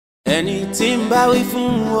ẹni tí ń bá wí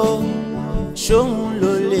fún o ṣóun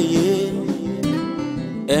ló lè yé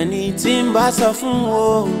ẹni tí ń bá sọ fún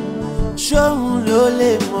o ṣóun ló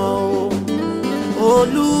lè mọ̀ o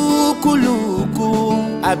olúkúlùkù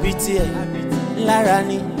àbí tiẹ̀ lára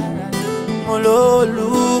ni mo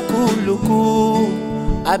lólúkúlùkù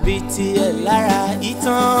àbí tiẹ̀ lára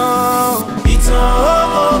ìtàn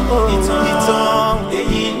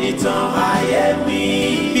èyí nìtàn ayé mi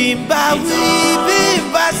bí n bá wí bí n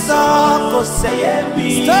bá sọ kò sẹ́yẹ mi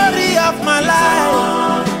story of my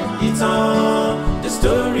life ìtàn the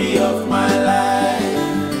story of my life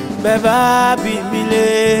bẹ́ẹ̀ bá bí mi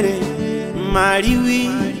léèrè màá rí wí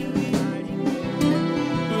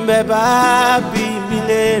bẹ́ẹ̀ bá bí mi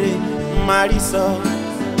léèrè màá rí sọ.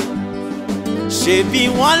 Ṣebí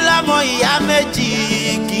wọ́n lámọ ìyá méjì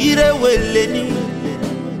kì í rewele ní.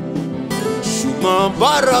 Ṣùgbọ́n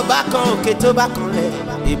bọ́rọ̀ bá kan òkè tó bá kan lẹ̀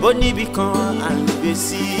ìbò níbi kan àgbè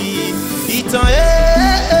sí. Ìtàn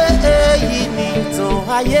èyí ni ìtàn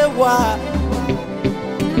ayé wa.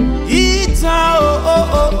 Ìtàn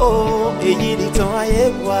èyí ni ìtàn ayé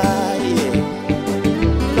wa.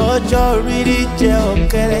 Lọ́jọ́ rírí jẹ́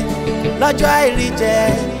ọ̀kẹ́rẹ́, lọ́jọ́ àìrí jẹ́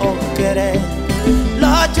ọ̀kẹ́rẹ́.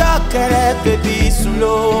 Lọ́jọ́ kẹrẹ bèbí sùn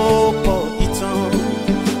ló pọ̀ ìtàn.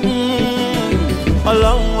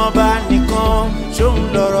 Ọlọ́run ọba nìkan ṣóun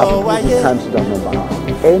lọ́rọ̀ wáyé.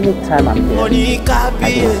 Anytime I'm here. Mo ní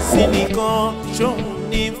kábíyèsí nìkan ṣóun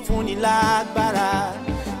ní fúnni lágbára.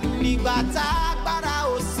 Nígbà tá agbára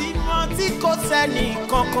ò sí mọ́ tí kò sẹ́ni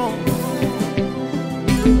kankan.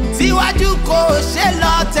 Tíwájú kò ṣe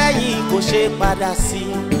lọ tẹ̀yìn kò ṣe padà sí.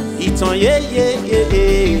 Ìtàn yéyé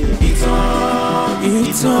ìtàn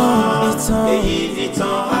èyí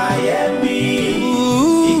nìtàn ayé mi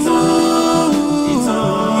ìtàn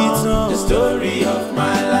the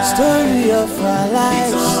story of my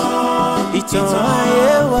life ìtàn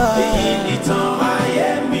ayé wa èyí nìtàn ayé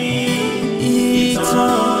mi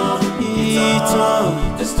ìtàn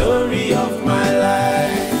the story of my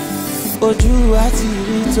life. Ojú àti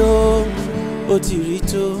rí tó ó ti rí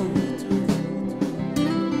tó.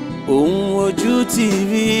 Ohun ojú ti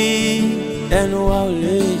rí ẹnu wa ò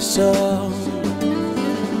lè sọ.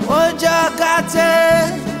 Ó jọ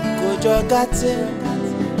gàtẹ́ kò jọ gàtẹ́.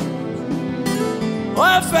 Ó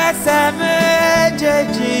fẹsẹ̀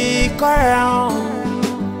méjèèjì kọ́ra hàn.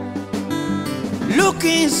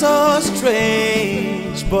 Looking so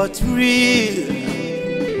strange but real.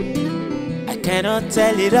 I cannot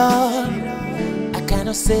tell it all. I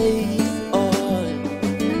cannot say it all.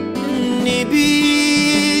 Níbi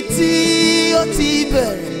tí ó ti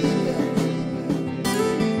bẹ̀rẹ̀.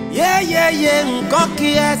 Yẹ́yẹ́yẹ́ nǹkan kí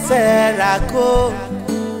ẹsẹ̀ rà kó.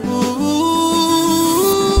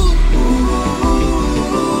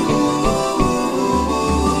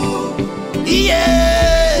 Iye.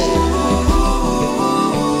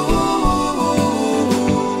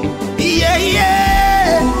 Iye iye.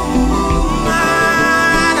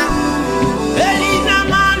 Mana. Elina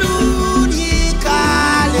manu ni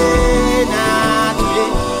kale na tule.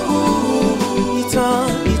 Ìtàn.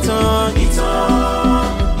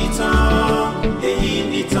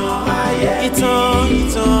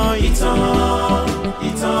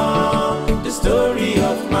 The story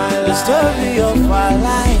of my life. The story of my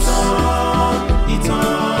life.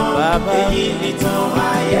 Baba,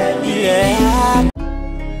 yeah.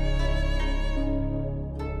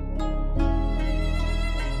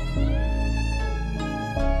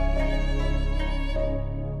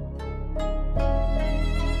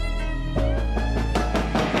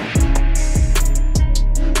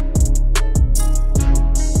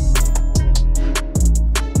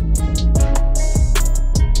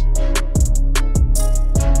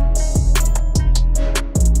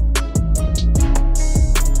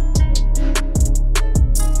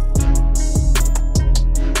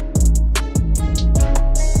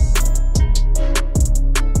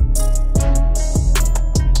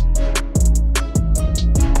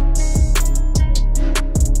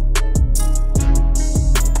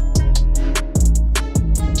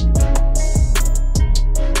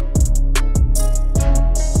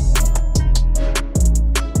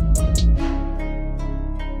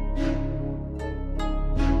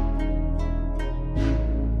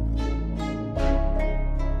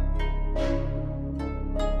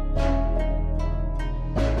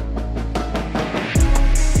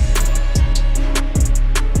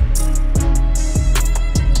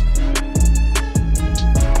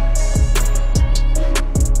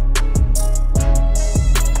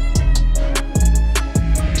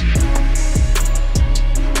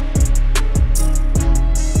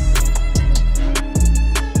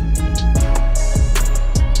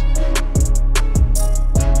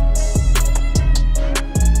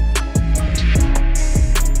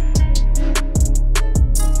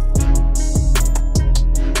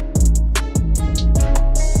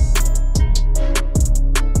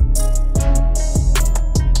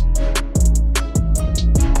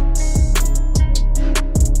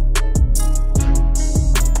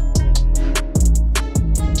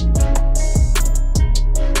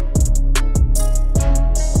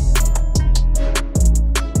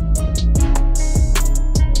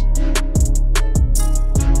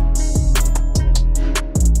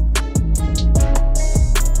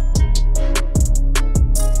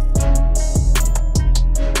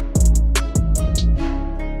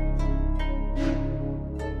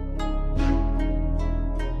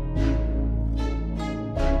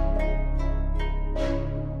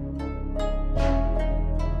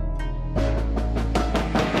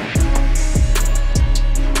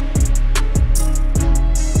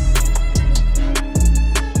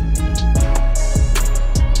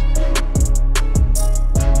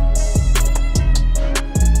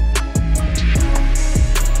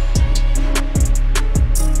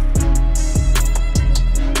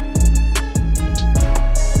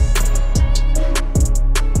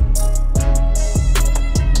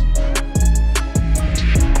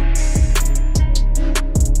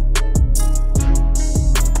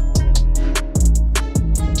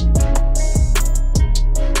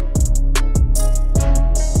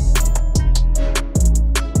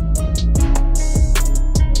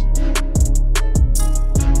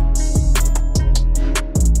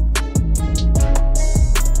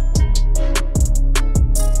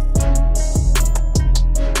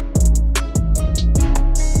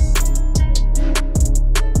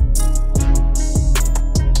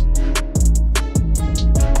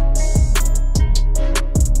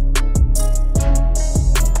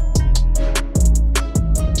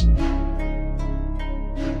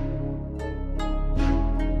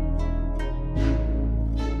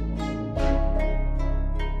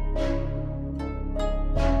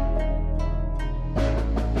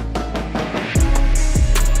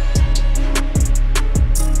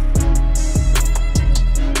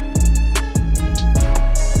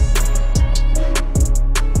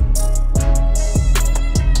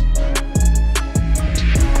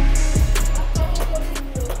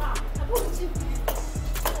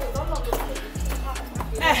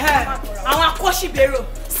 Àwọn akọ́ṣíbèrò,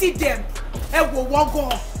 see them. Ẹ wò wọ́n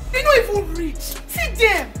gan. They no even reach. See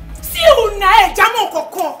them. See una ẹ jámọ́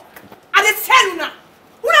kankan. I dey tell una.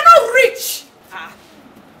 Una no reach.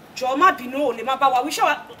 Jọ̀ọ́ má bínú o lè má bá wa wíṣà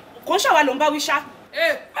wa. Kò ń ṣàwa ló ń bá wíṣà.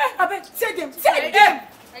 Abeg, tell them. Tell them.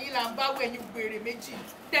 Ẹ̀yin là ń bá wẹ̀ ẹ̀yin gbèrè méjì.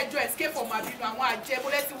 Tẹ́jọ́ escape from àbínú àwọn àjẹ́ mo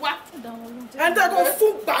lẹ́ti wá. Ẹ̀ńtẹ́ kò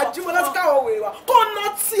fún gbàjú mo láti káwọ́ wèrè wa. Kó ná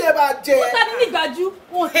tí ẹ bá jẹ. Ó ta ní nígbàjú,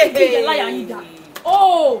 wọn ò tí kí ìyẹn láyà yín dà.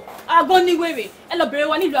 Ó agbọ́n ní wèrè, ẹ lọ bẹ̀rẹ̀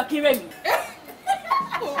wa nílùú Akínrẹ̀mí.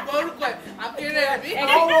 Kò gbọ́ orúkọ ẹ̀ Akínrẹ̀mí.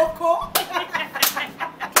 Àwọn oko.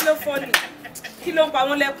 Kí ló fọ́ ni? Kí ló ń pa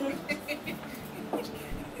wọ́n lẹ́kún?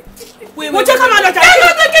 Mo jẹ́ ká máa lọ jà.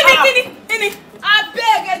 Kíni?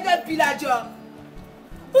 Abeg ẹgbẹ́ bìlàjọ.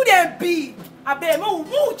 Who dem be? Abeg, mo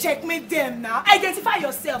checkmate them now. Identify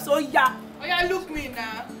yourself, so yeah. Oya look me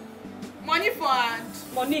now. Money for hand.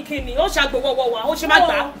 Money kíni? Ó ṣàgbówó wọ́ wa, ó ṣe má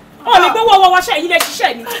gbà. Ó lè gbówó wọ́ wa ṣe ilé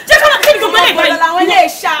ṣiṣẹ́ ni. Jẹ́ ká máa kí ni gbogbo ẹ̀ báyìí. Àwọn ilé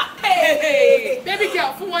ìṣá. Baby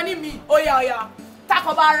girl fún wọn ní mi. Oya.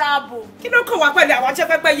 Takọ bá ráàbò. Kí ló kàn wá pẹ̀lú àwọn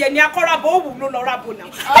ajẹ́pẹ́pẹ́ yẹn ni akọ́rabò ó wù ló lọ rábò náà.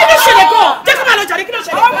 Kí ló ṣẹlẹ̀ gan? Jẹ́ ká máa lọ jàre kí ló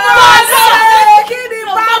ṣẹlẹ̀? Ọmọ kí ni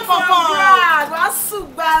bá fọ̀fọ̀? Wá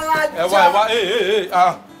sùgbàlà jà. Ẹ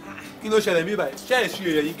wá kí ló ṣẹlẹ̀ mí báyìí ṣe é ṣe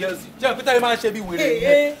èyí gẹ́ẹ̀sì jẹ́ pété máa ń ṣe bí wèrè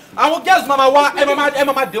yẹn àwọn gẹ́ẹ̀sì máa wá ẹ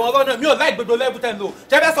máa dè wọn lọ́nà mi ò láì gbogbo lẹ́bù tẹ́ ń lò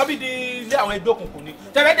jẹ́fẹ́ sọ bí di ilé àwọn ẹgbẹ́ òkùnkùn ni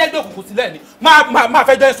jẹ́fẹ́ dẹ́ ẹgbẹ́ òkùnkùn sílẹ̀ ni máa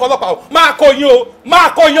fẹ́ jọ ẹ sọ ọlọ́pàá o máa kó yín o máa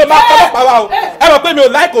kọ́ ọlọ́pàá wa o ẹ mọ̀ pé mi ò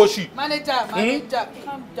láì kò ṣì. Manager,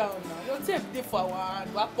 calm down now. Your tape dey for our hand.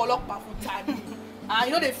 Wa ọlọ́pàá fún tani.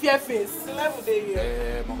 You no dey fear face. Level dey here.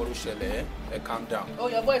 Ẹ mọ̀ kó ló ṣẹlẹ̀ ẹ calm down. Oh,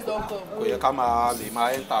 your voice don come. Kò yẹ ká máa lè máa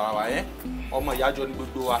ẹ́ńtà ara wa yẹn ọmọ ìyájọ́ ní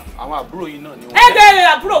gbogbo wa àwọn àbúrò yìí náà ni wọ́n. Ẹgbẹ́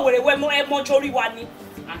àbúrò wèrè wẹ́ mọ́jọ́ orí wa ni.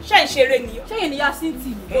 Ṣé ń ṣeré ni? Ṣé yẹn ni ya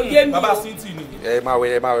Cynthia ni? Òye mi o. Bàbá Cynthia ni. Ẹ máa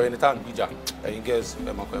wẹ ẹni tá à ń gbìjà ẹ̀yin girls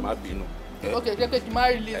ẹ mọ̀ kọ́ ẹ má bínú. Okay, jẹ́ pé kí n má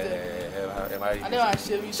release ẹ̀. Ẹ má rí. Adé wa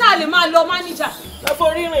ṣe wí. Ṣá lè máa lọ máníjà. Lọ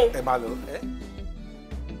forí rìn. Ẹ má lọ.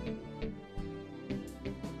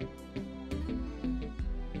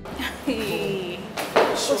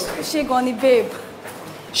 Ṣé gan ni babe?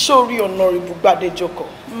 Sorry, Honorable Gbadejoko.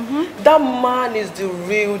 That man is the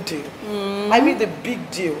real deal. I mean the big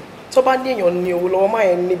deal. Tó bá ní èèyàn ní owó lọ́wọ́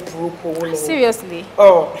máa ń ní burúkú owó lọ́wọ́. Seriously?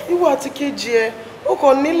 Ìwọ àti kejì ẹ, ó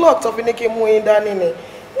kàn ní luck tó fi ní kí n mú yín dání ni.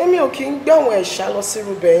 Èmi ò kí ń gbé àwọn ẹ̀ṣá lọ sí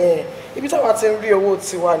irúbẹ̀ yẹn. Ibi táwa ti ń rí owó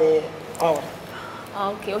tiwa nìyẹn.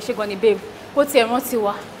 Okay, ó ṣe gan ni babe. Kó tiẹ̀ rántí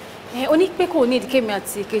wa. Ó ní pé kò ní ìdíkèmí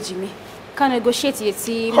àti kejì mi. Ká negotiate iye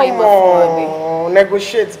tí máa Come on,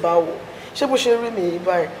 negotiate báwo? Ṣé bó ṣe rí mi yìí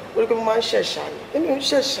báyìí? Ó rí pé mo máa ń ṣẹ̀ṣà ni. Èmi ò ń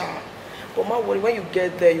ṣẹ̀ṣà. But má worry, when you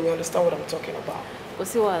get there, you will understand what I'm talking about. Kò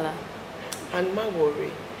sí wàhálà. And má worry,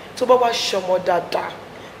 tó bá wá ṣọmọ dáadáa,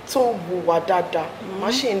 tó wùwà dáadáa, má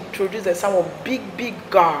ṣe introduce them some big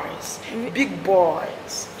guys, big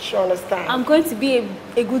boys. You understand? I'm going to be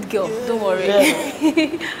a good girl. Don't worry. Yeah.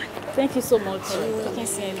 Thank you so much. I can't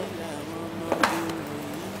say anything.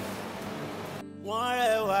 Wọ́n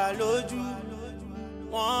rẹwà lójú,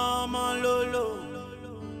 wọ́n mọ́ lólò.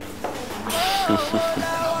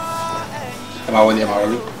 Ẹ máa wọlé ẹ máa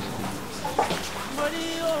wọlé.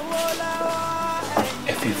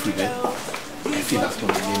 Ẹ fi free bẹ́ẹ̀ ẹ fi láti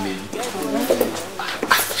ọ̀nà ilé ilé yìí.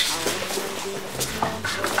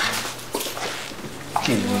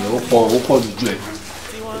 Kí ni ó pọ̀ lójú ẹ̀?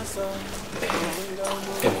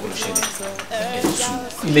 Ẹ mọ̀ kó ló ṣẹlẹ̀ ẹ lọ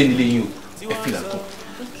sùn ilé nílé yín o ẹ fi láti ọ̀nà.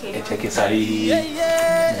 Ẹ jẹ́ kí n sáré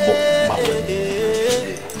bọ̀ máa bọ̀ ẹ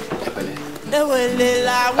pẹ̀lẹ́. Ewele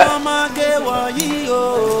làwọn ọmọge wọ̀nyí o.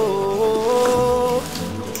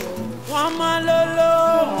 Wọ́n mọ́ lóló,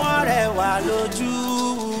 wọ́n rẹwà lójú.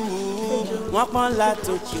 Wọ́n pọ́n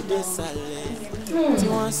látòkè dé sàlẹ̀. Tí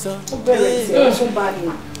wọ́n sọ pé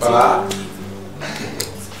Bàbá.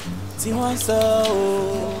 Tí wọ́n sọ o.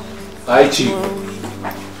 Aichi.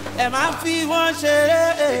 Ẹ máa fi wọ́n ṣeré.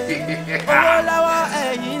 Owó lọ́wọ́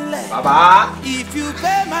ẹ̀yin lẹ̀. Bàbá. If you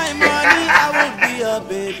pay my money, I won't be your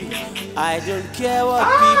baby. I don't care what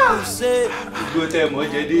people say. Ìgbó tẹ mọ́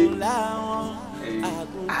jẹ dé. Láwọn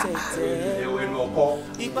àgùntẹ̀tẹ̀. Ẹ̀wẹ̀ ẹnu ọkọ.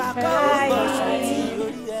 Ìpàkọ́ ọgbọ̀nsọ̀ tí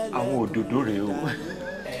orí ẹ̀ lọ. Àwọn òdòdó rèé o.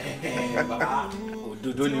 Bàbá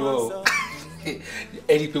òdòdó ni wọ́n o.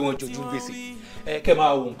 Ẹ rí i pé wọ́n jojú gbèsè. Kẹ́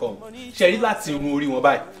máa wo nǹkan o. Ṣe rí láti irun orí wọn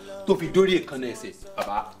báyìí tó fi dórí èékánná ẹsẹ̀.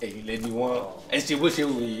 Bàbá ẹ̀yin lẹ́ni wọ́n ẹ ṣe bó ṣe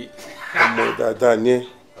wù yìí. Ọmọ dáadáa ni ẹ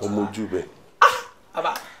ọmọ ojú bẹ.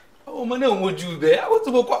 Bàbá ọmọ náà mojú bẹ àwọn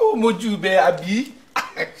tó mọ kó àwọn mojú bẹ àbí.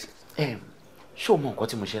 Ṣé o mọ nǹkan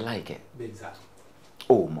tí mo ṣe láìkẹ́?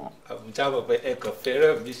 O mọ. Àbújá bọ̀ pé ẹ kàn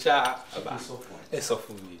fẹ́ràn mi ṣá. Bàbá ẹ sọ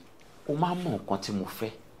fún mi. O máa mọ nǹkan tí mo fẹ́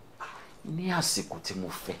ní àsìkò tí mo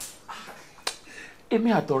fẹ́.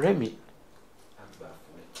 Èmi àtọ̀rẹ́ mi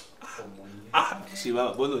Ṣé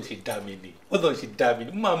bàbá bọ́lọ̀ ṣe dá mi ni bọ́lọ̀ ṣe dá mi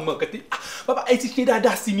ni mo máa mọ nǹkan tẹ́ bàbá ẹ ti ṣe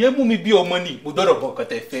dáadáa sí mi ẹ mú mi bí ọmọ ni mo gbọ́dọ̀ mọ nǹkan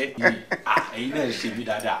tẹ́ fẹ́ ẹ̀yin náà ṣe mí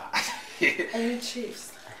dáadáa. ẹ̀yin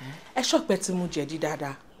chiefs ẹ ṣọpẹ́ tí mo jẹ̀dí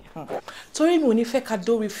dáadáa torí mi ò ní fẹ́ ká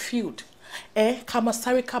dórí field ká máa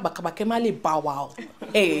sáré kábàkàbàkẹ́ má lè bá wa o.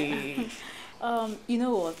 You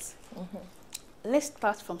know what? Let's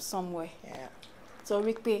start from somewhere.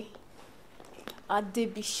 Torí pé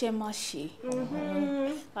Adébíṣẹ́ má ṣe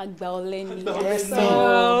àgbà ọ̀lẹ ni.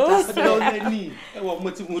 Àgbà ọ̀lẹ ni ẹwọ ọmọ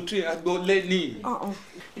tí mo tẹ àgbà ọ̀lẹ ni.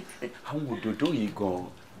 Àwọn òdòdó yìí gan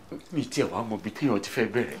mi tiẹ̀ wá mọ ibi téèyàn ti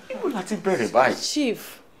fẹ́ bẹ̀rẹ̀ níbo la ti bẹ̀rẹ̀ báyìí. Chief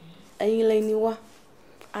ẹ̀yin lẹni wá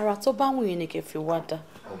ara tó bá wùn yín ni kẹ́ fi wá dá.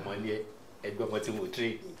 Ọmọlé ẹgbẹ́ ọmọ tí mo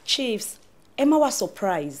tẹ. Chiefs ẹ má wá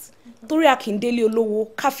surprise torí Akíndélé olówó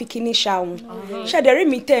ká fi kíní ṣàwọn ṣẹ̀dẹ̀rí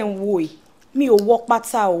mi tẹ̀ ń wò yìí mi ò wọ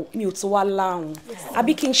pátá o mi ò tó wá láhùn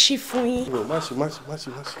àbí kí n ṣí fún yín. má ṣe.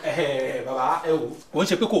 Bàbá ẹ wò kò ń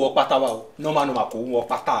ṣe pé kò wọ pátá wa o normal kò wọ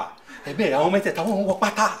pátá ẹ bẹ̀rẹ̀ àwọn mẹ́tẹ̀ẹ̀ta wọn wọ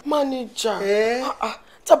pátá. Manager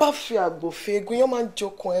tá bá fi àgbò fe egun yẹn máa ń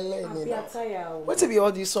jókòó ẹlẹ́ni náà wetin be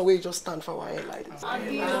all this one wey you just stand for our head like this.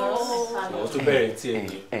 àwọn tó bẹ̀rẹ̀ tí ẹ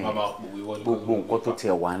ní màmá òwe wọlé. gbogbo nǹkan tó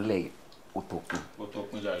tiẹ̀ wà ńlẹ̀ ó tó kún. ó tó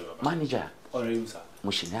kún jàre bàbá. Manager ọ̀rẹ́ yóò sá.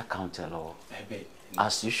 mo ṣì ní àkáǹtì ẹ lọ́wọ́ bẹ́ẹ̀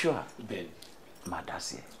as usual bẹ́ẹ̀ máa dá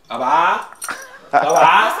sí ẹ. bàbá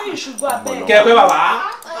kẹ́ pé bàbá.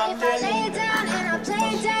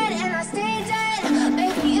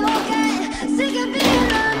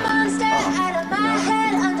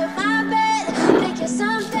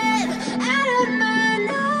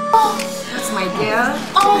 That's my girl.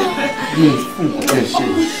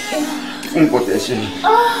 fún nǹkan tẹ̀ ṣe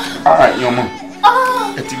ara ẹ̀yàn mọ̀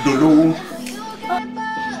ẹ ti dolówó.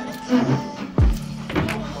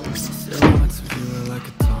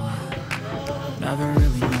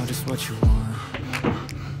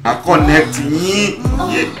 I connect yín.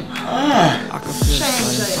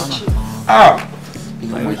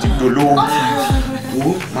 Ìwọ̀n ti dolówó. Wo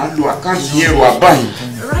máa lo àkáǹtì yẹn rò àbáyé.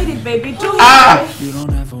 Write it, baby. Do it. You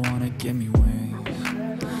don't ever wanna give me wings.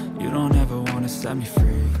 You don't ever wanna set me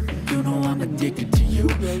free. You know I'm addicted to you,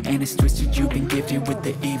 and it's twisted. You've been gifted with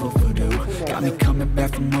the evil voodoo. Got me coming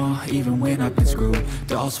back for more, even when I've been screwed.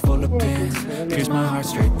 Dolls full of pins, pierce my heart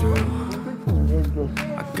straight through.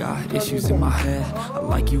 I got issues in my head. I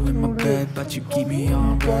like you in my bed, but you keep me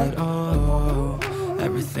on red. Oh,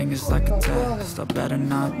 everything is like a test. I better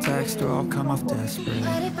not text or I'll come off desperate.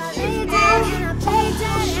 But if I lay down and I play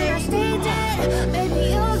dead and I stay dead, baby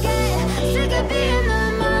you'll get sick of being the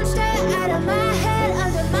monster out of my head,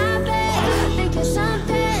 under my bed, thinking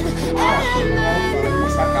something out of my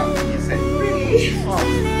nose.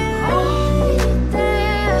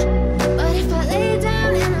 But if I lay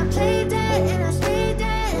down and I play dead and I stay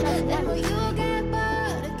dead, then will you get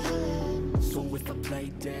bored again? So if I play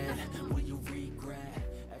dead, will you regret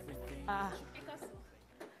everything?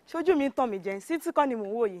 Ṣojú mi ń tàn mí jẹ Cynthia kọ́ ni mò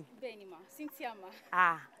ń wò yìí. Bẹ́ẹ̀ni ma, Cynthia ma.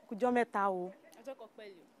 Kújọ́ mẹ́ta o. Ọjọ́ kan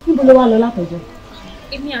pẹ̀lú. Níbo ló wá lọ látọjọ́?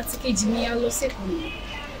 Èmi àti kejì mi a lọ sẹ́kọ̀ọ́ ni.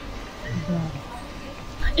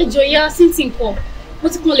 Ẹjọ́ ya Cynthia ńkọ́. Mo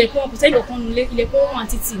ti kàn lẹ̀kọ́ wọn kò sẹ́yìn ọ̀kan nulẹ̀ ilẹ̀kùn wọn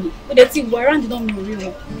àti tì ní. Ó dẹ̀ ti wọ around náà mi ò rí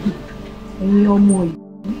wọn. Ẹ̀yin ọmọ yìí.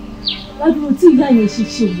 Ládùúgbò tí ìyá yẹn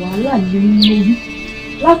ṣe wàhálà lé lórí.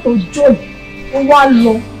 Látọjọ́ yìí, ó wá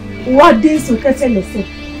lọ, ó wá dé ìsòkẹ́sẹ̀lẹ̀sẹ̀,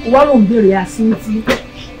 ó wá lóun béèrè àsíntì.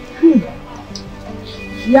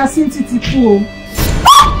 Ìyá Cynthia ti kú o.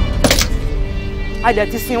 A dẹ̀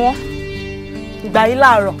ti sin wọ́n. Ìgbà yìí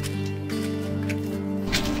láàárọ̀.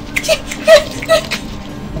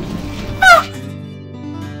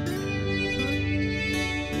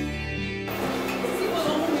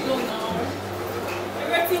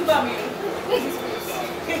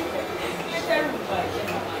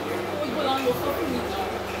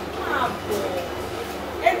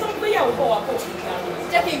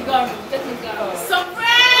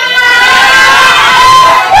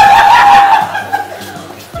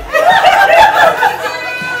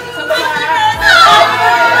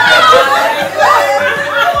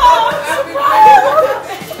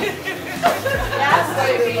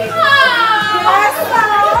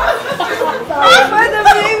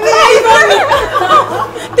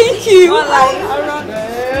 Thank you.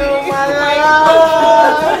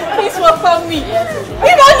 Please for Funmi.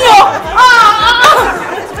 Thank you.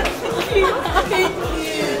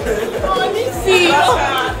 Oh, Missy.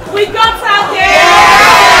 We got her there.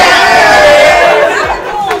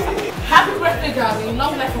 Happy birthday, darling.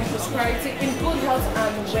 Long life and prosperity, in good health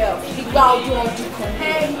and wealth. Ìgbà ọdún ọdún kan.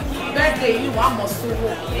 Birthday yìí wàá mọ̀ sówó.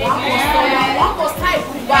 Wàá mọ̀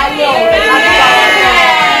táìpù wálé ọ̀rẹ́.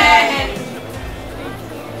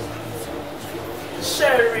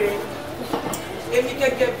 Sherry, Èmi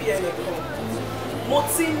gẹ́gẹ́ bí ẹnìkan, mo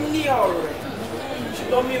ti ní ọ̀rẹ́,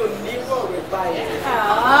 ṣùgbọ́n mi ò ní ọ̀rẹ́ báyìí.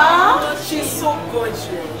 She's so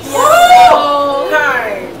gorgeous. So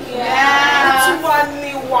kind. Ó tún wá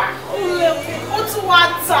níwà. Ó tún wá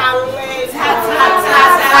talent.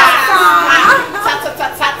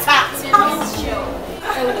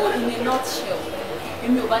 In a nutshell,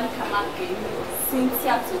 èmi ò bá ní ká máa gbé mi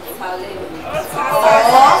Cynthia tó talent.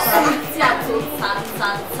 Cynthia tó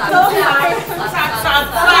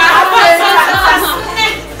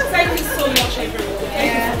Thank you so much, everyone.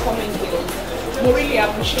 Thank you for coming here. I really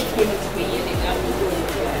appreciate when it's being in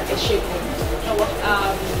a shape.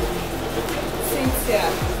 Cynthia,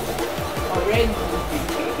 already.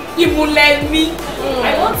 Imulemi.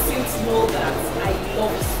 I want Cynthia to know that I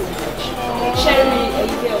love you so much. Sherry,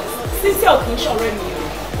 girls, Cynthia okay, already.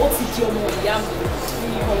 Ó ti di ọmọ ìyá mi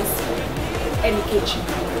ní ọ̀sẹ̀ ẹnì kejì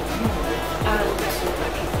mi. And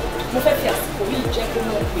mo fẹ́ fi àsìkò yìí jẹ́ kó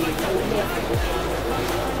mọ̀ pé àwọn ọmọ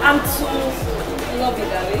I'm too loving,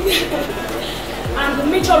 darling. And the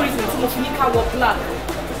major reason tí mo fi ní ká wọ black,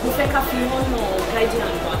 mo fẹ́ ká fi honour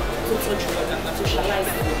guardian wa tó tọ́jú ọ̀gá tó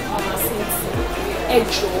ṣaláìsí ọmọ Cynthia.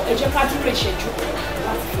 Ẹ jẹ́ ká dúró ìṣẹ́jú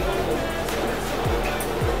láti fi honour.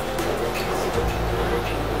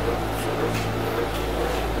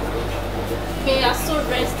 May your soul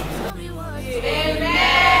rest.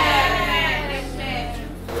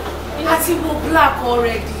 Ati wo black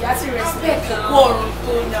already. Ati respect the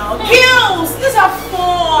Koronto now. Girls, these are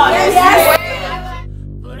fun. Yes.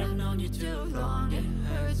 But I've known you too long. It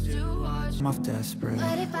hurts to watch. I'm off desperate.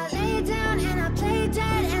 But if I lay down and I play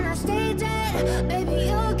dead and I stay dead, baby,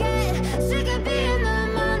 you'll get sick of being the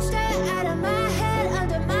monster out of my head,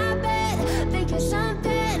 under my bed, thinking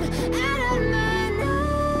something out of my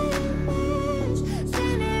nightmares,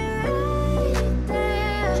 standing right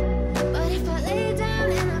there. But if I lay down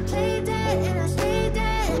and I play dead and I stay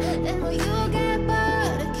dead, then will you get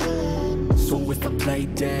bored of killing? So if I play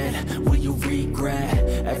dead, will you regret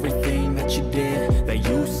everything that you did, that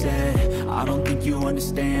you said? I don't think you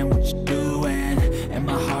understand what you're doing, and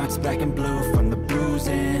my heart's black and blue from the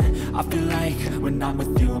bruising. I feel like when I'm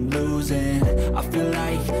with you I'm losing. I feel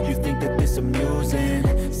like you think that this amusing,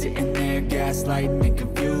 sitting there gaslighting and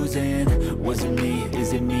confusing. Was it me?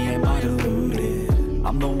 Is it me? Am I deluded?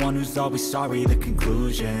 I'm the one who's always sorry, the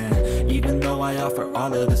conclusion. Even though I offer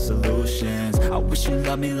all of the solutions, I wish you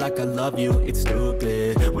loved me like I love you, it's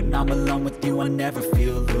stupid. When I'm alone with you I never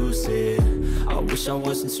feel lucid. I wish I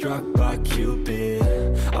wasn't struck by Cupid.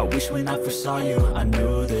 I wish when I first saw you I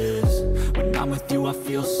knew this. When I'm with you I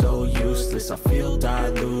feel so useless, I feel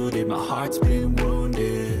diluted, my heart's been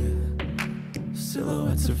wounded.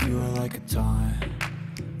 Silhouettes of you are like a taunt,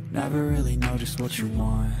 never really know just what you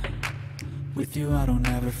want. With you I don't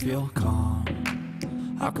ever feel calm,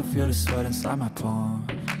 I can feel the sweat inside my palms.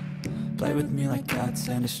 Play with me like cats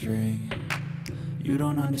and a string. You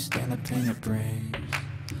don't understand the pain it brings.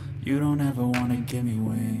 You don't ever wanna give me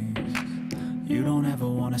wings. You don't ever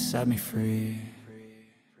wanna set me free.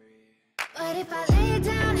 But if I lay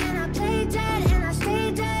down and I play dead and I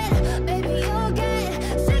stay dead, baby, you'll get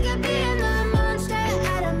sick of being the monster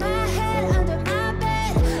out of my head, under my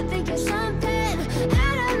bed, thinking something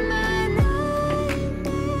out of my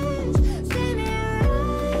nightmares, standing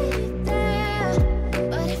right there.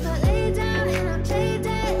 But if I lay down and I play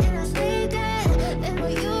dead and I stay dead, then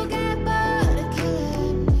will you get bored of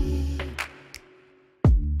killing me?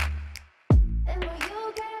 Then will you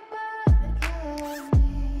get bored of killing me?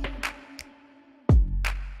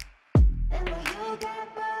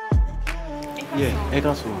 Yeah, ẹ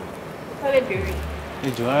ká sọ. Fẹ́lẹ́ bèrè. Ẹ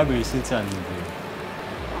jọ̀ọ́ arábìnrin Cynthia ni ìbéèrè.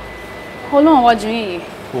 Ọlọ́run wájú yín yìí.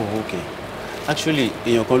 Oh, okay. Actually,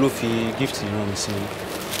 èèyàn kan ló fi gift rán mi sí.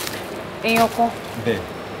 Èèyàn kan. Bẹ́ẹ̀.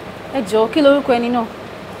 Ẹ jọ̀ọ́ kí lorúkọ ẹni náà?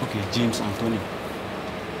 Okay, James Anthony.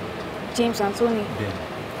 James Anthony. Bẹ́ẹ̀.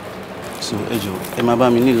 So ẹ jọ̀ọ́ ẹ máa bá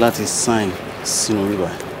mi ní láti sign sínú bíbá.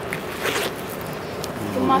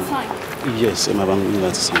 Kí máa sign? Yes, ẹ máa bá mi ní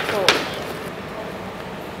láti sign.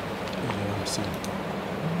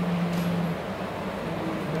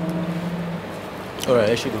 All right,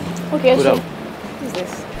 I should go. Okay, Good sure. out. Who is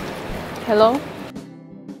this? Hello?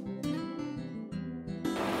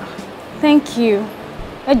 Thank you.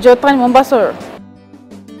 Ẹ jọ̀ọ́ ta ni mo ń bá sọ̀rọ̀?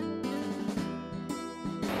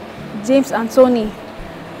 James Anthony.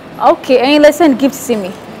 Okay, ẹ̀yin lẹ send gift sí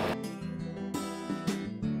mi.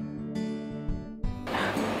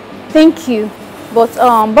 Thank you. But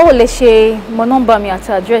báwo lẹ ṣe mọ nọ́mbà mi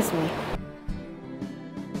àti address mi?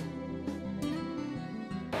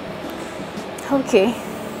 Okay,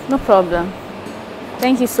 no problem.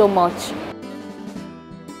 Thank you so much.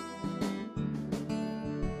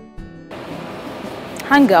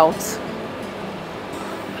 Hang out.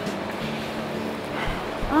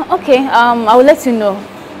 Okay, I will let you know.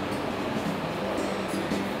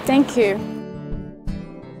 Thank you.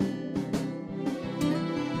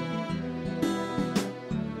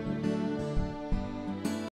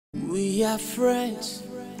 We are friends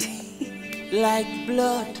like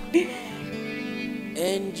blood,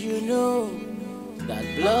 and you know that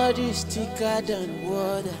blood is thicker than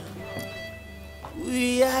water.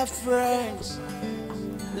 We are friends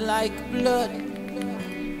like blood,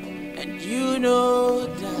 and you know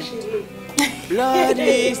that blood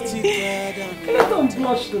is thicker than water. Don't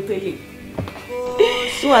blush to tell you.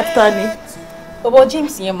 So Atani. About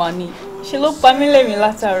James Yemani. She look family me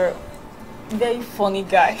later. Very funny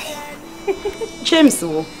guy. James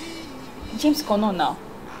wo? James kono now.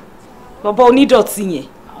 Bàbá onídọ̀tí yẹn.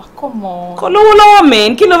 Oh, come on. Kò lówó lọ́wọ́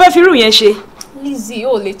men, kí ló fẹ́ fi irú yẹn ṣe? Lizzie,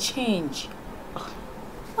 ó lè change.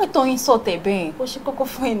 Why don't you insult her ben? Ó ṣe kọ́kọ́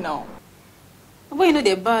fún ẹ now. But you know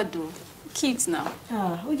they're bad though. Kids now.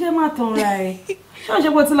 Ó jẹ́ má tan ra ẹ. Ṣé o ṣe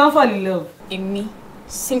pé o ti lọ fall in love? Èmi,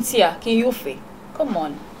 Cynthia, kí n yóò fẹ́. Come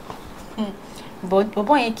on. But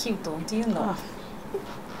bàbá yẹn cute though, do you know?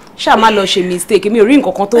 Ṣá má lọ ṣe mistake, mi ò rí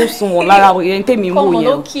nǹkan kan tó sún wọn lára ẹni tèmi ń wò yẹn. Come on,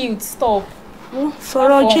 no cute, stop.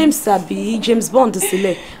 Fọ̀rọ̀ James àbí James Bond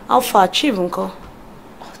sílẹ̀, Alpha Chief ńkọ́?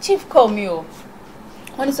 Chief call me o.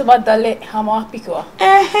 Wọ́n ní tó bá dalẹ̀, a máa pick wa.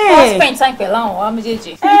 Wọ́n spend time pẹ̀lú àwọn wa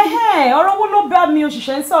méjèèjì. Ọ̀rọ̀ wo ló bá mi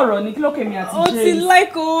òṣìṣẹ́ ń sọ̀rọ̀ ní kí ló kèmí àti James? Ó ti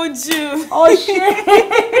like ojú. Ó ṣe.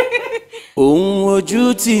 Ohun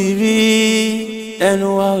ojú ti rí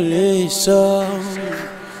ẹnu wa ò lè sọ.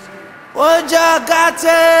 Ó jọ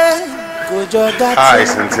gàtẹ́, kò jọ gàtẹ́. Hi,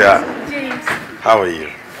 Cynthia. James. How are you?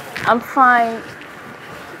 I'm fine.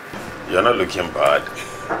 You're not looking bad.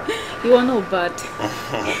 You are not bad.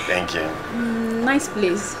 Thank you. Nice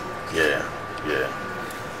place. Yeah.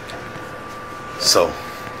 So,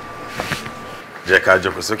 jẹ́ ká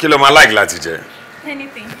jókòó. So, kí ló máa like láti jẹ?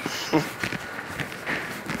 Anything.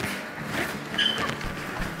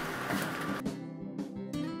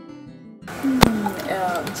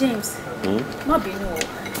 James, má bínú o.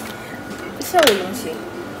 Iṣẹ́ wo ló ń ṣe?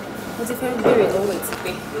 Mo ti fẹ́ béèrè lọ́wọ́ ẹ̀ ti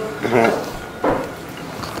pẹ́.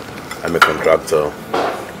 I'm a contractor.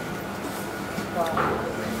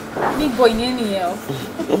 Wow. Big boy ní ẹnìyẹn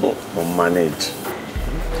o. Mo manage.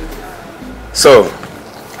 So,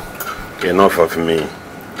 enough of me.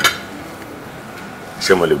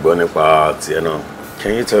 Ṣé mo lè gbọ́ nípa tiẹ̀ náà?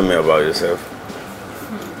 Can you tell me about yourself?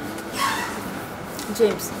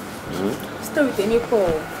 James, story tèmi pọ̀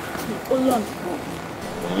ó long gan.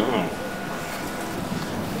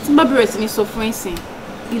 Tí n bá bẹ̀rẹ̀ sí ní sọ fún ẹ̀sìn,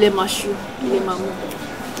 ilẹ̀ máa ṣú, ilẹ̀ máa mú.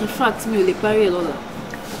 In fact, mi ò lè parí ẹ̀ lọ́la.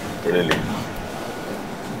 Really?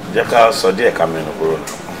 Jẹ́ ká sọ díẹ̀ ká mẹ́nu kúrò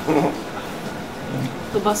náà.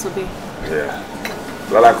 Tó bá sọ bẹ́ẹ̀.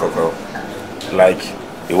 Lọ́la kọ̀ọ̀kan, like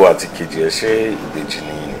ìwọ àti kejì ẹ ṣé ìbejì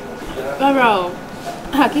nìyí ni? Rárá o,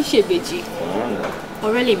 a kì í ṣe ìbejì.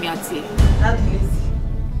 Ọ̀rẹ́ lèmi àti ẹ̀. Láti Lizzie,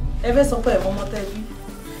 ẹ fẹ́ sọ pé ẹ̀mọ́ ọmọ tẹ́bí.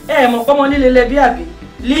 Ẹ mọ̀ pọ́mọ líle lẹ́bí àbí?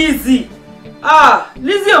 Lizzie!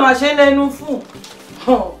 Lizzie ò máa ṣe lẹ́nu fún.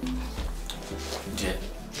 Jẹ́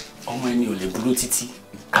ọmọ ẹni ò lè dúró títí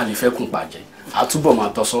ká lè fẹ́ kún pàjẹ́. A túbọ̀ máa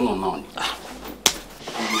tọ́ sọ́nà náà ni.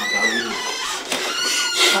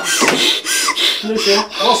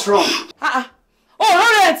 What's wrong? Ọ̀rọ̀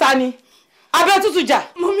rẹ̀ ta ni? Abẹ́ tútù jà.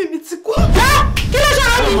 Mọ́mí mi ti kú. Kí ló ṣe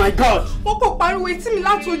rẹ̀? Oh my God! Wọ́n kò pariwo etí mi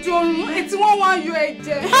láti ojú oorun, etí wọ́n wá yọ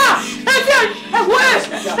ẹ̀jẹ̀.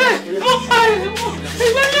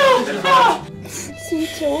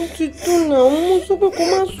 Cynthia, ó ti dùn náà, mo sọ pé kó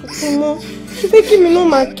má sunkún mọ́. Ṣé fẹ́ kí mi náà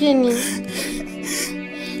máa ké ni?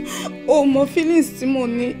 O mọ feelings tí mo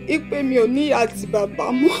ní, ipe mi ò ní ìyá àti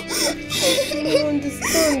bàbá mọ́. I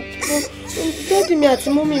understand. Daddy mi àti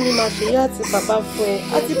mommy mi máa ṣe ìyá àti bàbá fún ẹ.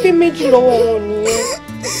 Àti pé méjì lọ́wọ́ wọn nìyẹn.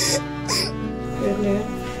 Pẹ̀lẹ́.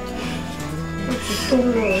 Ó ti tó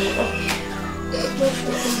lọ.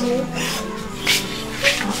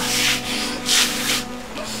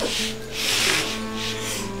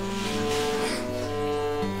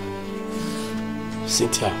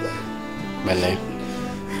 Cynthia, pẹ̀lẹ́,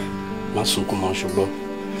 má sunkún mọ́ ṣùgbọ́n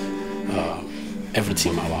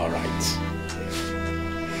everything ma wà alright.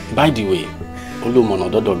 By the way, olómọ̀nà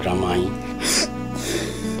dọ́dọ̀ grandma yín.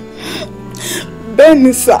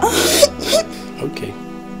 Bẹ́ẹ̀ni sà. Okay,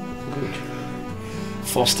 good.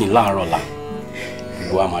 First thing láàárọ̀ la,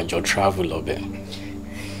 gbogbo a máa jọ travel lọ bẹ̀.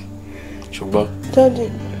 Ṣùgbọ́n. Daddy,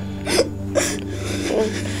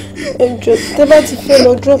 ẹjọ́ tẹ́ bá ti fẹ́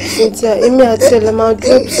lọ drop Cynthia, èmi àti ẹ̀ la máa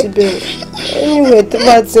drop síbẹ̀. Anyway, tẹ́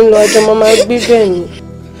bá ti ń lọ àjọ máa gbé bẹ́ẹ̀ ni.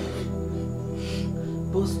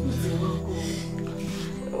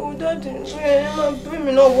 Daddy, ẹ máa bí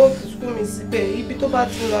mi náà work school mi síbẹ̀. Ibi tó bá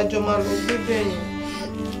ti lọ àjọ máa lọ gbé bẹ́ẹ̀ yẹn.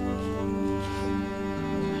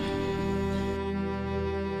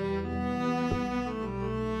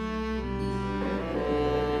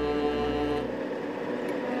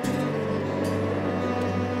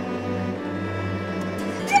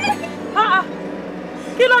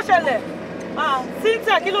 Kí ló ṣẹlẹ̀?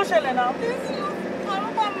 Cynthia, kí ló ṣẹlẹ̀ náà?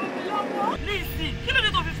 Lizzy, kí ló dé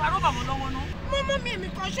tó fi fa rọ́bà mọ́ lọ́wọ́ náà? Mọ́mọ́ mi èmi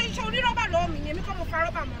kan ṣe iṣẹ́ onírọ́bà lọ́wọ́ mi ni èmi kọ́ mo fa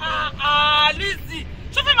rọ́bà mọ́. Lizzy,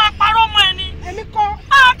 ṣó fẹ́ máa parọ́ mọ́ ẹni? Èmi kọ́.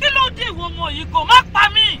 Kí ló dé ìwọ ọmọ yìí kò má pa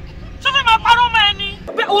mí? Ṣó fẹ́ máa parọ́ mọ́ ẹni?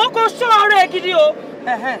 Òun kò ṣọ́ ọ̀rẹ́ gidi o.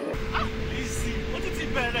 Lizzy, ó ti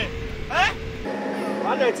bẹ̀rẹ̀.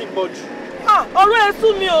 Wàhálà ẹ ti pọ̀ jù. Ọ̀rọ̀ ẹ sú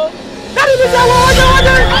mi o. Dábì mi ṣe wọ́n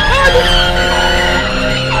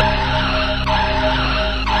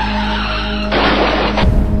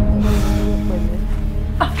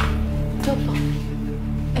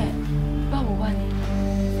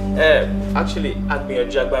actually, a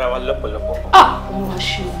gbìyànjú agbára wa lọ́pọ̀lọpọ̀. Olúwa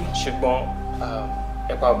ṣe omi. Ṣùgbọ́n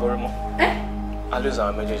ẹ̀kọ́ àbúrò mọ́. A lose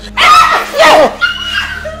àwọn méjèèjì.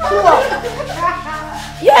 Olúwa!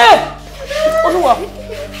 Olúwa!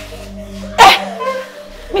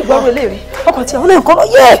 Mi gbọ́rọ̀ ilé rí. Ọkàn tí àwọn náà ń kọ́ lọ.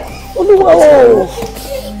 Olúwa o!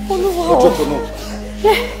 Olúwa o! Ọjọ́ kan náà.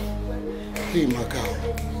 Lè máa ga o.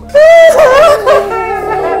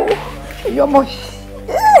 Ẹ̀yọ́ ọmọ yìí.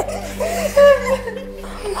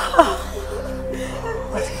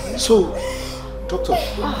 So, doctor,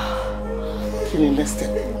 kí ni next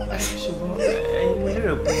step? Ṣùgbọ́n ẹ̀yin mo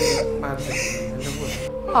lérò pé máa bẹ̀rẹ̀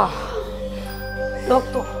lọ́wọ́.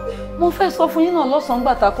 Doctor, mo fẹ́ sọ fún yín náà lọ́sàn-án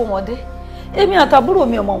gbà tá kó wọn dé. Èmi àtàbúrò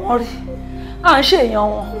mi ò mọ̀ wọ́n rí. À ń ṣe èèyàn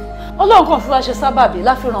wọn. Ọlọ́run kan fi wá ṣe sábàbí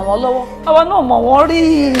láfi ràn wọ́n lọ́wọ́. Àwa náà mọ̀ wọ́n rí.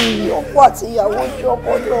 Ọkọ àti ìyàwó ojú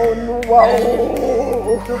ọkọ náà Olúwa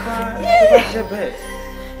o. Tó bá jẹ́ bẹ́ẹ̀,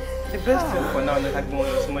 the best thing for now ni ká gbé wọn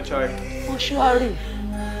lọ sí mọ́ṣúárì. Mọ́ṣúárì?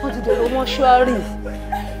 Wọ́n ti dèrò mọ́ṣúárì.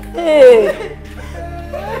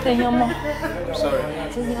 Ẹ̀yin ọmọ. I'm sorry.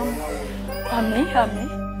 Ẹ̀yin ọmọ. Àmín, àmín.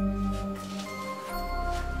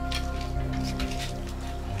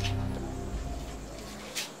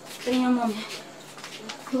 Ẹ̀yin ọmọ mi.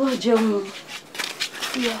 Ìwà jẹun o.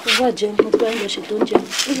 Ìwà jẹun mo gbá ẹ̀yọ̀ ṣètò oúnjẹ mi.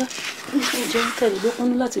 Ìwà jẹun tẹ̀lé ló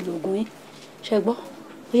kún láti lo oògùn yín. Ṣé gbọ́?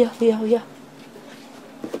 Óyá.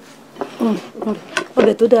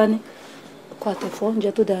 Ọbẹ̀ tó dáa ni. Ọkọ àtẹ̀fọ́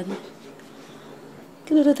oúnjẹ tó dáa ni.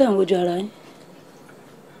 Kí ló dé tẹ̀ ń wojú ara yín?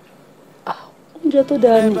 Oúnjẹ tó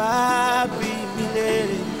dáa ni. Ẹ bá bí mi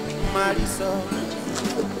léèrè máa rí sọ.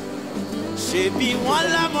 Ṣèbí wọ́n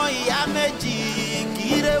lámọ ìyá méjì kì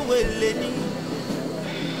í réwé lé ní.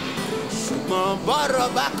 Ṣùgbọ́n bọ́rọ̀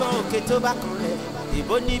bá kan òkè tó bá kan rẹ̀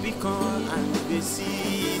ìbò níbi kan àgbè sí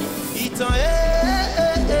ìtàn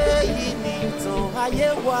yìí ni ìtàn ayé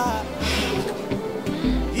wa.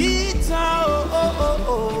 Ìtàn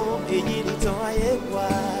èyí ni ìtàn ayé wa.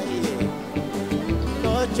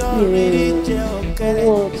 Lọ́jọ́ rírí jẹ́ ọ̀kẹ́rẹ́,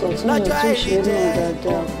 lọ́jọ́ àìrí jẹ́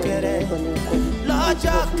ọ̀kẹ́rẹ́,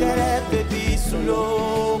 lọ́jọ́ kẹrẹ́ bèbí sùn ló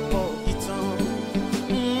pọ̀ ìtàn.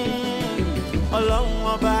 Ọlọ́run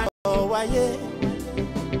ọba ọ̀wáyé,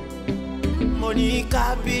 mo ní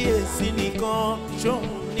kábíyèsí nìkan ṣóun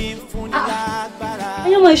ní fún ní lágbára.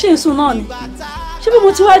 Ẹ̀yin ọmọ iṣẹ́ ìsùn náà ni. Ṣé bí mo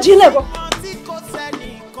ti wá jí lẹ́kọ̀ọ́?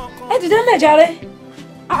 Ẹ dìde ń lẹ̀ jàre.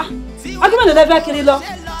 Agbẹ́mọ̀lẹ́ lẹ́fẹ́ kiri lọ.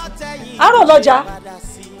 Àárọ̀ lọ́jà.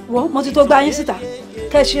 Wọ́n mo ti tó gba yín síta.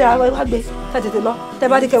 Kẹ́ ẹ ṣíra wá gbé. Kẹ́ tètè lọ. Tẹ́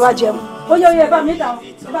bá dé kẹ́ wá jẹun. Ó yẹ ẹ bá mi ta.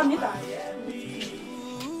 Ẹ bá mi ta.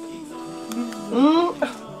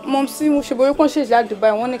 Mom, sí mo ṣe borí kàn ṣe jáde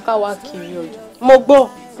báyìí wọ́n ní ká wá kiri ọjà. Mo gbọ́,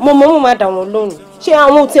 mo máa dà wọ́n lóhùn. Ṣé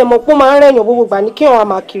àwọn tí ẹ mọ̀ pé ó máa ń rẹ̀yàn gbogbo gbà ní kí wọ́n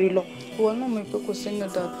máa kiri lọ? Ìwọ náà mọ̀ pé kò sẹ́ni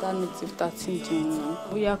ọ̀dà alternative tá a ti ń jẹun náà.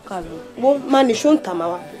 Ó yá ká lọ. Wo máa ní ṣó ń tà máa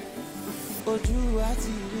wá. Ojú wa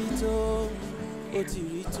ti rí tó, ó ti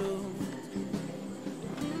rí tó.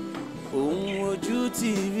 Ohun ojú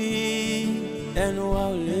ti rí, ẹnu wa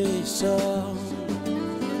ò lè sọ.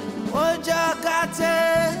 Ó jọ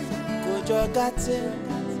gàtẹ́, kò jọ gàtẹ́.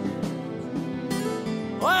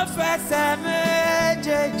 Wọ́n fẹsẹ̀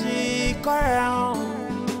méjèèjì kọ́ra hàn.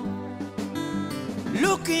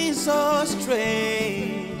 Looking so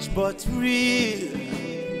strange but real.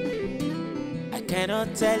 I cannot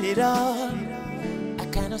tell it all. I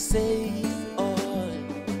cannot say it all.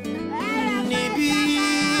 Níbi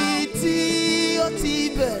tí ó ti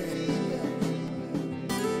bẹ̀rẹ̀.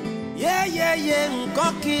 Yẹ́yẹ́yẹ́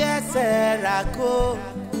nǹkan kí ẹsẹ̀ rà kó.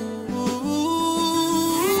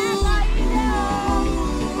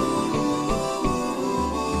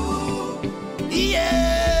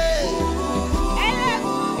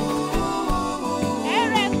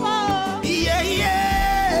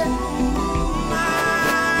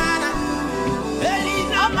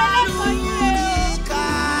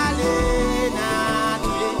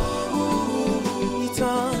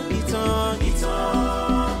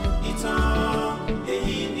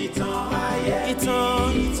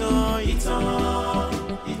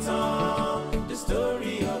 the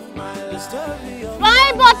story of my life.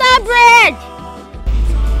 Fine butter bread.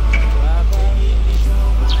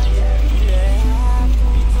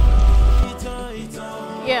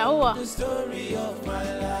 Yeah, over. The story of my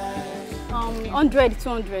life. 100,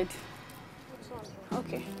 200.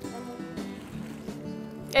 Okay.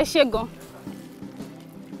 Ẹ ṣé gan.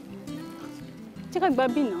 Jẹ́ ká gba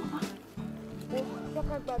bí náà. Jẹ́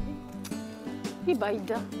ká gba bí. Bí bá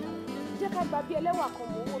ìdá. Jẹ́ ká gba bí ẹlẹ́wà kan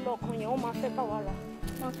mọ̀ owó lọ́kàn yẹn, wọ́n máa fẹ́ bá wa rà.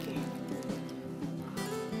 Okay.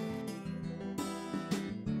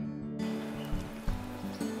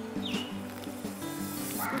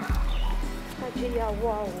 Ajéyàwó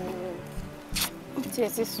àwọn tí ẹ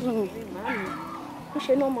ti sú mi. Màámi, ó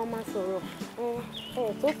ṣe náà máa sọ̀rọ̀.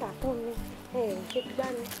 Tó tàtọ́ ni, ṣe gbá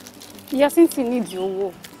ni. Ìyá Cynthia nídìí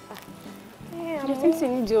owó. Ìyá Cynthia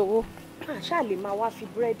nídìí owó. Ṣáà lè máa wá fi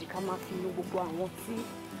búrẹ́dì ká máa fi lo gbogbo àwọn tí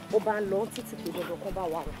ó bá ń lọ títí pé dandan kan bá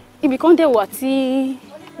wà rà. Ibì kan dẹ̀ wà tí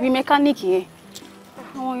rí mẹkáníìkì yẹn.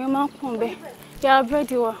 Àwọn èèyàn máa ń pọ̀n bẹ́ẹ̀. Yàrá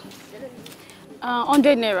búrẹ́dì wa.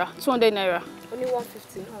 100 naira, 200 naira. Only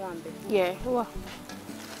 150 náà wà ń bẹ̀. Yeah, wà.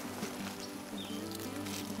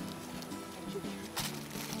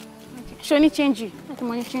 Ṣé o ní change? Láti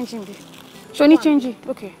mọ ní change ń bẹ̀. Ṣé o ní change?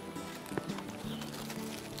 Okay.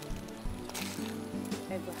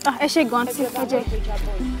 Ẹ ṣé gan àǹtí, ẹ jẹ́.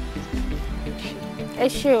 Ẹ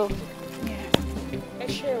ṣé o. Ẹ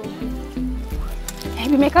ṣé o.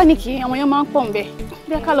 Ibi mẹkáníìkì àwọn èèyàn máa ń pọ̀ ń bẹ̀.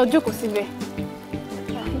 Bí ká lọ jókòó síbẹ̀.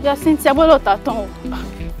 Ìyá Cynthia gbọ́dọ̀ tà tán o.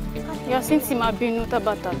 Ìyá Cynthia máa bínú tá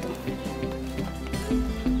bá tà tán.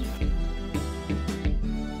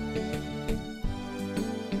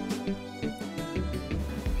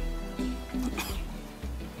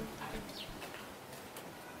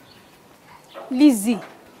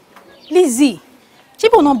 Lizzie, ṣé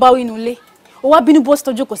bí ọ̀nà bá wí inú ilé? Ó wá bínú bọ́ sí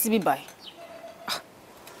tọ́jú kò síbí báyìí.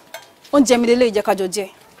 Oúnjẹ mi lélẹ̀ ìjẹ́ kájọ jẹ.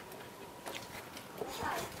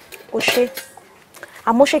 Ó ṣe.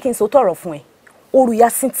 Àmọ́ ṣé kí n sòótọ́ ọ̀rọ̀ fún ẹ? Oru Ìyá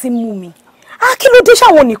Cynthia mú mi. Kí ló dé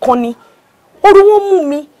ṣáwọn nìkan ni? Oru wọn mú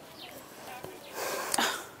mi.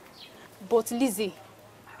 But Lizzie,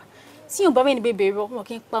 tí yóò bá mẹ́ni bèbè rọ, wọn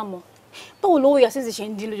kì í pa mọ́. Báwo lówó Ìyá Cynthia ṣe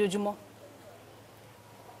ń dín lójoojúmọ́?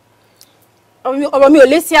 Ọ̀rọ̀ mi ò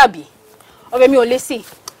lé sí àbí? Ọ̀rọ̀ mi ò lé sí.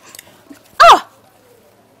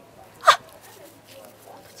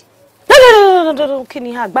 Kí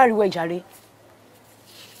ni àgbáriwo ẹ̀jàre?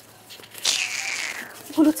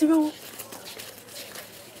 Ibo ló ti rówó?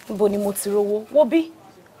 Ibo ni mo ti rówó? Wo bí?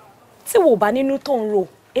 Tí wò bá nínú tó ń ro,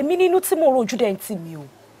 èmi nínú tí mo ro ojú dẹ̀ ń tì mí o.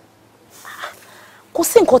 Kò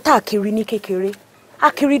sí nǹkan tá a kiri ní kékeré.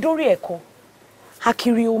 A kiri dórí ẹ̀kọ́, a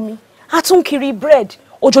kiri omi, a tún kiri bread.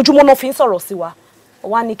 Ojoojúmọ́ náà fi ń sọ̀rọ̀ sí wa.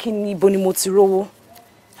 Wá ní kí ni ibo ni mo ti rówó?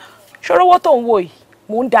 Ṣòrówó tó ń wò yìí,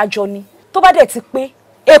 mò ń dájọ́ ni. Tó bá dẹ̀ ti pé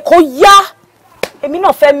Èkó yá. Èmi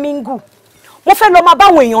náà fẹ́ mingu. Mo fẹ́ lọ máa bá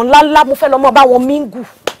àwọn èèyàn ńláńlá, mo fẹ́ lọ máa bá wọn mingu.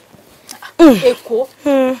 Èkó?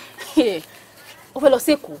 Ó fẹ́ lọ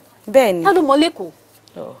sí Èkó? Bẹ́ẹ̀ ni. Ta ló mọ̀ l'Ékòó?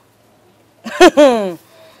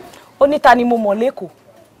 Ó ní ta ni mo mọ̀ l'Ékòó.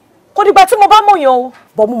 Kò dìgbà tí mo bá mọ̀yàn o.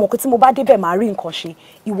 Bọ̀ mo mọ̀ pé tí mo bá débẹ̀ máa rí nǹkan ṣe.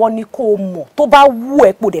 Ìwọ ni kó o mọ̀ tó bá wù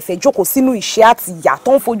ẹ́ pò dẹ̀ fẹ́ jókòó sínú ìṣẹ́ àti ìyà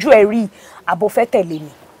tó ń fojú ẹ rí àbò fẹ́ tẹ̀lé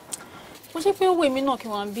mi. Mo ṣe pé ó wù mí náà kí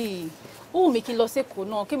wọ́n bí ó wù mí kí n lọ sí Èkó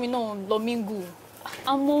náà kémi náà lọ mingu.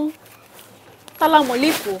 Àmọ́ tálámọ̀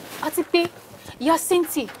l'Ékòó àti pé Ìyá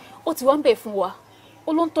Cynthia ó ti wá ń bẹ̀ fún wa.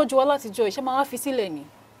 Ó ló ń tọ́jú wa látijọ́ ìṣe máa wá fi sílẹ̀ ni.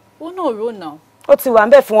 Ó náà rò náà. Ó ti wà ń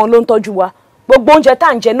bẹ̀ fún wọn ló ń tọ́jú wa. Gbogbo oúnjẹ tá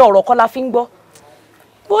à ń jẹ náà ọ̀rọ̀ kọ́ la fi ń gbọ́.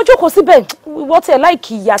 Bó jókòó síbẹ̀ ìwọ tẹ̀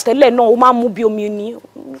láìkì ìyà tẹ́lẹ̀ náà ó máa mú bí omi ni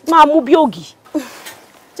máa mú bí ògì.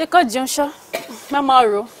 Jẹ́ ká jẹun ṣá, má máa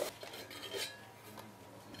rò.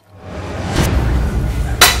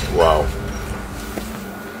 Wow.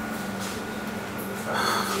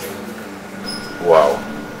 Wow.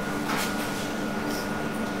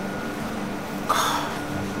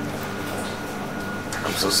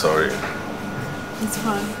 I'm so sorry. It's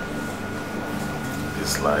fine.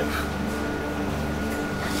 This life.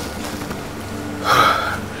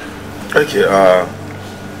 Okay,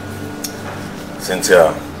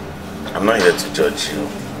 Cynthia, I'm not here to judge you.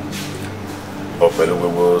 But pẹ̀lú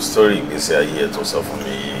gbogbo story ìgbésí ayé tó sọ fún mi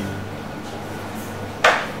yìí,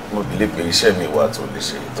 mo believe pé iṣẹ́ mi wà tó lè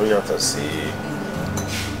ṣe tó yàtọ̀ sí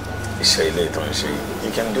iṣẹ́ ilé tó ń ṣe.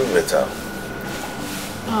 You can do better.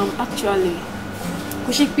 Actually,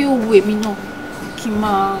 kò ṣe pé ó wu èmi náà kí n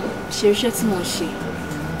máa ṣe iṣẹ́ tí mo ń ṣe.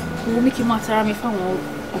 Mo wù mí kí n máa tara mi fáwọn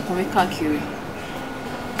ọkùnrin káàkiri.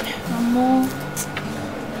 Àmọ́.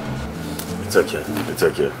 It's okay. It's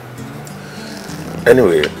okay.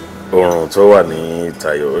 Anyway, Oòrùn tó wà ní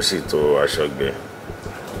Tayo ó sì tó aṣọ gbẹ.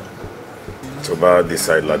 Tó bá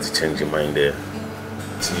decide láti change mind ẹ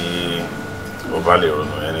tí o bá lè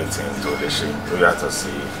ronú anything tó lè ṣe tó yàtọ̀ sí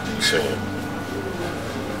iṣẹ́ yẹn.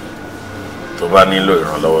 Tó bá nílò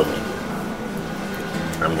ìrànlọ́wọ́ mi,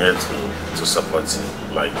 I'm here to support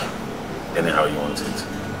you like anyhow you want it.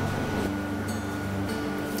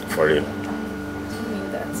 For real. You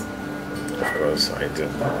mean that? Of course, I do.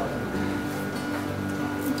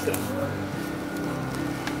 Okay.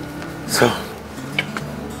 So,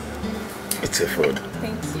 it's a food.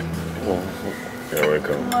 Thank you. You're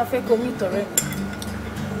welcome. Mo fẹ́ kó meet ọ̀rẹ́ mi.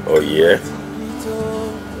 Oh yeah?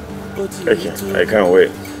 Okay, I can't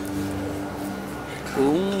wait.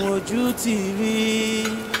 Ohun ojú ti rí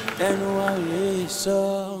ẹnu wa ò lè sọ.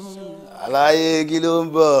 Àlàyé kí ló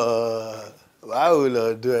ń bọ̀? Báwo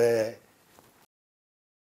lọ́dọ̀ ẹ?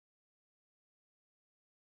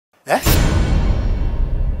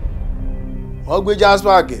 Wọ́n gbé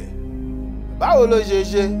Jasper kẹ̀. Báwo ló ṣe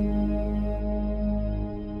ṣe?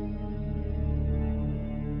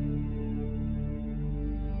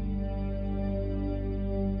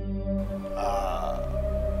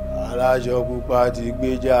 Aláṣọ pupa ti gbé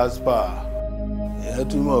Jasper. Ìyẹn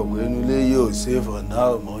túmọ̀ pé inú ilé yóò ṣe for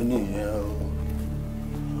now mọ́ nìyẹn o.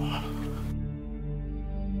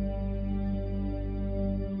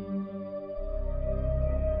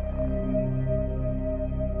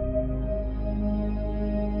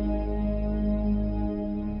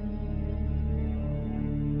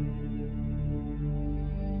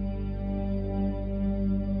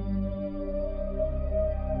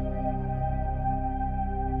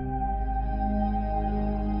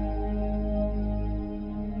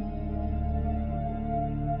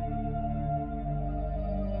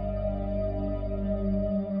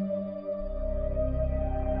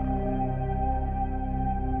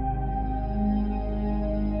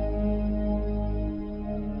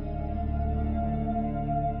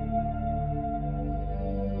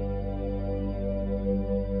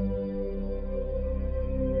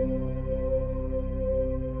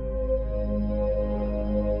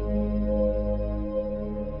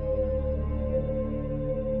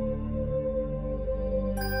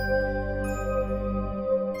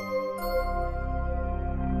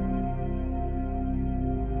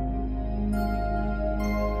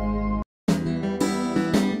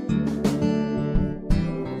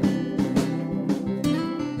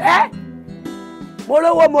 mo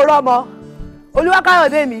rówó mo rọ́mọ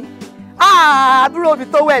Olúwakáyọ̀dé mi àbúrò mi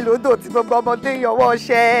tó wẹ̀ lódò tí gbogbo ọmọdé yọwọ́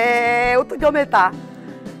ṣẹ́ ó tójọ́ mẹ́ta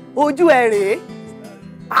ojú ẹ̀ rèé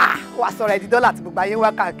wà sọ̀rọ̀ ẹ̀dí dọ́là tí gbogbo ayé wá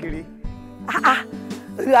káàkiri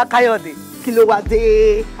Olúwakáyọ̀dé kí ló wá dé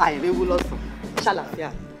àìrèwú lọ́sàn ṣàlàfíà.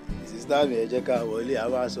 Sísítà mi ẹ jẹ́ ká wọlé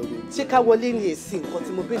àwọn aṣọ́gun. ṣé ká wọlé ní èsì nǹkan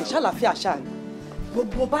tí mo béèrè ṣàlàfíà ṣáà ni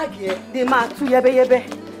gbogbo báàgì ẹ ní máa tú yẹ́bẹ́yẹ́bẹ́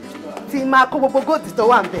tí máa kó gbogbo góòtì tó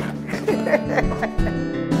wà ń bẹ̀.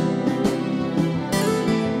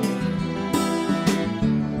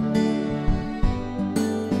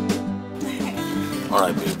 All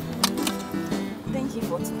right, babe. Thank you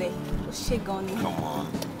for today. Oshegoni. Come on.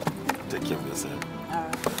 Take care of yourself. All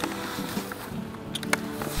right.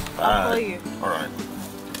 I'll call you. All right.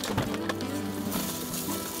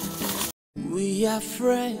 We are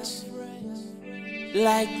friends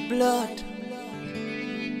like blood,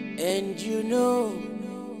 and you know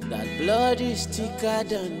that blood is thicker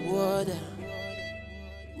than water.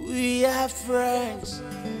 We are friends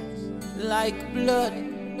like blood,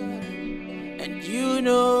 and you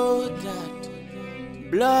know that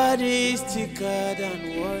blood is thicker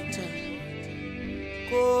than water.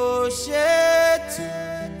 Kò ṣe tú,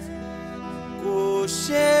 kò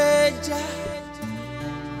ṣe já,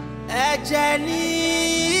 ẹ̀jẹ̀ ni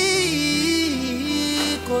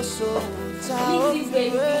kò sóhun tá ó fi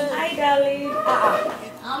wé. Hi darling.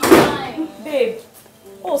 I'm fine. Babe,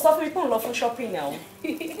 sọ fún mi pé òun lọ fún shopping now.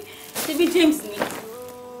 Ṣebí James ni.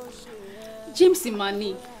 James mà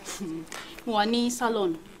ní. Mo wà ní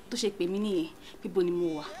salon tó ṣe pè mí nìyẹn. Bíbo ni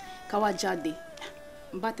mo wà? Ká wá jáde.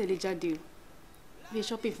 N bá tẹ̀lé jáde o. Bí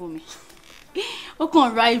shopping fún mi. Ó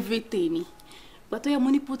kàn ra everything ni. Ìgbà tó yẹ mo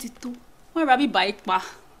ní pó ti tó. Wọ́n ra bíbá ipa.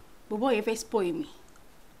 Bọ̀bọ́ yẹn fẹ́ spoil mi.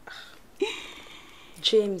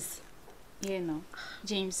 James. Yeah, no.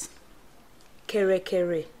 James.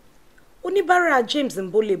 Kẹ̀rẹ̀kẹ̀rẹ̀. Oníbàárà James ń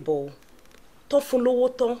bó lè bọ̀ tó fún lówó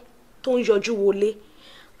tán tó ń yọjú wọlé.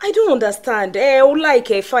 I don't understand. Ó like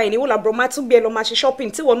ẹ fine. Ó làbúrò máa tún gbé ẹ lọ máa ṣe shopping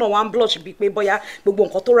tí wọ́n náà wá ń blush bíi pé bóyá gbogbo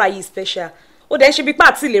nǹkan tó ra yìí special. Ó dẹ̀ ń ṣe bí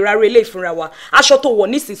pàtí lè ra relé ìfúnra wa. Aṣọ tó wọ̀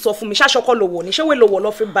nísìn sọ fún mi ṣáṣọ kọ́ ló wọ̀ ní ṣéwé ló wọ̀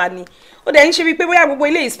lọ́ fi bá ni. Ó dẹ̀ ń ṣe bí pé bóyá gbogbo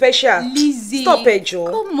ilé yìí special. Lizzie, stop ẹ jọ.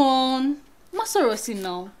 Come on. Má sọ̀rọ̀ sí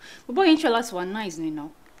now. Bọ̀bọ́ yẹn ń try láti wà nice ni now.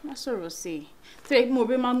 Má sọ̀rọ̀ sí i. Tẹ́lẹ̀ mo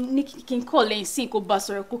rí máa ní kí n kọ́ lẹ́yìn sí kó bá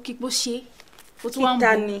sọ̀rọ̀ kó kí pó ṣe.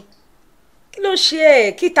 Kíta ni. Kí ló ṣe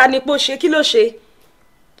ẹ́? Kíta ni pó ṣe? Kí ló ṣe?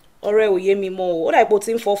 Ọ̀rẹ́ ò yé mi mọ́ o. Ó dà ipò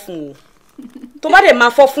tí ń fọ́ fún o. Tó bá dẹ̀ máa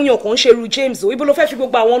fọ́ fún yàn kò ń ṣe ru James o. Ibo ló fẹ́ fi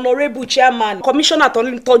gbogbo àwọn honorable chairman, commissioner tó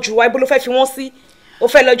ń tọ́jú wa, ibo ló fẹ́ fi wọ́n sí? Ó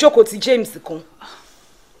fẹ́ lọ jókòó ti James kan.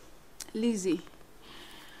 Lizzie,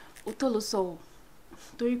 ó tó ló sọ o.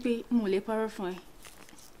 Torí pé mo lè parọ́ fún ẹ.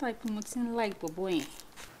 Type mo ti ń like bọ̀bọ̀ yẹn.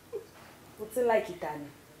 Mo ti ń like ìta ni.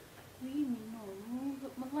 Oyin mi náà,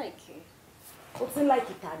 mo like ẹ. O ti ń like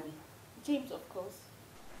ìta ni. James, of course.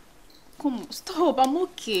 Come on, stop, I'm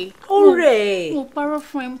okay. Ọ̀rẹ́. Mo parọ́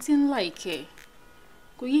fún ẹ, mo ti ń like ẹ.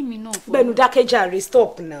 Kò yé mi náà. Bẹ́ẹ̀ni dákẹ́jàre,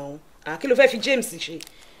 stop now. Kí ló fẹ́ fi James ṣe?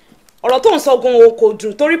 Ọ̀rọ̀ tó ń sọ gan o kò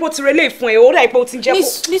dùn torí bó ti relé fún ẹ, ó dà pé ó ti jẹ́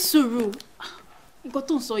kó. Ní sùúrù, nǹkan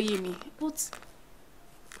tó ń sọ yé mi, but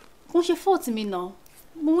kò ń ṣe fault mi náà.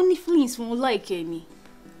 Mo ní feelings fún like ẹ ni.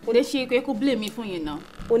 Kò dé ṣe pé kó blame mi fún yẹn náà.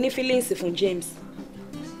 O ní feelings fún James.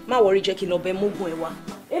 Má worry, jẹ́ kí lọ bẹ mógùn ẹ wá.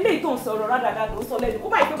 Eléyìí tó ń sọ̀rọ̀ rádàrádà ló ń sọ lẹ́nu. Kó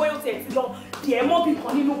má ìpé bóyá ó tiẹ̀ ti lọ díẹ̀ mọ́ bí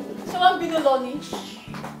kan nínú kù. Ṣé wọ́n ń bínú lọ ni?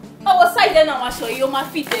 Ọwọ́ sáìdẹ̀ náà aṣọ yìí ó máa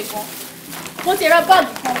fit ẹ̀ gan. Mo ti ra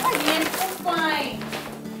báàgì kan. Báàgì yẹn ó fine.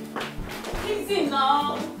 Easy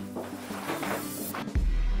now.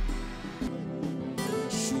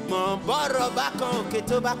 Ṣùgbọ́n bọ́rọ̀ bá kan òkè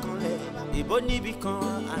tó bá kan lẹ̀, ìbò níbi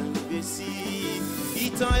kan àgbè sí i.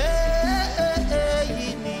 Ìtàn yìí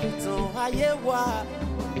ni ìtàn ayé wa.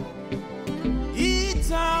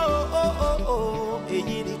 Ìtàn èyí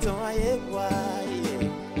ni ìtàn ayé wa.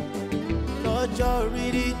 Lọ́jọ́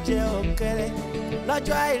rírí jẹ́ ọ̀kẹ́rẹ́,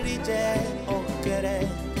 lọ́jọ́ àìrí jẹ́ ọ̀kẹ́rẹ́,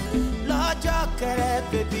 lọ́jọ́ kẹrẹ́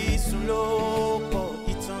bèbí sùn ló pọ̀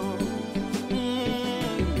ìtàn.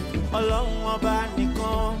 Ọlọ́run ọba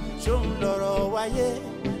nìkan ṣóun lọ̀rọ̀ wáyé.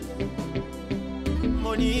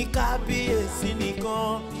 Mo ní kábíyèsí nìkan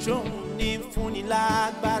ṣóun ní fúnni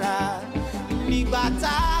lágbára. Nígbà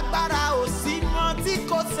tágbára ò sí mọ́ tí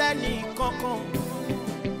kò sẹ́ni kankan.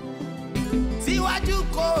 Tíwájú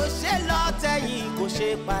kò ṣe lọ tẹ̀yìn kò ṣe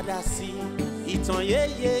padà sí. Ìtàn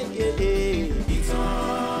yéyéyé.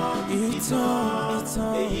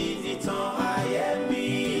 Ìtàn èyí nìtàn ayé mi.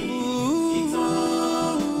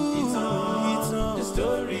 The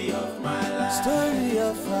story of my life. Story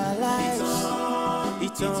of my life.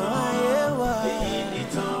 Ìtàn ayé wa. Èyí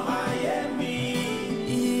nìtàn ayé mi.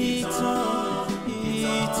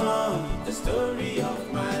 Ìtàn. The story of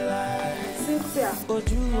my life. Cynthia.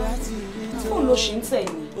 Ojú àti ìrìtò. Fóònù ló ṣì ń tẹ̀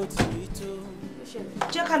ní.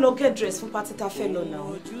 Jẹ́ ká lọ get dress fún pátí tá fẹ́ lọ náà.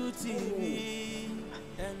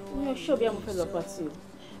 Mi ò ṣọ́ bí a mo fẹ́ lọ pàtí o.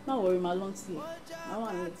 Má wọrí máa lọ́n tì ẹ̀. Àwọn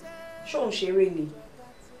àlẹ́. Ṣó ń ṣeré ni?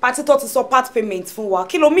 Pátí tó ti sọ part payment fún wa.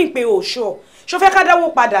 Kí ló mí pé o ṣọ́? Ṣó fẹ́ ká dáwó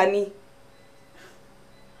padà ni?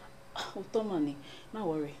 Òótọ́ mà ni. Má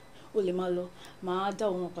wọrí. O lè máa lọ. Màá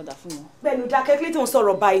dáwó wọn padà fún wọn. Bẹ́ẹ̀ni dákẹ́ kí ló tó ń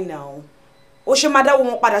sọ̀rọ̀ báyìí náà? O ṣe máa dáwó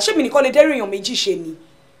wọn padà. Ṣé mi nìkan lè dẹ́rù èèyàn méjì ṣe ni?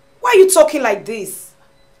 Why are you talking like this?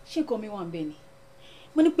 Ṣé nǹkan mi wà ń bẹ ni?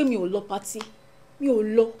 Mo ní pé mi ò lọ pátí. Mi ò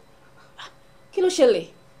lọ. Kí ló ṣẹlẹ̀?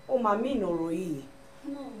 Ó máa mí ìnọ̀rọ̀ yìí.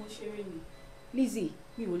 Náà mo ṣeré ni. Lizzie,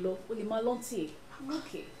 mi ò lọ. O lè máa lọ́n tì ẹ̀.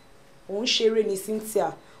 Okay. Òun ṣeré ni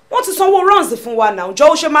Cynthia. Wọ́n ti sanwó runs fún wa náà. Jọ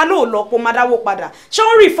ó ṣe máa lóò lọ pé máa dáwó padà. Ṣé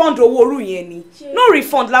wọ́n refund owó orú yẹn ni? No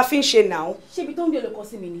refund la fi ń ṣe náà. Ṣé ibi tó ń bí olùkọ́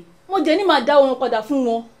sí mi ni? Mo jẹ́ ní máa dáwó wọn padà fún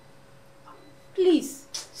wọn. Please.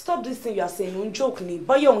 Stop this thing you are saying. Òun joke ni.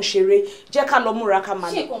 Bọ́yọ̀ òun ṣeré. Jẹ́ ká lọ múra ká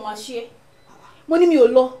máa lọ. Ṣé nǹkan máa ṣe é? Mo ní mi ò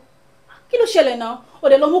lọ. Kí ló ṣẹlẹ̀ náà?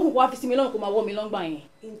 Ọ̀dẹ̀ lọ mọ́kùnkùn wá fi sí mi lọ́rùn kó máa wọ́ mi lọ́ngbà yẹn.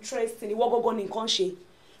 Interesting. Ìwọ gọ́gọ́ ni nǹkan ṣe.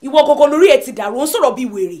 Ìwọ gọ́gọ́ lórí ẹ̀ ti dàrú. Ó ń sọ̀rọ̀ bí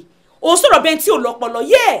wèrè. Ó ń sọ̀rọ̀ bẹ́ẹ̀ tí ò lọ́pọlọ.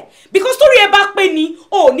 Yeah. Because torí ẹ bá pé ni,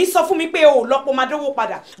 o ò ní sọ fún mi pé o ò lọ́pọ̀ máa dówó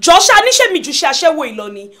padà. Jọ̀ọ́ṣà níṣẹ́ mi ju ṣe aṣẹ́wó ìlọ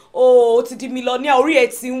ni. O ti di millionaire, orí ẹ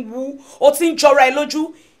ti ń wú. O ti ń jọra ẹ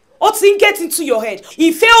lójú. O ti ń get into your head.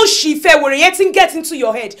 Ìfẹ́ òṣì ìfẹ́ wèrè yẹn ti ń get into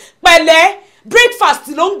your head. Pẹ̀lẹ́, breakfast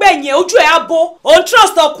ló ń gbẹ̀yìn ojú ẹ̀ á bó. O ń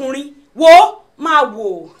trust ọkùnrin. Wo máa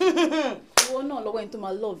wò. Owó náà lọ́wọ́ ẹni tó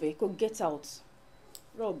máa love ẹ kó get out.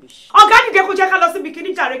 Rubbish. Ọ̀gá nìdẹ́ kó jẹ́ ká lọ síbi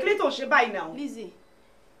kíní jàre kí ló tó ń ṣe báyìí náà. Lizzie,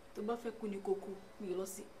 tó bá fẹ́ kú ni kó kú, mi ò lọ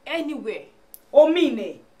sí anywhere. Omi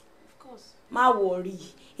ìnẹ̀. Of course. Má worry.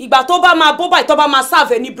 Ìgbà tó bá máa bó báyìí tó bá máa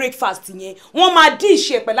serve ní breakfast yẹn, wọ́n máa dín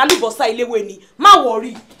ìṣe pẹ̀lú àlùbọ́sà iléwé ni. Má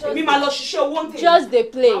worry. Èmi máa lọ ṣiṣẹ́ owó ń tèmi. Just dey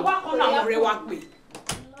play. Àwa kan náà ọ̀rẹ́ wa pè.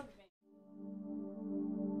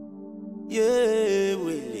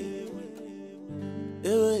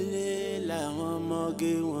 Ewele làwọn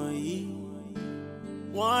ọmọge wọ̀nyí.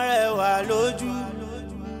 Wọ́n rẹwà lójú,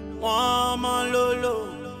 wọ́n mọ́ lólò.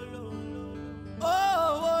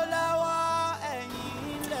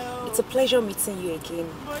 It's a pleasure meeting you again.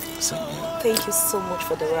 Same here. Thank you so much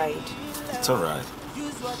for the ride. It's all right.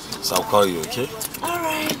 So I'll call you, okay? All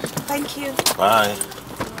right. Thank you. Bye.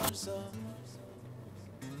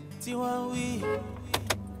 Tí wọ́n wí,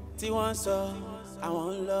 tí wọ́n sọ,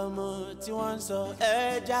 àwọn lọ́mọ tí wọ́n sọ,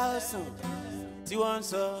 ẹja ọ̀sán tí wọ́n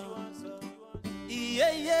sọ. Iye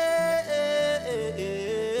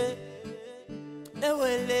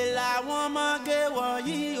ewele làwọn ọmọge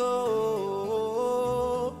wọ̀nyí o.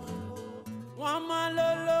 Wọ́n mọ́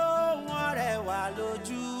lóló, wọ́n rẹwà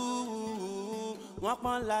lójú. Wọ́n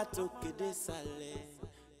pọ́n látòkè dé sàlẹ̀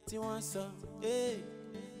tí wọ́n sọ,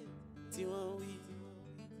 tí wọ́n wí.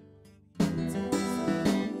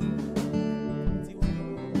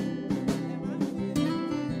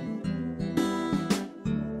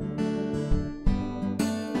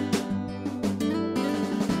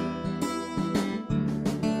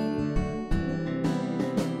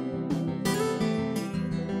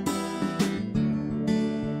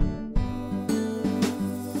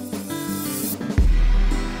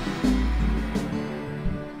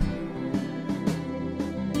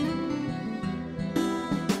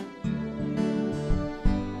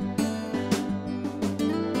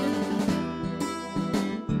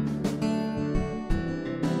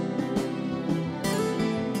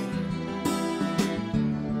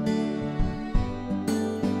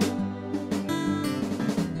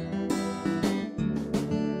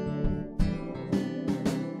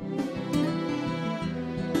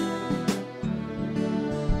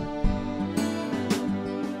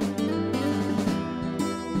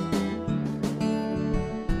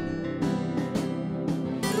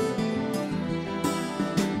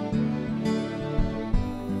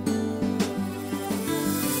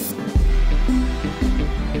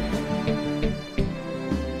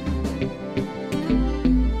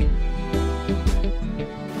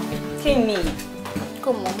 Kíni?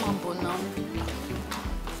 Come on, má bọ̀ náà.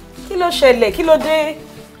 Kí ló ṣẹlẹ̀? Kí ló dé?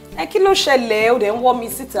 Kí ló ṣẹlẹ̀? Ó dẹ̀ ń wọ́ mi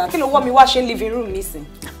síta. Kí ló wọ́ mi wá ṣe living room nísìn?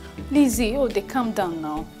 Lizzie, they calm down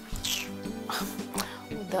now.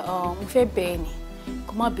 Mo fẹ́ bẹ̀ ẹ́ ni.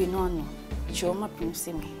 Kó má bínú àná. Jọ̀ọ́ má bínú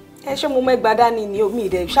sí mi. Ṣé mo mẹ́gbàá dání ni omi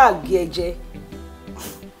ìdẹ̀ ṣáàgì ẹ jẹ?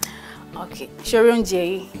 Okay, ṣorí oúnjẹ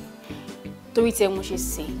yìí. Torí tí ẹ mo ṣe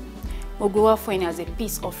sè. Mo gbé wá fún ẹni as a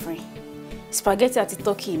peace offering. Spaghetti àti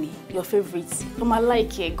turkey ni your favourite. Ó máa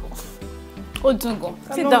like ẹ gan. Ó dùn gan.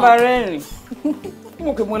 Sit down. Bá rẹ́rìn.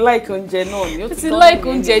 Mo kò mo like oúnjẹ náà ni. Ó ti like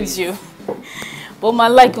oúnjẹ jù. But máa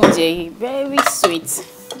like oúnjẹ yìí. Very sweet.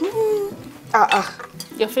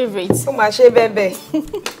 Your favourite. Ó máa ṣe bẹ́bẹ̀.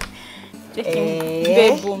 Jẹ́ kí n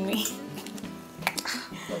bẹ́ẹ̀ bomi.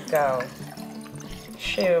 Ọ̀gá o.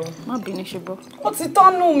 Ṣé o? Má bínú ṣùgbọ́n. Ó ti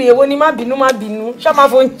tọ́nú mi, èwo ni má bínú má bínú. Ṣá máa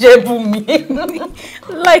fún oúnjẹ bù mí.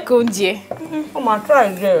 Like oúnjẹ. Ó máa try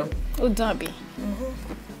rẹ̀. Ó dùn àbí?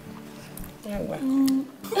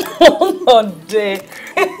 Ọ̀dẹ̀.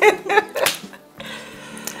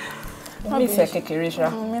 Mi ìfẹ́ kékeré ṣá.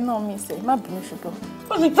 Mi náà mi ìfẹ́, má bínú ṣùgbọ́n.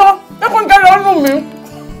 Ó ti tọ́, ẹ kò ń jẹ́ lọ́nù mi.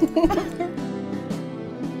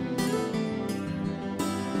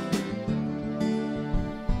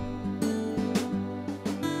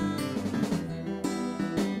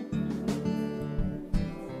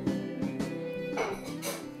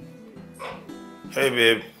 Hey,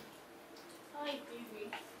 babe. Hi,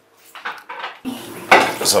 baby.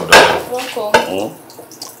 What's up, darling? Welcome.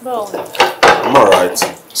 Bro. I'm alright.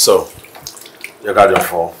 So, you got your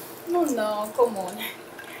phone? No, come on.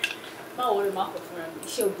 Má worry, má kọ̀ fúnra mi.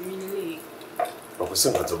 Iṣẹ́ obìnrin nílé. I'm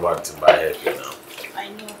going to go to my head now. I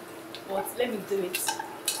know, but let me do it.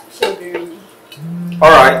 Iṣẹ́ obìnrin ni.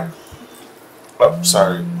 Alright. Oh,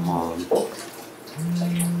 sorry.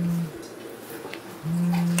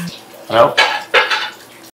 Hello?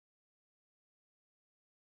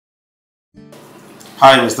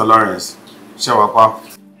 Hi, Mr. Lawrence. Shawapa.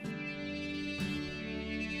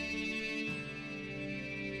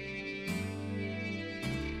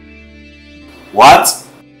 What?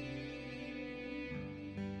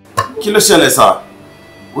 Kí ló ṣẹlẹ̀, sir?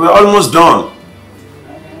 We're almost done.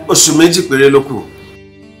 Oṣù méjì péré ló kù.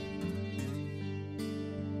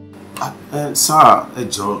 Sir, ẹ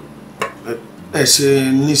jọ̀ọ́, ẹ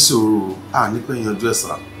ṣe ní sùúrù, ní pé yanjú ẹ̀,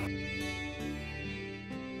 sir.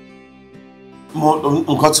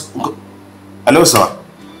 Hello, sir.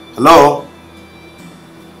 Hello.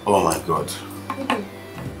 Oh my God.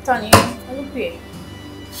 Tani, hello, pé.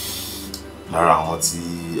 Lára àwọn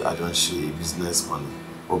tí a jọ ń ṣe business kan ni,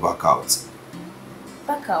 ó back out.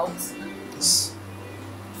 Back out? Yes.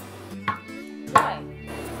 Why?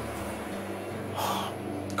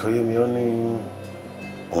 Kò yé mi, ó ní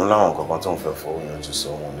òun láwọn kankan tó ń fẹ́ fọwọ́ yanjú sọ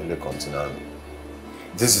wọn nílé kọ́ńtínà mi.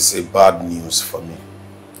 This is a bad news for me.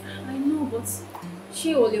 I know, but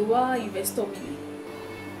ṣé o lè wá investor mi?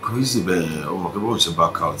 Kò í sì bẹ́ẹ̀ ọmọ pé bóun ṣe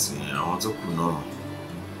back out yẹn àwọn tó kù náà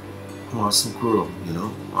wọ́n á sún kúrò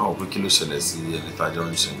wọ́n á wò pé kí ló ṣẹlẹ̀ sí ẹni tájọ́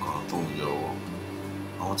ń ṣe nǹkan tó ń yọ ọwọ́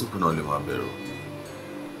àwọn tó kù náà lè máa bẹ̀rù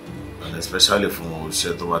and especially fún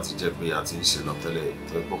òṣìṣẹ́ tó bá ti jẹ́ pé a ti ń ṣe lọ tẹ́lẹ̀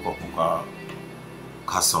tó ẹ pọ́pọ́ kó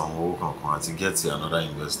ká san owó kankan àti get another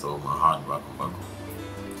investor máa hard bákan.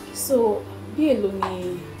 So bí èlò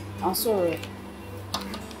ni à ń sọ̀rọ̀ ẹ̀?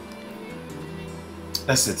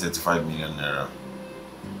 Let's say 35 million naira.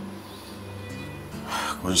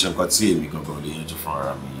 Kò ń ṣe nǹkan tí èmi gangan lè yanjú fún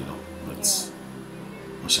ara mi but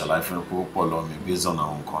mo ṣàlàyé fún pé ó pọ̀ lọ́wọ́ mi based on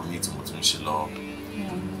àwọn nǹkan míì tí mo tún ń ṣe lọ́wọ́.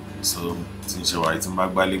 So tí ń ṣe wáyé tí n bá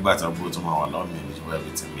gbálé gbàtà bó tó máa wà lọ́wọ́ mi ní ìjọba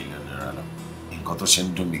every 10 million naira lọ. Nǹkan tó ṣe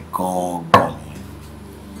ń dùn mí gan-an ni.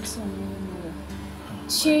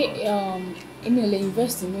 Ṣé èmi ò lè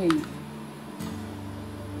invest nínú èyí?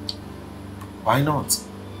 Why not?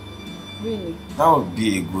 Really? That would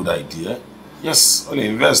be a good idea. Yes, only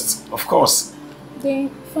invest, of course. Then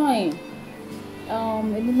fine.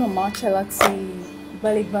 Èmi náà máa ṣe láti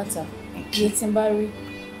gbálégbàtà iye tí n bá rí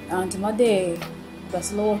and má dẹ̀ gbà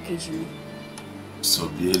sí lọ́wọ́ kejì mi. So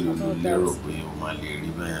bí èlò ló lérò pé o máa lè rí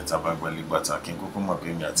bẹ́yẹn tá a bá gbálégbàtà kí n kúkú mọ̀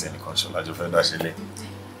pé mi àti ẹnìkan ṣọlájọ fẹ́ dá sílẹ̀.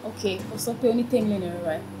 Okay, o sọ pé o ní 10 million naira,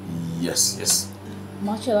 right? Yes.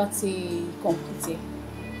 Máa ṣe láti complete.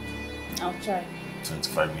 I'll try.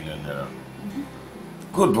 25 million naira.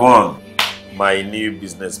 Good one. My new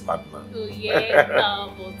business partner. Oh yeah,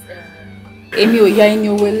 but èmi ò yá ẹni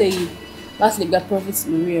owó eléyìí láti lè gba profit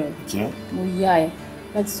lórí ẹ̀. Okay. Mo yá ẹ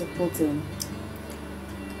láti support ẹ.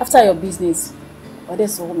 After your business, wà á dẹ̀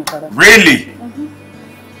sọ owó mi padà. Really?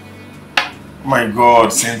 My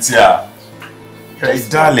God, Cynthia. Hey,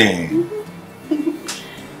 darling.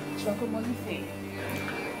 Ṣọkọ mo nífẹ̀ẹ́.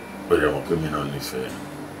 Bóyá mo pé mi náà nífẹ̀ẹ́.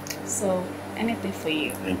 So, anything for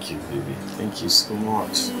you. Thank you, baby. Thank you so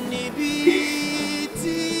much.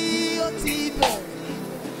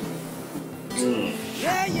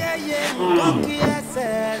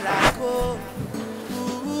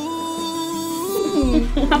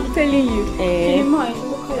 I'm telling you. Kí mọ̀ ẹ́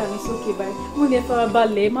ló kọ́ra mi sókè báyìí. Mo ní ẹ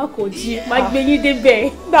farabalẹ̀ má kò jí, má gbé yín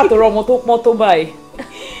débẹ̀. Nígbà tó rọ ọmọ tó pọ́n tó báyìí.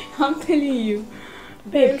 I'm telling you.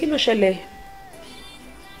 Babe, kí ló ṣẹlẹ̀?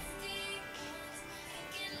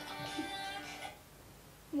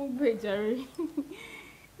 Mo gbé ìjàre.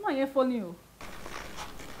 Má yẹn fọ́ ni o.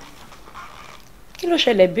 Kí ló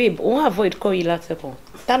ṣẹlẹ̀ babe? Òun avoid call yìí látẹ̀kọ̀.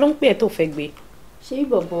 Ta ló ń pè ẹ́ tó fẹ́ gbé? Ṣé bí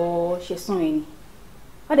bọ̀bọ̀ ṣe sún ẹ ni?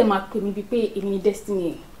 Wá dẹ̀ máa pè mí bíi pé èmi ni destiny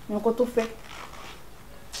ẹ̀. Ní ọkọ tó fẹ́.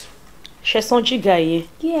 Ṣẹ̀san jíga yẹn.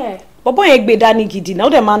 Yeah. Bọ̀bọ̀ yẹn gbé dání gidi náà ó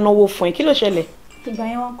dẹ̀ máa náwó fún ẹ. Kí ló ṣẹlẹ̀? Ìgbà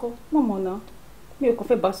yẹn wá ń kọ́. Mọ̀mọ́ náà. Mi ò kàn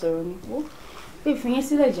fẹ́ bá sọ̀rọ̀ ni. Ó pé fi yẹn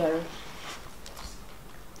sílẹ̀ jàre.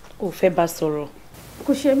 Kò fẹ́ bá sọ̀rọ̀.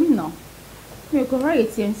 Kò ṣe mí náà. Mi ò kàn ráyè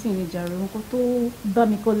tí ẹ ń sìn ní jàre. Nǹkan tó bá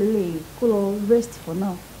mi kọ́ lélẹ̀ kó lọ rest for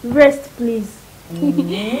now. Rest please.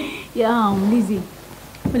 Yeah, Lizzie.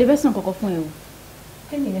 Mo lè fẹ́ sàn kankan fún ẹ o.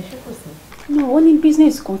 Kí ni ẹ ṣe kò sí? No, ó ní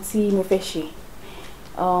business kan tí mo fẹ́ ṣe.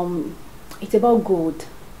 It's about gold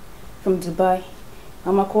from Dubai.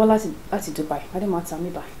 I'm a call láti Dubai. I don't matter me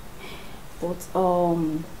by. But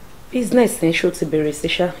business yẹn ṣó ti bẹ̀rẹ̀ sí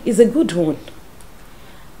ṣá is a good one.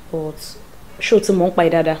 But ṣó ti mọ̀ ń pa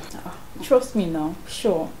dáadáa. Trust me now,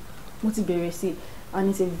 sure. Mo ti bẹ̀rẹ̀ sí and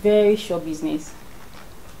it's a very sure business.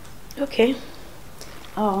 Okay.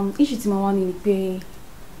 Issue tí mo wá ní ni pé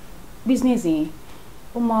business yẹn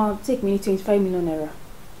ó máa take me 25 million naira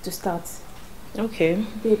to start. Okay.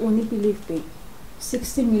 Babe, only believe pé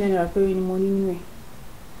 60 million naira péré ni mo ní nínú ẹ̀.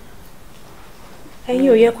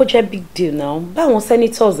 Ẹ̀yin ò yẹ kó jẹ́ big deal now. Báwọn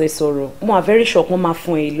senators ẹ sọ̀rọ̀, mo are very sure wọ́n máa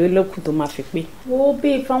fún ẹ ìlú ẹlẹ́kùn tó máa fi pé. Wo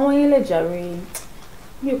babe, fáwọn yẹn lè jàre.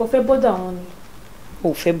 Mi ò kàn fẹ́ bọ́dà wọn ni.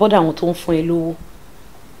 O fẹ́ bọ́dà àwọn tó ń fún ẹ lówó.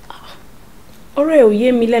 Ọ̀rọ̀ ẹ ò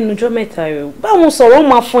yé mi lẹ́nu ọjọ́ mẹ́ta ẹ̀. Báwọn sọ̀rọ̀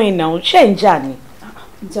máa fún ẹ náà, ṣé ń jà ni?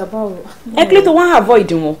 Ìjàmbá o. Ẹ kílé tó wá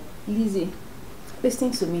avoid wọn. Lizzie,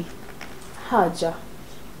 listen to me. Haja.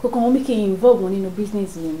 Kankan wọn bí kí n involve wọn nínú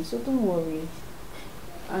business yẹn, so don't worry.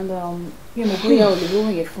 And you know, bóyá o lè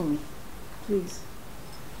lówó yẹn fún mi. Please.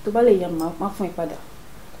 Tó bá lè yá máa fún ẹ padà.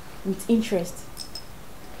 With interest.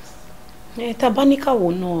 Tá bá ní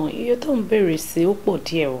káwọ́ náà, iye tó ń bèrè sí ó pọ̀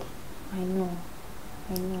díẹ̀ o. I know.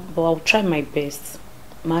 But I'll try my best.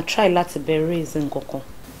 Màá try láti bẹ̀ raise nǹkankan.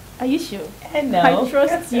 Are you sure? No. I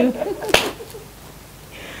trust you.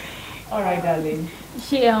 All right, darling.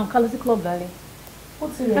 Ṣé ká lọ sí club lálẹ́? Ó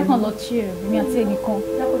ti rẹ̀ mí. Kákan lọ chill, èmi àti ẹnìkan.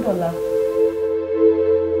 Jákòdọ̀la.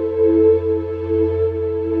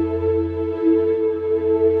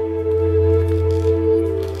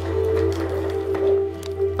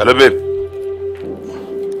 Hello, babe.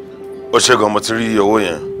 Ó ṣe gan mo ti rí owó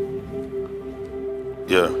yẹn.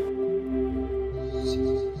 Yeah.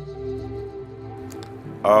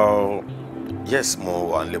 Yes, mo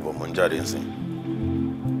wà nílé bọ̀ mo ń jáde nsìn.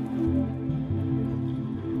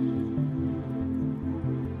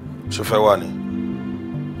 Ṣó fẹ́ wà ni?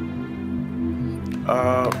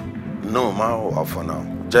 No, ma wà for now.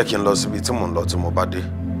 Jẹ́ kí n lọ síbi tí mo ń lọ tí mo bá dé.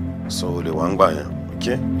 So o lè wá ń gbà yẹn,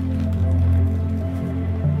 okay?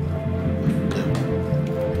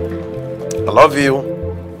 I love you.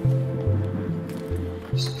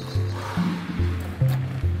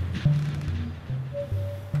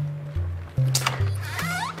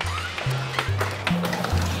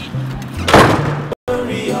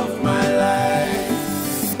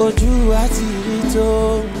 Ojú àti rí tó,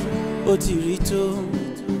 ó ti rí tó.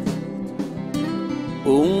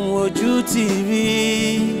 Ohun ojú ti rí,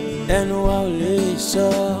 ẹnu wa ò lè sọ.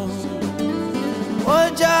 Ó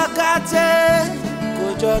jọ gàtẹ́, kò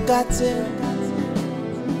jọ gàtẹ́.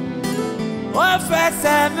 Ó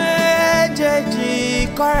fẹsẹ̀ méjèèjì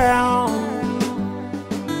kọ́ra hàn.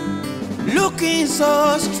 Looking so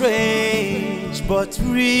strange but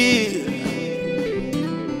real.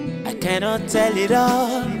 I cannot tell it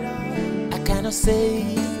all, I cannot say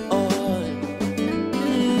it all.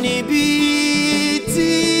 Níbi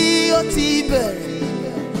tí ó ti bẹ̀rẹ̀,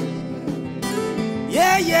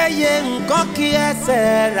 yẹ́yẹ́yẹ́ nǹkan kí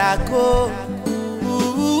ẹsẹ̀ rà kó.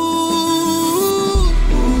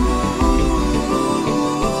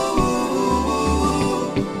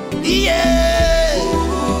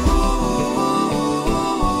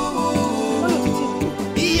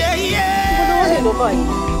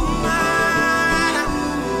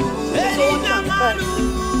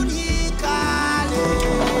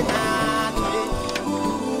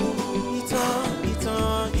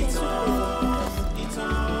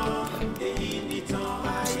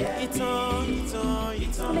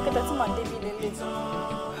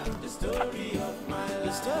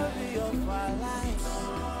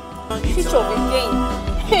 Teach of again.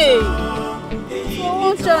 Hey,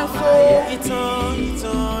 one chance.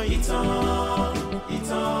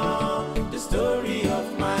 The story of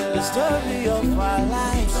my life. The story of my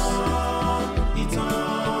life.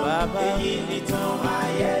 Baba,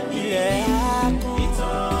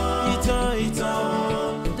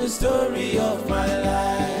 the story of my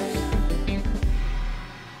life.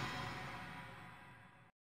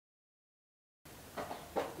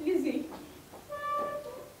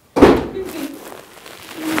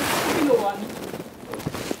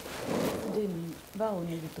 Báwo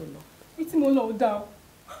ni ibi tó lọ? Bí tí mo lọ ò dáa.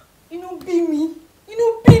 Inú bí mi, inú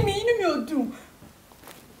mi ò dùn.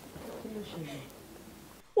 Kí ló ṣẹlẹ̀?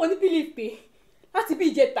 Wọ́n ní believe pé láti bí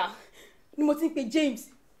ìjẹta ni mo ti ń pe James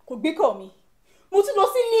kò gbé call mi. Mo tún lọ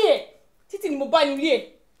sí ilé ẹ̀ títí ni mo bá ní ilé ẹ̀.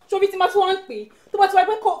 Ṣọ́bí tí máa tún wá ń pè tó bá ti wá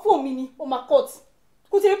pé fóònù mi ni ó máa cut.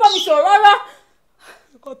 Kò tẹ̀lé bá mi sọ̀rọ̀ rárá.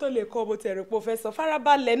 Nǹkan tó lè kọ́ bó tẹ̀rẹ̀ pé o fẹ́ sọ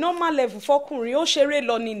farabalẹ̀ normal level fọkùnrin ó ṣeré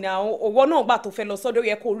lọ ní ìnà òwò náà gbà tó fẹ́ lọ sọ́dọ̀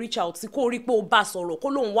yẹ kó reach out sí kó rí pé ó bá sọ̀rọ̀ kó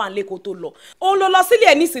lóun wà nílé kó tó lọ. Òun ló lọ sílé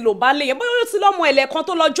ẹ̀ nísìnyí ló bá lé yẹn bóyá ó ti lọ́mọ ẹ̀lẹ́kan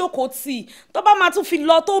tó lọ jókòó tì í tó bá máa tún fi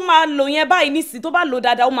lọ tó máa lò yẹn báyìí nísìnyí tó bá lò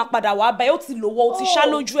dáadáa ó máa padà wá báyìí ó ti lówó ó ti ṣá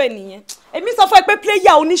lójú ẹ̀ nìyẹn. Èmi sọ fún ẹ pé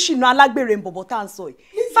pléyà oníṣìnà alágbèrè ń bọ̀bọ̀ tá à ń sọ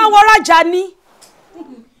yìí fáwọn rájà ní.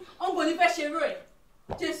 Ọ̀nbọ̀n ní fẹ́ ṣe rú ẹ̀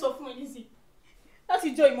jẹ́ sọ fún ẹ nísìnyí láti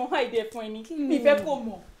jọ ìmọ̀ àìdẹ fún ẹni mi fẹ́ kó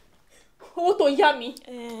mọ̀. Owó tó yá mi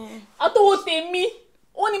àtọwọ́ tèmi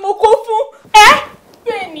ó ní mo kó fún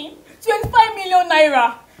bẹ́ẹ̀ ni 25 million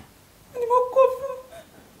naira ni mo kó fún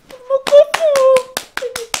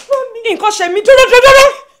nǹkan ṣe mí dúró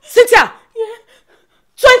Cynthia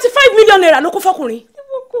 25 million naira ló kó fọkùnrin.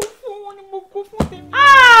 Ni mo kó fún tèmi.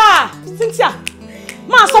 Cynthia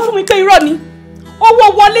máa sọ fún mi pé irọ́ ni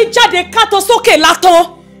owó wọlé jáde kátó sókè látọ̀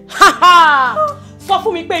sọ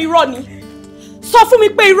fún mi pé irọ́ ni sọ fún mi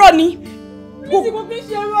pé irọ́ ni. Bí mo fi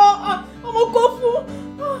ṣe rọ ọmọ kó fún.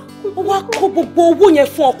 Ó wá kó gbogbo owó yẹn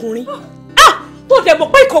fún ọkùnrin. Tó dẹ̀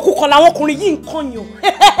mọ̀ pé ìkọ̀kùkọ̀ làwọn ọkùnrin yìí ń kàn yàn.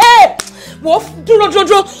 Wọ́n dúró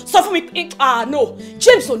sọ fún mi pé no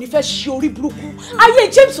James ò ní fẹ́ ṣe orí burúkú ayé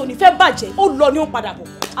James ò ní fẹ́ bàjẹ́ ó lọ ní ó padà bọ̀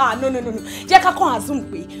no jẹ́ ká kàn assume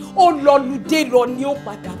pé ó lọ lùdé lọ ní ó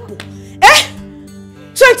padà bọ̀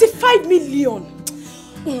 25 million.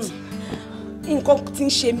 Nǹkan tí ń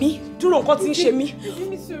ṣe mí dúró nǹkan tí ń ṣe mí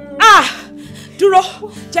dúró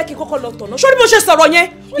jẹ́ kí n kọ́kọ́ lọ tọ̀nà sórí bó ṣe sọ̀rọ̀ yẹn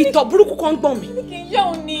ìtọ̀ burúkú kan ń gbọ̀n mi. Ó ní kí n yá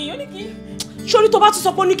òun ni ó ní kí. Sórí tó bá tún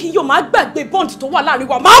sọ pé ó ní kí n yóò máa gbàgbé bọ́ǹdì tó wà láàrin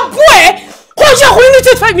wa máa bú ẹ kó yẹ kó ní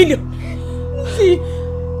 25 million.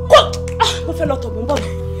 Kó mo fẹ́ lọ tọ̀ mọ́ bọ̀ mi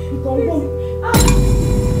ìtọ̀ ń gbọ̀n mi.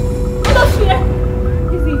 Kí ló ṣe é?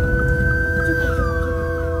 Easy.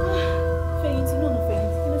 Fẹ̀yìntì náà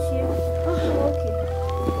fẹ̀yìntì kí ló ṣe é? Okay.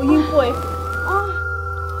 Oyin ń kọ́ ẹ.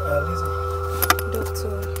 Lizzie. Doctor.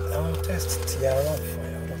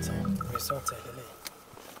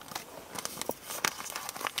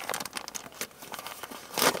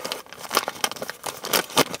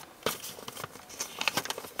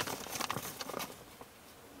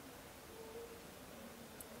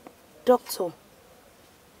 Doctor,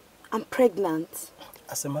 I'm pregnant.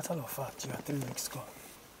 As a matter of fact, you are 3 weeks gone.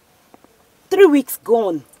 3 weeks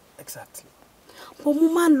gone? Exactly. But mo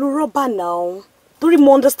máa ń lo rubber now. Torí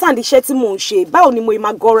mo understand iṣẹ́ tí mo ń ṣe. Báwo ni mo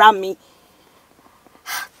máa gọ́ra mi?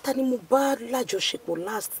 Ta ni mo bá lájọṣepọ̀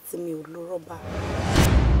last tí mi ò lo rubber?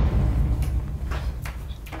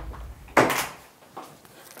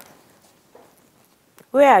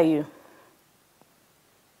 Where are you?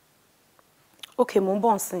 Okay, mo ń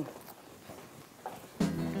bọ̀ nsìn.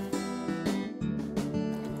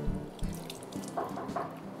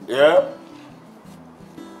 Yeah?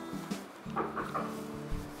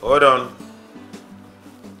 Hold on.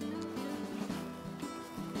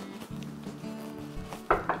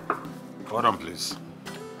 Hold on, please.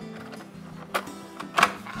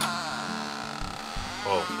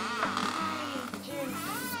 Oh.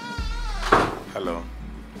 Hello.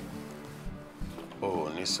 Oh,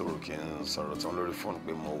 ní sọ̀rọ̀ kí n sọ̀rọ̀ tán lórí fóònù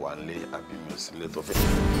pé mo wà nílé àbí mi ò sí nílé tó fẹ́.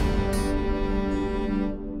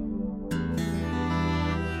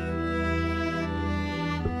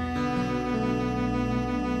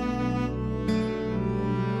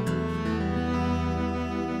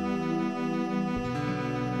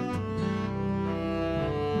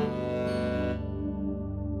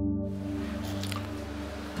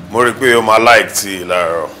 Mo rí pé o máa like tea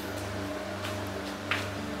láàárọ̀.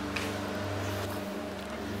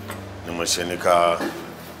 Ni mo ṣe ní ká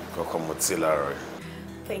kọ́kọ́ mu tea láàárọ̀.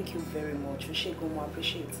 Thank you very much. Oṣegun, mo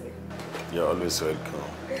appreciate it. You're always welcome.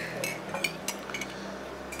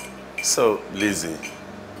 So, Lizzie,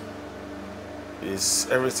 is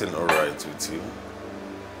everything all right with you?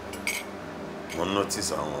 Mo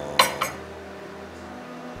notice àwọn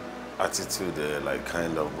attitude like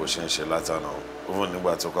kind of bó ṣe ń ṣe látàná. Even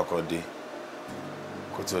nígbà tó kọ́kọ́ dé,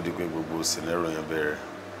 kó tó di pé gbogbo scenario yẹn bẹ̀rẹ̀.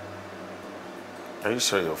 Are you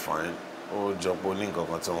sure you're fine? Ó jọ pé o ní nǹkan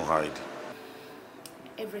kan tó ń hide.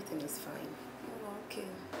 Everything is fine. Oh, okay.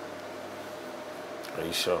 Are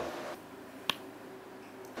you sure?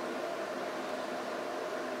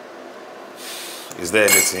 Is there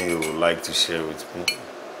anything you would like to share with me?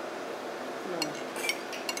 No.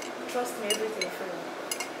 Trust me, everything is fine.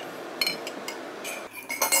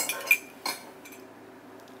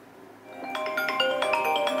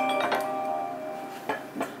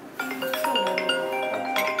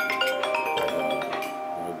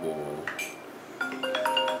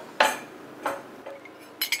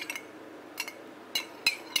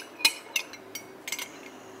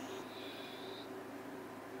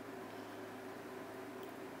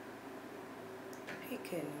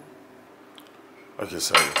 Okay,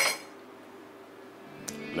 sorry.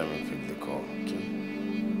 Let me pick the call, okay?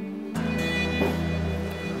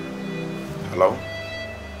 Hello?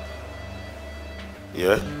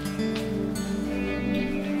 Yeah?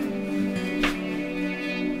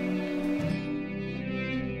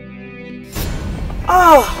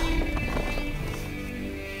 Ah!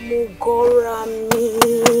 Mo gọ́ra mi.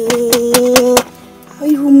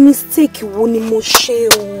 Irú mistake wo ni mo ṣe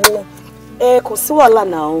o? Kò sí wàhálà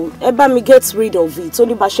now. Ẹ bá mi get rid of it. Ó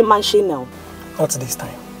ní bá ṣe máa ń ṣe now. Not this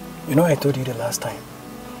time. You know I told you the last time.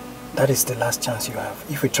 That is the last chance you have.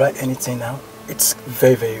 If you try anything now, it's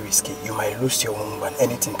very, very risky. You might lose your womb and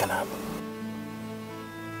anything can happen.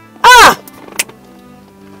 Ah!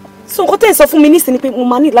 So nǹkan tẹ́ ẹ sọ fún mi nísìnyí pé mo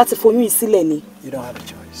máa ní láti foyún ìsílẹ̀ ni. You don't have a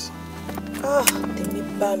choice. Ah, tèmi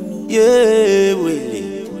bá mi.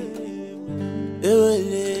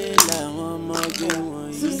 Ewele làwọn ọmọge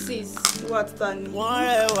wọ̀nyí. Susis, what tani? Wọ́n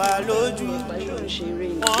rẹwà lójú,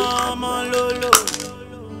 wọ́n mọ́ lólò.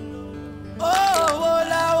 Owó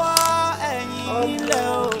láwọ́ ẹ̀yìn ilẹ̀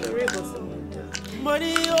o. Mo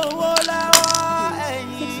ní owó láwọ́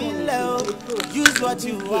ẹ̀yìn ilẹ̀ o. Use what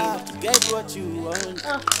you have to get what you want.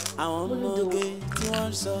 Àwọn ọmọge tí wọ́n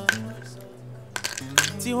ń sọ,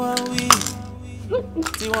 tí wọ́n ń wí,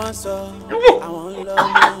 tí wọ́n ń sọ, àwọn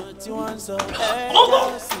ọlọ́mọ tí wọ́n ń sọ.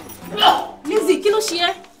 Lizzie, kí ló ṣe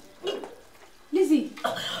ẹ́? Lizzie.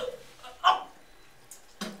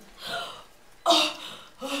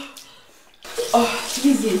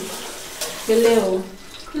 Lizzie, pẹ̀lẹ́ o.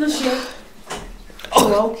 Kí ló ṣe ẹ́?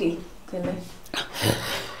 Wà okay, pẹ̀lẹ́.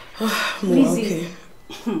 Lizzie,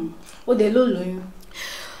 ó dẹ̀ ló lóyún.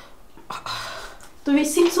 Torí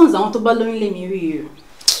symptoms àwọn tó bá lóyún lè mí rí o.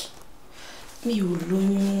 Mi ò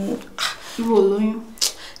lóyún. Ìwọ ò lóyún.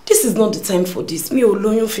 This is not the time for this. Mi ò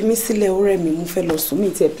lóyún, fi mí sílẹ̀, ọ̀rẹ́ mi, mo fẹ́ lọ sùn, mi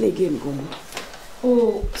ti ẹ̀ play game gan.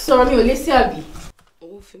 Oh, sọ̀rọ̀ mi ò lé sí àbí?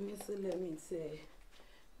 Ó fi mí sílẹ̀,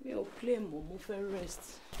 mi ò play mọ́, mo fẹ́ rest.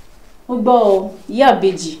 Mo gbọ́ ọ, ìyá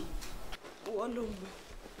àbèjì. Wọ́n ló gbọ́.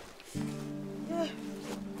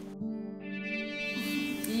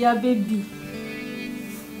 Ìyá bébì.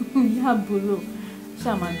 Yeah, bro.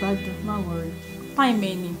 Ṣá máa gbádùn, má worry. Time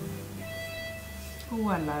any. Ó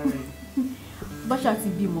wà lára ẹ̀. Báṣà ti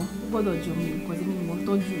bímọ, ó gbọ́dọ̀ jọ mi because èmi ni mo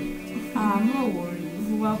tọ́jú ẹ̀. Má worry.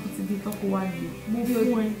 Mo wá kú ti bí tọ́kọ wá gbé.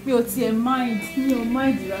 Mi ò tiẹ̀ mind. Mi ò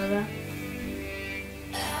mind rárá.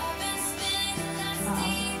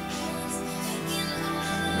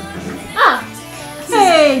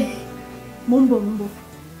 Hey! Mo ń bọ̀.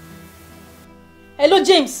 Hello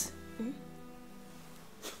James.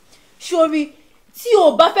 Ṣorí, tí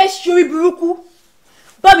o bá fẹ́ ṣorí burúkú,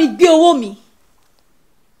 bá mi gbé owó mi.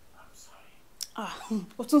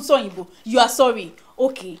 O tún sọ òyìnbó. You are sorry.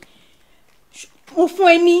 Okay. Mo fún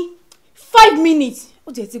ẹ ní 5 minutes.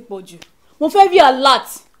 Ó tiẹ̀ ti pọ̀ jù. Mo fẹ́ rí alert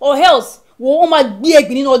or else wo ó máa gbé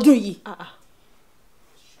ẹ̀gbin nínú ọdún yìí.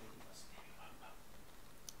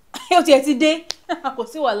 Ó tiẹ̀ ti dé. Kò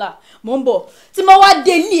sí wàhálà. Mo ń bọ̀. Tí mo wá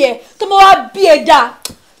dé ilé ẹ, tó mo wá bí ẹ dá.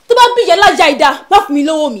 Tó bá bí ìyá lájà ìdá, má fún mi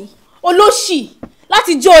lówó mi. Olóṣì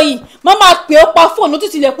láti jọ yìí, má máa pè ó pa fóònù tó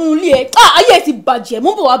tilẹ̀kùn ilé ẹ. Ayé ẹ ti bàjẹ́.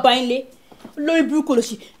 Mo ń bọ̀ wá bá yín lé. Lórí burúkú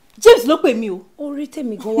lóṣì. James ló pè mí o. Orí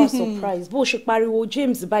tèmi gan wá surprise bó ṣe pariwo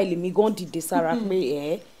James báyìí lèmi gan dìde sára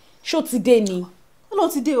pé ṣó ti dé ni. Ó lóun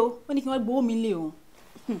ti dé o. Ó ní kí wọ́n gbowó mi lé o.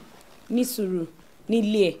 Ní sùúrù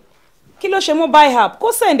nílé ẹ̀. Kí ló ṣe mobile app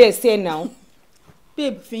kó send ẹ̀ sí ẹ náà.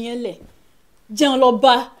 Babe fi yẹn lẹ̀. Jẹun lọ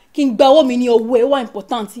bá kí n gba owó mi ní ọwọ́ ẹ̀ wá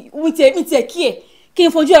important. Mi tiẹ̀ kí ẹ̀ kí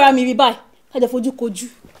n fojú ara mi rí báyìí. Kájà fojú kojú.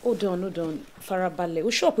 Hold on. Farabalẹ̀. Ó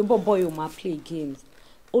ṣọ́ pé bọ́bọ́ yóò máa play games.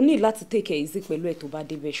 O ní láti take it easy pẹ̀lú ẹ̀ tó bá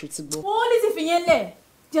débẹ̀ ṣó ti gbọ́. Ó ní ti fi yẹn lẹ̀.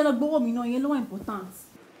 Jẹ́ lọ gbowó mi náà yẹn ló wà important.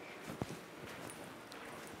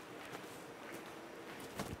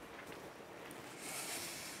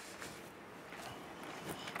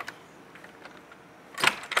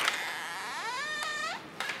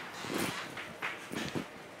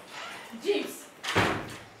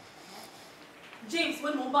 James,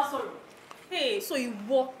 when mo bá sọ̀rọ̀. Hey, so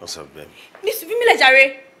ìwọ. What's up, babe? Ní fi mí lẹ̀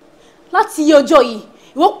jàre. Láti iye ọjọ́ yìí,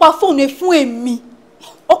 ìwọ pa fóònù ẹ fún èmi.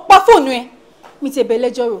 Ó pa fóònù ẹ. Mi ti ẹ̀bẹ̀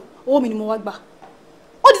lẹ́jọ́ rò, owó mi ni mo wá gbà.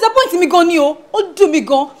 Ó disappoint mi gan ni o, ó dùn mí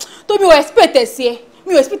gan. Tó mi ò expect ẹ̀ sí ẹ,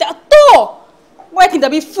 mi ò expect ẹ̀ at all. Why kí n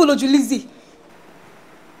dàbí fool lójú Lizzy?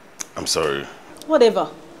 I'm sorry. Whatever,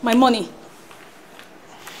 my money.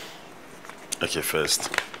 Okay, first,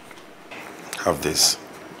 have this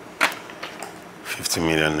 50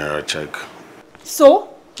 million naira check. So,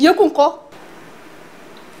 yókù ńkọ́?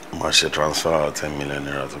 Má ṣe transfer 10 million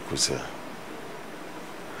naira tó kù sí.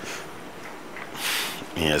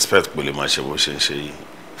 Mi expect pé lè má ṣe bó ṣe ń ṣe yìí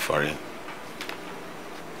foreign.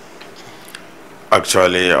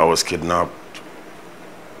 Actually, I was kidnapped.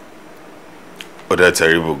 Ó dẹ̀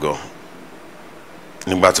terrible gan.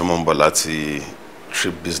 Nígbà tí mo ń bọ̀ láti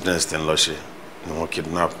trip business tí ń lọ ṣe ni wọ́n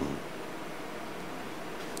kidnap mi.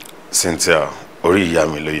 Cynthia, orí ìyá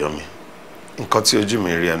mi ló yọ mí. Nǹkan tí ojú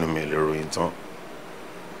mi rí ẹnu mi lè ròyìn tán.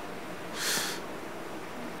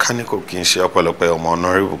 Káníkò kì í ṣe ọ̀pọ̀lọpọ̀ ọmọ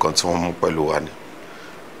honorable kan tí wọ́n mú pẹ̀lú wa ni.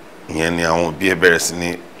 Ìyẹn ni àwọn òbí ẹ̀ bẹ̀rẹ̀ sí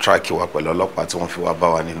ní tíráàkì wa pẹ̀lú ọlọ́pàá tí wọ́n fi wá bá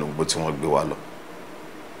wa nínú igbó tí wọ́n gbé wa lọ.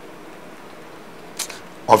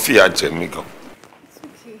 Wọ́n fìyà jẹ mí gan.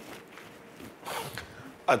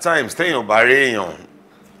 At times téèyàn bá rí èèyàn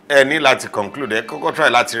ẹ ní láti conclude ẹ kọ́kọ́ try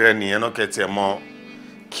láti rẹ nìyẹn náà kẹtì ẹ mọ̀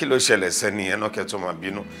kí ló ṣẹlẹ̀ sẹ́ni yẹn náà kẹtì ọmọ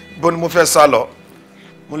bínú. Bó ni mo fẹ́ sá lọ?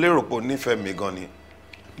 Mo lérò pé o nífẹ̀ẹ́ mi gan ni.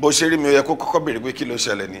 Bó ṣe rí mi ó yẹ kó kọ́kọ́ béèrè pé kí ló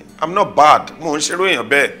ṣẹlẹ̀ ni. I'm not bad. Mo ń ṣerú èèyàn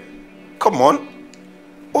bẹ́ẹ̀. Come on.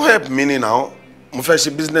 Ó help me ni now. Mo fẹ́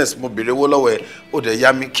ṣe business mo béèrè owó lọ́wọ́ ẹ ó dẹ̀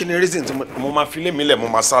yá mi. Kí ni reason tí mo máa fi lé mi lẹ̀ mo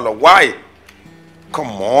máa sá lọ? Why?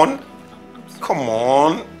 Come on. Come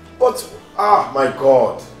on. But my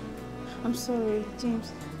God. I'm sorry,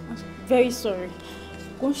 James. I'm very sorry.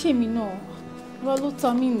 Kò ń ṣe mí náà. Wá ló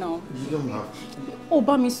ta mí náà. Ó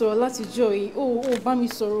bá mi sọ̀rọ̀ láti jọ yìí. Ó bá mi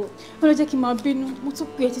sọ̀rọ̀. Wọ́n lọ jẹ́ kí n máa bínú. Mo tún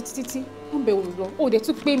pè é títí. Wọ́n bẹ̀ wò lọ. Ó dẹ̀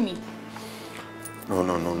tún pè mí.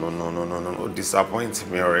 No. Disappoint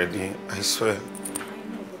me already. I swear.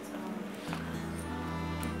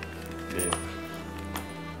 Babe.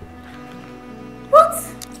 What?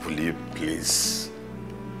 Will you please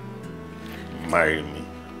marry me?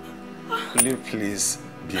 Will you please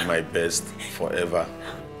be my best forever?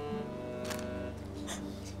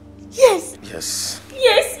 Yes. Yes.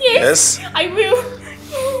 Yes. Yes. I will.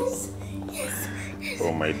 Yes.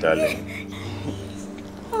 Oh, my darling.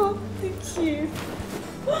 Oh, thank you.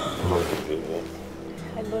 Love you, baby.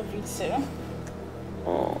 I love you too.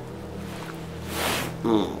 Oh.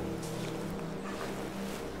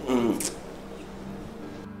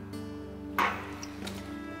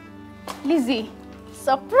 Lizzy,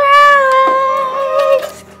 surprise!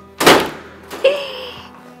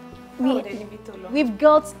 We've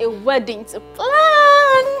got a wedding to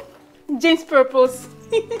plan. James purpose.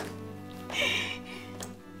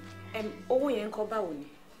 Owó yẹn ńkọ́ báwo ni?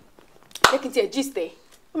 Jẹ́ kí n tiẹ̀ gist ẹ̀.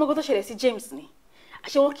 Ọmọ kan tó ṣẹlẹ̀ sí James ni.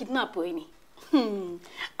 Àṣé wọ́n kidnap ẹ ni.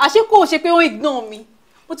 Àṣé kò ṣe pé wọ́n ignore mi.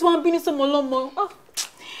 Mo ti wá ń bínú sọ́mọ lọ́mọ.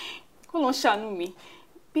 Kó lọ ṣàánú mi.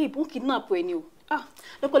 Babe, wọ́n kidnap ẹ ni o.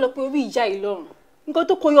 Lọ́pọ̀lọpọ̀ orí ìjà Ìlọrin. Nǹkan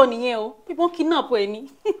tó kọyọ nìyẹn o. Babe, wọ́n kidnap ẹ ni.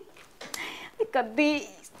 Look at this.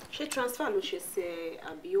 Ṣé transfer ló ṣe ṣe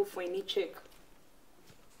àbí ó fún ẹ ní check?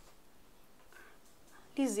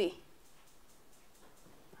 Lizzie,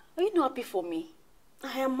 are you not happy for me?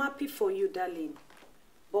 I am happy for you, darling.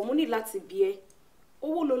 But mo ní láti bi ẹ́.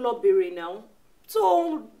 Owó ló lọ béèrè now.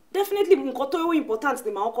 So definitely nǹkan tó important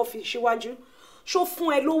ni màá kọ́ fi síwájú. Ṣó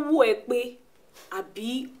fún ẹ lówó ẹ pé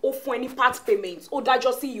àbí ó fún ẹ ní part payment ó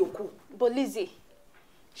dájọ́ sí ìyókù? But Lizzie,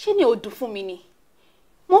 ṣé ni ó dùn fún mi ni?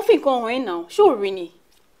 Mo fi nǹkan hàn ẹ́ now. Ṣé ò rí ni?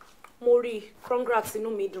 Mo rí. Congrats, inú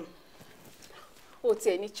mi dùn. O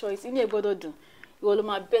tiẹ̀ ní choice. Inú ẹ gbọ́dọ̀ dùn. Ìwọ ló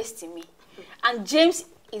máa best me. And James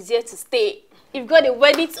is here to stay. You've got a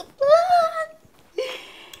wedding to plan.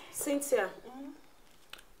 Cynthia,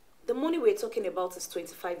 the money we're talking about is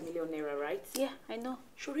 25 million naira, right? Yeah, I know.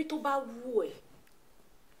 Ṣorí tó bá wù ẹ́,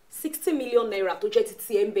 60 million naira tó jẹ́ ti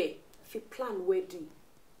tiẹ̀ ń bẹ̀ fi plan wedding.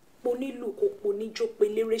 Po nílù kó po níjó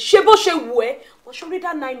pelére. Ṣé bó ṣe wù ẹ́? But ṣorí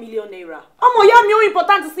dá 9 million naira. Ọmọ ìyá mi ó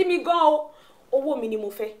important sí mi gan o. Owó mi ni mo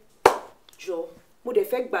fẹ́. Jọ̀ọ́, mo dẹ̀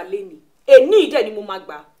fẹ́ gbà léni. Èní ìdẹ̀ ni mo máa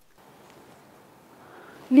gbà.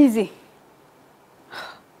 Lizzie,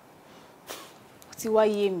 ó ti wá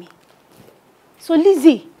yé mi. So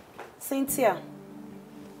Lizzie, Cynthia,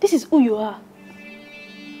 this is who you are.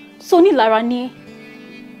 So ní lára ni ẹ́.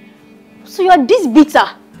 So you are this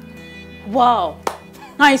bitter. Wow,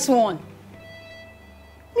 nice one.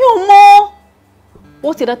 Mi ò mọ̀.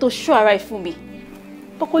 Ó ti dá tó show ara ẹ̀ fún mi.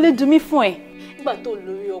 Bọ́kọ lè dùn mí fún ẹ. Nígbà tó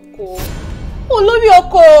lórí ọkọ. Ó lórí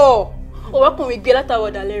ọkọ. Ọ̀rọ̀kùnrin gbé látàrọ̀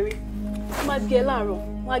ọ̀dàlẹ̀ rí. Wọ́n máa gbé ẹ láàárọ̀,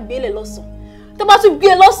 wọ́n á gbé ẹ lẹ̀ lọ́sàn-án. Tó bá tún gbé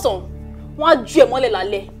ẹ lọ́sàn-án, wọ́n á ju ẹ mọ́lẹ̀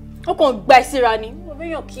lálẹ́. Wọ́n kàn gba ẹ síra ni. Mo fẹ́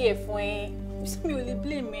yàn kí ẹ fún ẹ. Mi ò lè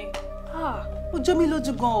blame ẹ. Ó jọ mí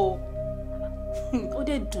lójú gan o. Ó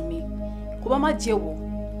dẹ̀ dùn mí. Kò bá má jẹ́wọ́.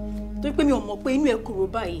 Torí pé mi ò mọ̀ pé inú ẹ kúrò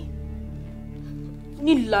báyìí.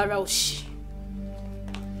 Ní lára òṣì.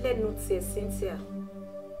 Lẹ́nu tiẹ̀ Cynthia.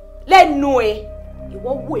 Lẹ́nu ẹ.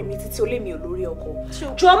 Ìwọ wò èmi títí olé mi ò lórí ọkọ.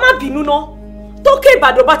 Jọ̀ọ́ má bínú ná. Tókè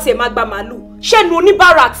Ìbàdàn bá tiẹ̀ máa gba màálù. Ṣẹ́nu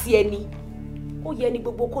oníbàárà ti ẹni. Ó yẹ ni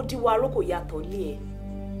gbogbo kó díwọ́ aró kò yàtọ̀ lé ẹ.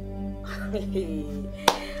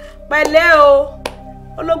 Pẹ̀lẹ́ o.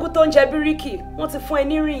 Ológun tó ń jẹ bíríkì, wọ́n ti fún ẹ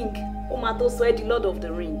ní ring. Ó máa tó sọ ẹ́ di Lord of the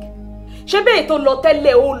Ring. Ṣé bẹ́ẹ̀ tó lọ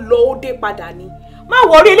tẹ́lẹ̀ ó lọ ó dé padà ni? Má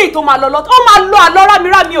wọrí eléyìí tó máa lọ lọ́tọ̀. Ó máa lọ àlọ́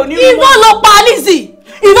rámírámí ò ní rí mọ́. Irọ́ ló pa Lizzie.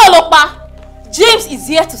 Irọ́ ló pa. James is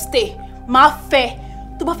here to stay. Máa fẹ́.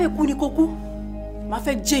 Tó bá fẹ́ kú ni kó kú. Máa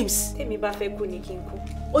fẹ́ James. Tèmi bá fẹ́ kú ni kí n kú.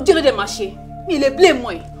 Ojú ló dé máa ṣe. Mi lè blame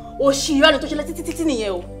ẹ. Òṣì ìrànà tó ṣẹlẹ̀ títí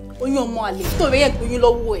nìyẹn o. Oyún ọmọ àlè tó rẹ̀ yẹn gbóyún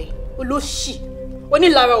lọ́wọ́ ẹ̀. Olóṣì.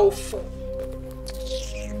 Onílára òfò.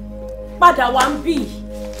 Padà wá ń bì.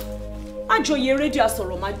 Àjọyè rédíò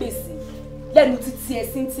àsọ̀rọ̀ máa gbèsè. Lẹ́nu títí ẹ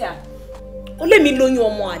Cynthia. Ó lé mi lóyún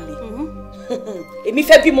ọmọ àlè. Èmi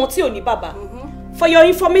fẹ́ bímọ tí ò ní bàbá. For your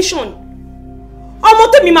information.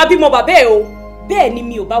 Ọmọ tèmi máa bímọ bàbá ẹ o. Bẹ́ẹ̀ ni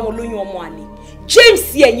mi ò bá wọn lóyún ọmọ àlè.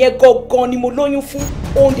 James ẹ̀yẹn gangan ni mo lóyún fún.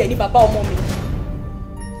 Òun dẹ̀ ni bàbá ọmọ mi.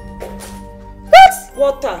 What?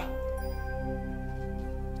 Water.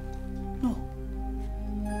 No.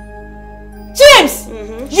 James!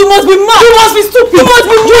 You must be mad! You must be stupid! You must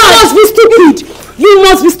be mad! You must be stupid! You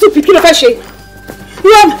must be stupid! Kí ló fẹ́ ṣe?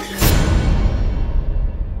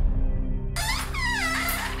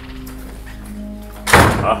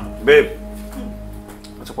 Babe.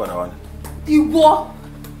 What's up, padà wá ni? Ìwọ!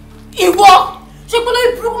 Ṣé pé lórí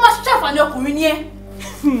burúkú máa ṣe àǹfààní ọkùnrin ni ẹ?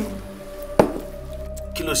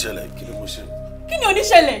 Kí ló ṣẹlẹ̀? Kí ló mo ṣe? Kí ni ó ní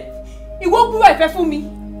ṣẹlẹ̀? Ìwọ búrò ìfẹ́ fún mi.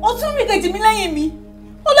 Ó tún rí kejì mi lẹ́yìn mi.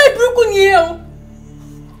 Olórí burúkú ni ẹ o.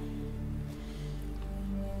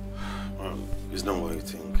 It's not what you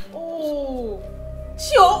think. Oh.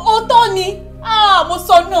 Ṣé o tọ́ ni? Mo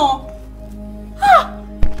sọ náà.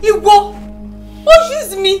 Ìwọ! Oh,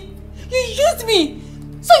 use me! You used me!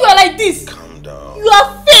 So you are like this! Calm down. You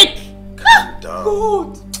are fake! Calm down.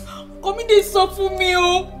 God! Come in sọ fún mi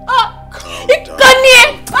o! Calm down.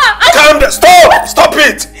 Calm down! Stop! Stop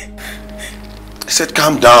it! I said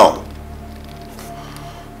calm down.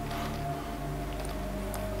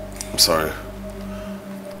 I'm sorry.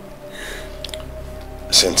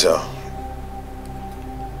 Cynthia.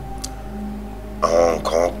 Àwọn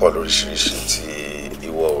nǹkan pọ̀ lóríṣiríṣi tí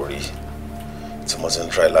ìwọ ò rí. Tí mo ti ń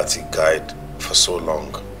try láti guide for so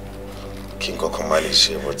long. Kí n kọ́kọ́ má lè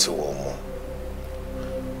ṣe bó ti wọ̀ mọ́.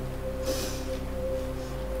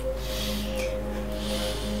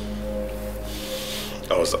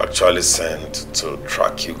 was actually sent to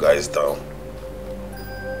track you guys down.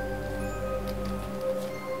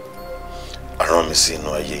 Arán mi sí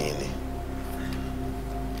inú ayé yín ni.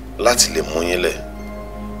 Láti lè mú yín lẹ̀.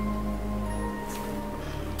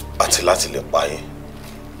 Àti láti lè pa yín.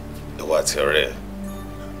 Ìwọ àti ọ̀rẹ́ ẹ̀.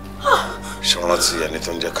 Ṣé o rántí ẹni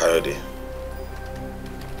tó ń jẹ́ Káyọ̀dé?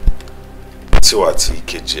 Tí wàá ti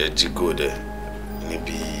ìkejì ẹ̀ jí góòdù ẹ̀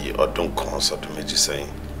níbi ọdún kan sọ́dún méjì sẹ́yìn.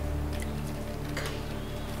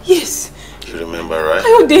 Yes. You remember, right?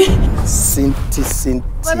 Káyọ̀dé. Sinti.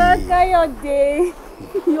 Bọ́lá Káyọ̀dé.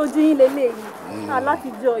 Ojú yín lélẹ́yìn.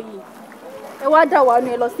 Alátijọ́ yìí. Ẹ wá dà wá nù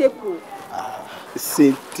ẹ lọ sí Èkó.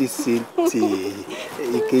 Sinti.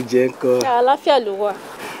 Ìkejì ẹ̀ ń kọ́. Àlàáfíà ló wà.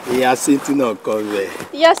 Ìyá Sinti náà kọ́ rẹ̀.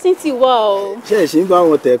 Ìyá Sinti wà o. Ṣé ẹ̀ ṣì ń bá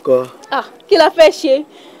wọn tẹ̀ kọ́? Kí la fẹ́ ṣe?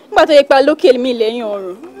 Nígbà tó yẹ pa lókè mi lẹ́yìn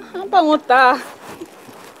ọ̀run. À ń bá wọn ta.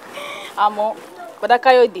 Àmọ́ Bọ́lá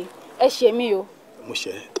Káyọ̀dé, ẹ ṣe mí o. Mo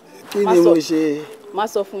ṣe. Kí ni mo ṣe? Má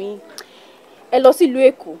sọ fún yín. Ẹ lọ sí ìlú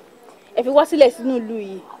Èkó. Ẹ fi wá sílẹ̀ sínú ìlú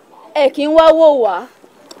yìí. Ẹ kì í wá wò wá.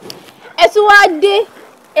 Ẹ tún wá dé.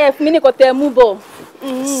 Ẹ fún mi nìkan tẹ mú bọ̀.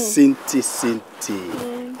 Sinti.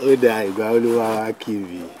 Ó da ìgbà olúwa wá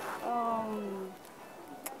kiri.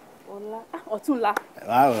 Ọ̀túnla.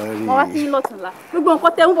 Báwo rí? Mo wá sí lọ́túnla. Gbogbo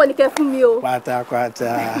nǹkan tẹ mú bọ̀ ní kẹ́ fún mi o.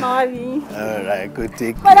 Pátápátá. Mo wá rí yín. All right, go take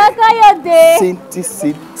it. Bọ́lá Káyọ̀dé.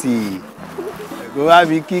 Sinti. Kò wá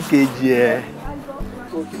bí kíkejì ẹ.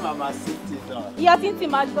 Kò kí màmá Sinti náà. Ìyá Sinti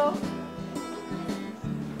máa gbọ́.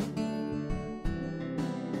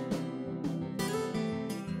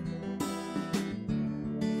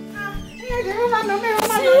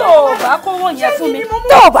 Tí o bá kówó yẹn fún mi,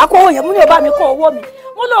 tó o bá kówó yẹn mú ní o bá mi kó owó mi.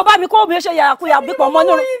 Mo lọ bá mi kó mi ó ṣe yàrá bí pọ̀ mọ́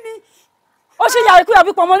nírun. Ó ṣe yàrá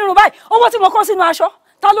bí pọ̀ mọ́ nírun báyìí. Owó tí mo kó sínú aṣọ,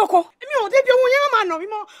 ta ló kó? Mi ò débi owó yẹn máa nà mí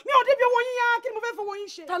mọ́. Mi ò débi owó yín yá. Kí ni mo fẹ́ fowó yín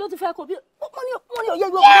ṣe? Ta ló ti fẹ́ kó bí? Mo ní òye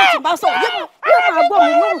ìwé òkú tí n bá sọ̀rọ̀. Yóò máa gbọ́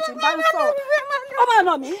mi lóhùn tí n bá ń sọ̀rọ̀. Ọmọ ẹ̀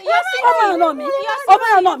nà mí. Ọmọ ẹ̀ nà mí. Ọmọ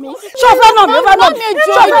ẹ̀ nà mí. Ṣé o fẹ́ nà mí? O fẹ́ nà mí.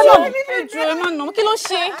 Ṣé o fẹ́ nà mí? Ejò ẹ máa nà mí. Kí ló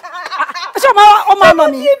ṣe? Ṣé o máa nà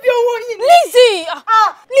mí?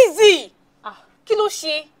 Lizzy! Kí ló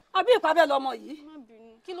ṣe? Àbí ìpàbẹ́ lọmọ yìí.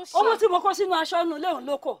 Kí ló ṣe? Owó tí mo kó sínú aṣọ inú ilé òun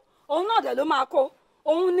ló kó. Òun náà dẹ̀ ló máa kó.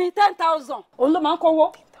 Òun ní 10,000. Òun ló máa ń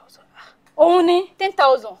kówó. Òun ní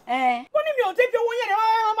 10,000. Wọ́n ní mi ò débi owó yẹn rẹ̀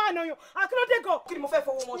wọ́n máa nà yàn. Akílódé gan. Kí ni mo fẹ́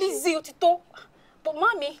fowó wọn ṣe? Lizzy, ó ti tó. But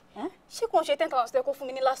mami, ṣé kò ń ṣe 10,000 tẹ́ kó fún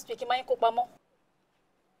mi ní last week máa ń kó pamọ́?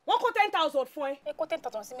 Wọ́n kó 10,000 fún ẹ. Ẹ kó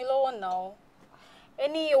 10,000 sí mi lọ́wọ́ náà. Ẹ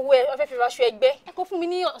ní owó ẹ fẹ́ fi raṣọ ẹgbẹ́. Ẹ kó fún mi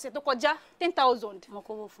ní ọ̀sẹ̀ tó kọjá 10,000. Mo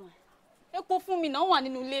kówó fún ẹ. Ẹ kó fún mi náà, ó wà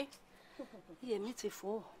nínú ilé. Iye mi ti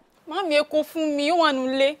fò. Mami, ẹ kó fún mi, ó wà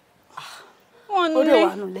nínú ilé. Ó wà nínú Ó ilé. dẹ̀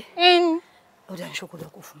wà nínú ilé. Ó dẹ̀ ń ṣokòlò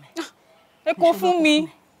kó fún mi. Ẹ kó fún mi.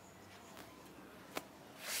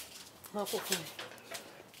 Wá kó fún mi.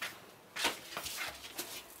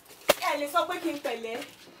 Ẹ lè sọ pé kí n pẹ̀lẹ́.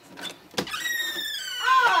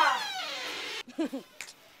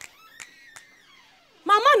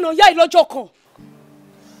 Màmá nà yá ìlọ́jọ́ kan.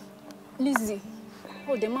 Lizzy,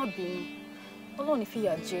 ó dẹ̀ má bínú. Ọlọ́run ní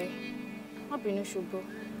fìyà jẹ. Má bínú ṣùgbọ́n.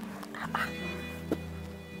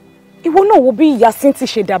 Ìwọ náà wo bí ìyá Sinti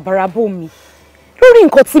ṣe dàbàrà bò mí lórí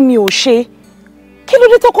nǹkan tí mi ò ṣe. Kí ló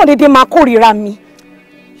dé tó kàn déédéé máa kórìíra mi?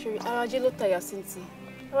 Ṣòrí arajé ló ta ìyá Sinti.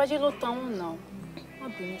 Arajé ló ta wọn náà. Má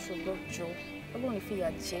bínú ṣùgbọ́n jọ. Ọlọ́run ní fìyà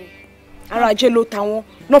jẹ. Arajé ló ta wọn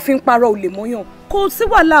náà fi ń parọ́ olè mọ́yàn. Kò sí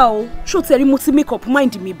wàhálà o. Ṣó ti rí mo ti make up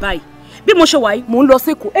mind mi báyìí. Bí mo ṣe wà yìí, mò ń lọ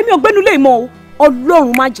sí Èkó. Èmi ò gbénu lé mọ́ o.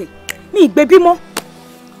 Ọlọ́run má jẹ́. Mi ìgbé bímọ.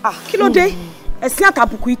 Kí ló dé? Ẹ̀sìn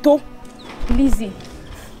àtàbùkù itó. Lizzy,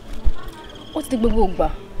 ó ti di gbogbo ìgbà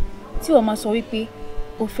tí wọ́n máa sọ wípé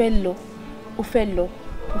o fẹ́ lọ, o fẹ́ lọ,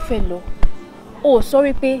 o fẹ́ lọ. O ò sọ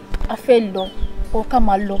wípé a fẹ́ lọ, o ká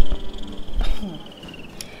máa lọ.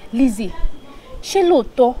 Lizzy, ṣé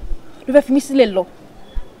lóòótọ́ ló fẹ́ fi mí sílẹ̀ lọ?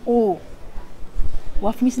 O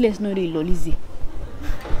wàá fi mí sílẹ̀ sínú eré ìlọ, Lizzy.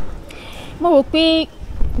 Mo rò pé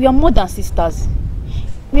we are more than sisters.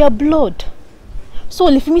 We are blood. So o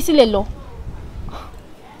lè fi mí sílẹ̀ lọ.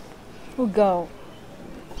 Oh girl.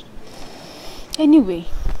 Anyway,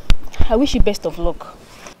 I wish you best of luck.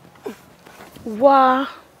 Wá.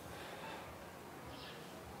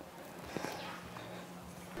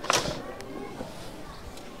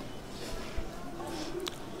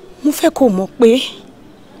 Mo fẹ́ kó mọ̀ pé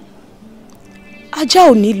ajá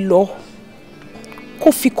ò ní lọ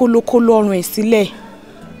kó fi kólókóló ọrùn ẹ̀ sílẹ̀.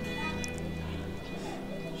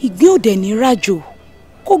 Ìgbín ò dẹ̀ ní ràjò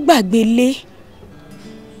kó gbàgbé lé.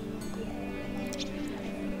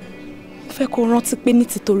 Mo fẹ́ kó rántí pé ní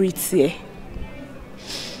títorí tiẹ̀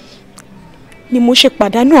ni mo ṣe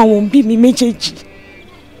pàdánù àwọn òbí mi méjèèjì.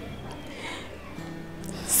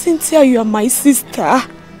 Cynthia, you are my sister.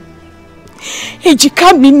 Èjìká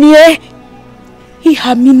mi ni ẹ́,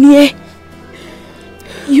 ìhà mi ni ẹ́.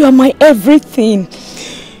 You are my everything.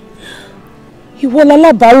 Ìwọ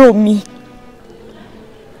lálábàárò mi.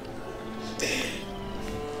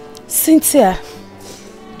 Cynthia,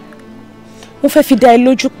 mo fẹ́ fi dá ẹ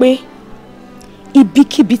lójú pé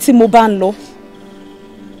ibikíbi tí mo bá ń lọ,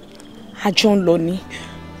 àjọ ń lọ ni.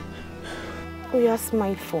 Oh, yeah,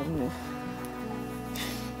 smile for me.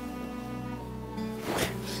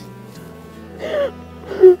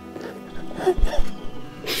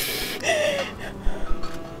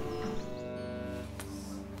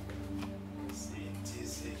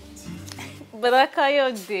 Bàbá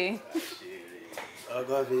Káyọ̀dé.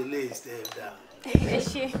 Ọgọ́ fi lè step down. Ẹ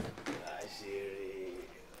ṣé. Àṣírí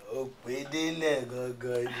ó pé délẹ̀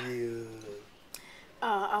gangan ni o.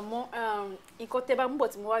 Àmọ́ nǹkan tẹ́ bá mú bọ̀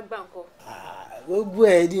tí mo wá gbà ńkọ́. Gbogbo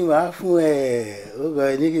ẹ̀ ni màá fún ẹ. Ó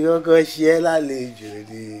kàn ní kí kọ́kọ́ ṣe ẹ́ lálejò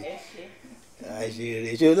ni.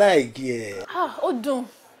 Àṣírí ṣó láìkí ẹ̀. Ó dùn.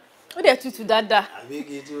 Ó dẹ̀ tutù dáadáa. Àbí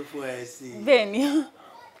kí n tún fún ẹ sí i. Bẹ́ẹ̀ ni.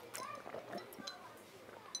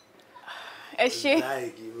 Ẹ ṣé.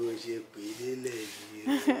 Láìkí bó ṣe pè délẹ̀ yìí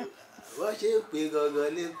o. Wọ́n ṣe pé gangan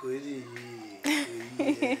lẹ́kọ̀ọ́ nìyí.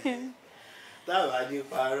 Táwa ní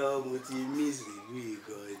parọ́ mo ti miss ìlú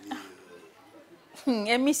ìgan ni o.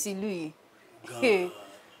 Ẹ miss ìlú yìí.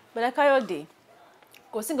 Bàbá Káyọ̀dé,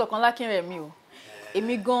 kò sí nǹkan kan lákìn rẹ̀ mi o.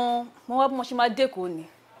 Èmi gan-an mo wá bí mo ṣe máa dẹ́kọ̀ọ́ ni.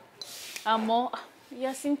 Àmọ́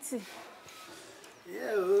ìyá Cynthia. Ìyá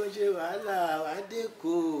ò ṣe wàhálà wá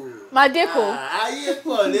dẹ́kọ̀ọ́. Máa dẹ́kọ̀ọ́. Ayé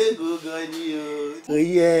pọ̀ lẹ́kọ̀ọ́ gan ni o.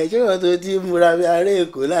 Òye ṣé wọ́n tó ti múra bí ará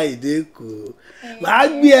Èkó láì dẹ́kọ̀ọ́. Màá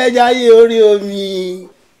gbé ẹja ayé orí omi.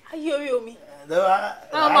 Ayé orí omi.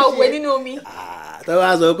 Àwọn máa wẹ̀ nínú omi. Tó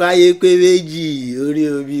bá sọ pé ayé pé méjì orí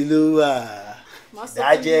omi ló wà.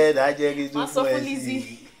 Dájẹ́ kí tún fún ẹ sí.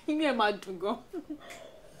 Inú ẹ̀ máa dùn gan.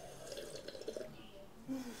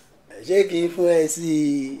 Ṣé kí n fún ẹ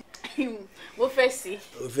sí i? Mo fẹ́ sí.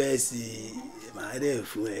 Mo fẹ́ sí i, màá dẹ̀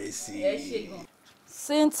fún ẹ sí i. Ẹ ṣé gan.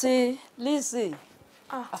 Cynthia, Lizzie.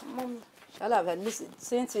 Mọ́mí. Ṣálàbẹ̀ Lizzie,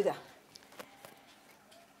 Cynthia.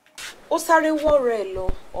 Ó sáré wọ́ ọ̀rẹ́ ẹ̀ lọ,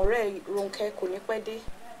 ọ̀rẹ́ Rónkẹ́ kò ní pẹ́ dé.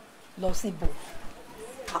 Lọ síbò.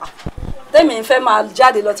 Tẹ́mi ń fẹ́ máa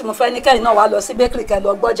jáde lọ tí mo fẹ́ ní kẹ́yìn náà wá lọ sí bakery kẹ́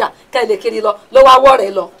lọ gbọ́jà kẹ́ lè kiri lọ ló wá wọ́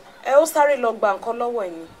rẹ̀ lọ. Ó sáré lọ gba nǹkan lọ́wọ́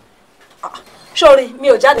ẹ̀ ni. Sórí mi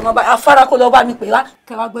ò jáde mọ́ bá afárá kó lọ bá mi pè wá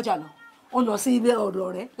kẹ́ wá gbọ́jà lọ. Ó lọ sí ilé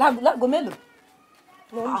ọ̀dọ̀ rẹ̀ láago mélòó?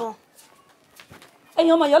 Mo ń bọ̀.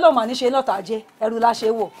 Ẹ̀yin ọmọ yẹn lọ́ọ́ mà ní ṣe lọ́tà ajé ẹrú la ṣe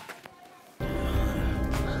wò.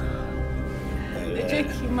 Ẹ jẹ́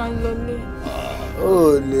kí n máa lọlé. Ó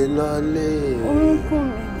lè lọlé. Orúnkún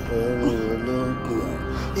mi. Orúnkún.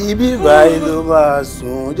 Ibi báyìí ló máa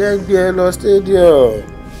sùn jẹ́ gbé ẹ lọ stadium.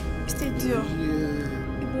 Stadium?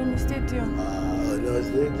 Ibo ni stadium? Ọ̀dọ̀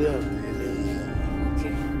stadium nílé yìí.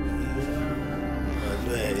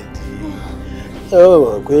 Ọ̀dọ̀ ẹ̀ dì í. Ó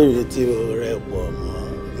mọ̀ pé ìrètí mo rẹ̀ pọ̀ mọ́.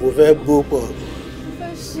 Mo fẹ́ bó pọ̀ mọ́.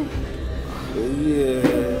 Fẹ́ sùn. Orí ẹ̀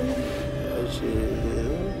ṣe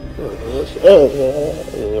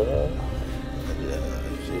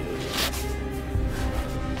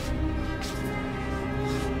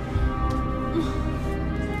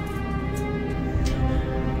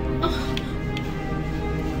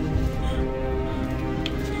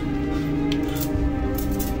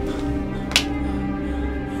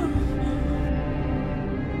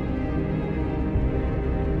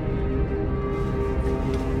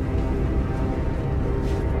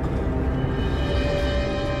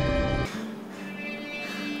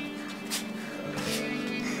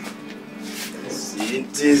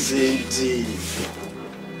Cynthia.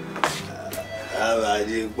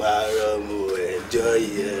 Àbájí parọ́ mo ẹjọ́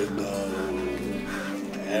yẹ gan-an.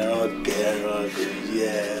 Ẹran kẹran kò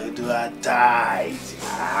yẹ tó wá tight.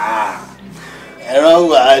 Ẹran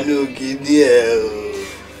wà nù kíní ẹ̀ o.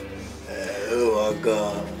 Ó wọ́n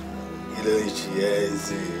gan. Kí ló ń ṣe ẹ́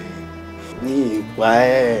sí i? Ní ìpa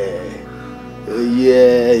ẹ̀. Ó yẹ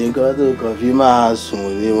nǹkan tó kàn fi máa sùn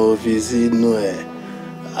ni mo fi sínú ẹ̀.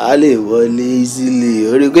 A lè wọlé easily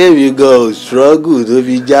orí pé mi gan ò struggle tó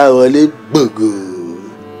fi já wọlé gbògò.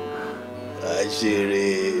 Àṣírí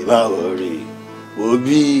báwo rí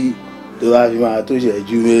òbí tó bá fi máa tó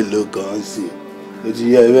ṣẹ́jú mélòó kan sí ló ti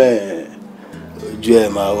yẹ bẹ́ẹ̀ ojú ẹ̀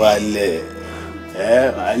máa wálẹ̀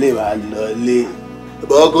wàá lè máa lọlé.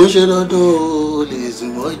 Bọ́ kò ṣe dandan o lè sùn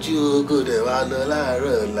mọ́jú kò dẹ̀ máa lọ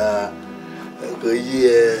láàárọ̀ ọ̀la kò yí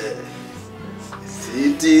ẹ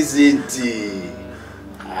Cynthia.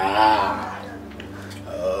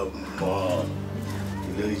 Ọmọ kí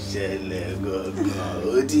ló ṣẹlẹ̀ gangan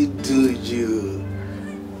ó ti dùn jù.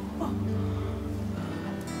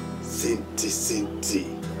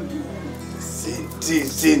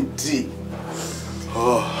 Sinti.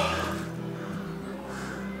 Oh.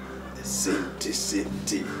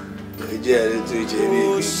 Sinti. Ẹ̀jẹ̀ rẹ̀ tó jẹ́ rí.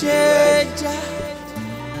 Kò ṣe é já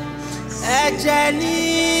ẹ̀jẹ̀ ní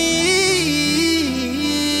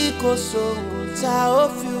kò sóhun tá ó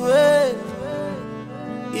fi wé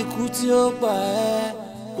ikú tí ó pa ẹ́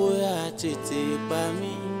bóyá tètè pa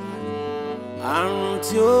mí àrùn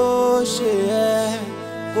tí ó ṣe ẹ́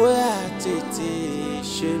bóyá tètè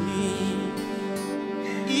ṣe mí.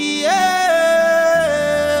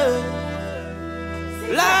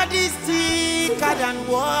 Blood is thicker than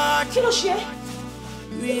water. Kí ló ṣe?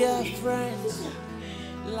 We are friends.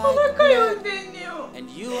 Mama Káyọ̀dé ni o. And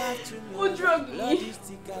you have to know. Mo drug blood yìí. is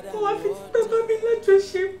thicker than Mo wá fi water. bàbá mi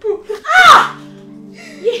lájọṣepọ̀.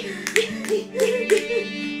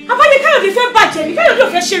 Àbáyé Káyọ̀dé fẹ́ bàjẹ́ ni Káyọ̀dé ò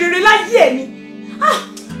fẹ́ ṣe rere láyé ẹ̀ ni.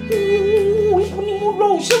 Ikú ni mo lọ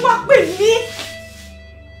òṣè wá pè mí.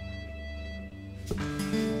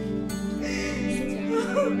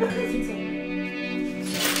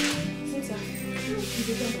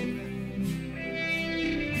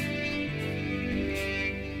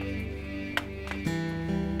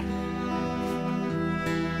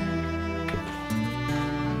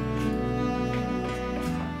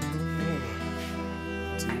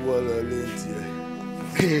 Wọ́lọ̀ lé ti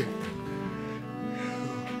ẹ̀.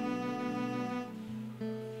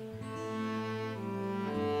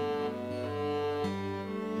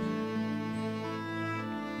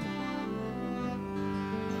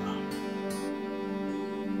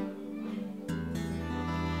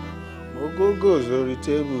 Mo gógó sórí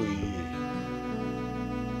tébù yìí.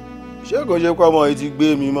 Ṣé kò ṣe pé ọmọ yìí ti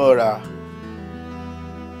gbé mi mọ́ra?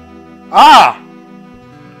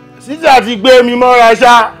 Sísà ti gbé mi mọ́ra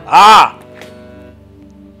ṣá.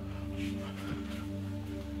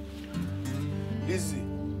 Lizzy,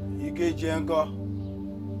 ìkejì ẹ̀ ń kọ́.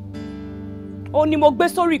 Ó ní mo gbé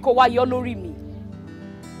sórí kó wá yọ lórí mi.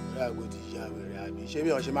 Ṣáàgò ti ya wèrè àbí ṣé bí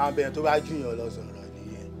wọ́n ṣe máa ń bẹ̀rẹ̀ tó bá júyàn lọ sọ̀rọ̀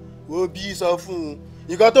nìyẹn. Wo bí sọ fún un,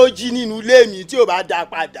 nǹkan tó jí nínú ilé mi tí ò bá dá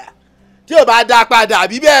padà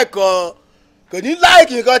bí bẹ́ẹ̀ kọ́ kò ní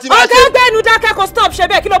láìkì nǹkan tí máa ṣe. Ọ̀gá gbẹ́nu dákẹ́ kó stop ṣe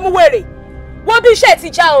bẹ́ẹ̀ kí ló mú wèrè. Wọ́n bí iṣẹ́ ti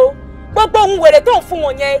já o. Gbogbo ohun wèrè tó ń fún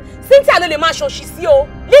wọn yẹn Cynthia ló lè máa ṣòṣì sí o.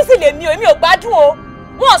 Lizzy lèmi o, èmi ò gbádùn o.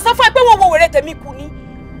 Wọn ò sọ fún ẹ pé wọ́n wo wèrè tèmi kù ni.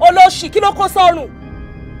 Olóṣì kí ló kó sọ́rùn.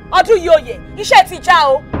 Ọdún yìí òye iṣẹ́ ti já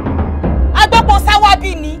o. Agbọ́pọ̀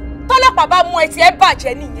sáwábí ni tọ́lọ́pàá bá mú ẹ tí ẹ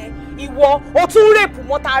bàjẹ́ nìyẹn. Ìwọ o tún rèpù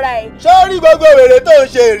mọ́ tara ẹ. Sórí gbogbo wèrè tó ń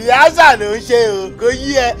ṣe rìhásà ló ń ṣe o kò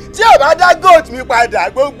yí ẹ tí ò bá dá goat mi padà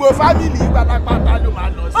gbogbo fámìlì pátápátá ló máa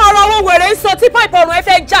lọ sí. Ọ̀rọ̀ owó wèrè ń sọ tí pipe ọ̀run ẹ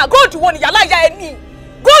fẹ́ já góòdù wo nìyá láyà ẹ ní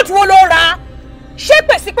góòdù wo ló ra ṣé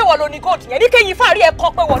pèsè pé wọ́n lo ní góòdù yẹn ní kéyìn fáàrí ẹ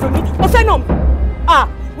kọ́ pé wọ́n lo ní mo fẹ́ nà mí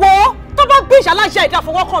wọ́ tó bá gbé ìyá láyà ẹ̀dá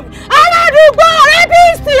fọwọ́ kàn mí. Aládùúgbò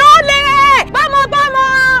rẹ́bíìsì olè gbámọ́gbámọ́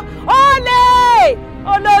olè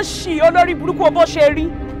olóṣì olórí burúkú bó ṣe rí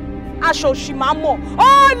aṣọ òṣì máa mọ̀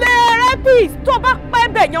olè rẹ́bíìsì tó bá pẹ́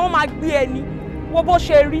bẹ̀ yẹn wọ́n máa gbé ẹni wo bó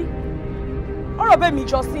ṣe rí ọ̀rọ̀ bẹ́ẹ̀ mi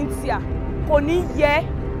jọ Cynthia kò ní yẹ.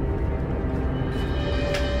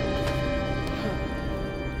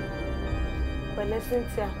 Pẹ̀lẹ́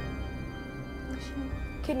Cynthia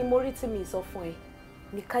kí ni mo rí tí mi sọ fún ẹ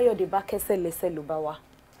ní Káyọ̀dé bá kẹ́sẹ̀ lẹ́sẹ̀ ló bá wá.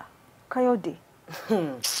 Káyọ̀dé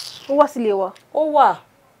ó wá sílé wa. Ó wà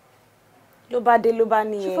ló bá dé ló bá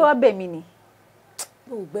ní ẹ. ṣé fẹ́ wá bẹ̀ mí ni.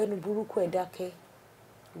 ó gbẹ́nu burúkú ẹ̀ dákẹ́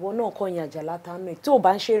ìwọ náà kọ́ yan àjà látàánú ẹ̀ tó o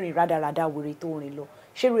bá ń ṣèrìn rádaràda wèrè tó rìn lọ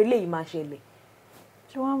ṣé ru eléyìí máa ṣẹlẹ̀.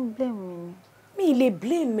 ṣé wọ́n ń blame mi ni. mi ì lè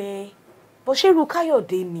blame ẹ bó ṣe ru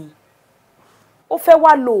Káyọ̀dé ni ó fẹ́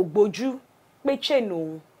wá lo ògbójú pé chain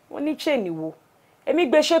òun wọ́n ní chain wo èmi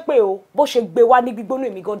gbé ṣépè o bó ṣe gbé wá ní gbígbóná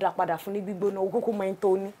èmi gan dá padà fún ní gbígbóná ogúnkú mọ́ ẹni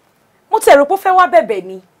tó ní mo tẹ̀rù pé ó fẹ́ wá bẹ̀bẹ̀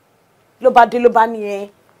ni ló bá dé ló bá ní ẹ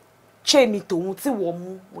chain tòun tí wọ́n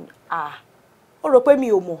mú ó rò pé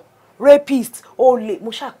mi ò mọ̀ rapist olè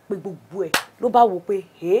mo ṣáà pé gbogbo ẹ̀ ló bá wò pé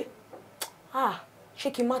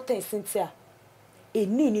ṣé kí n má tẹ̀ Cynthia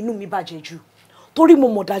èní nínú mi bàjẹ́ jù torí mo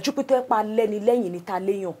mọ̀ dájú pé tó ẹ pa lẹ́ni lẹ́yìn níta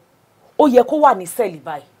léyàn ó yẹ kó wà ní sẹ́ẹ̀lì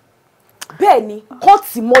báyìí bẹ́ẹ̀ ni kó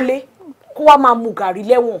tì mọ́lé kó wá máa mu gàrí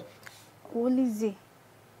lẹ́wọ̀n. wo Lizzy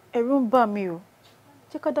ẹ̀rù ń bà mí o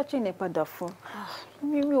jẹ́ ká dá chain ẹ̀ padà fún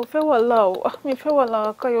mi ò fẹ́ wàhálà o mi fẹ́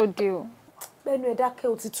wàhálà Káyọ̀dé o. bẹ́ẹ̀ni ẹ dákẹ́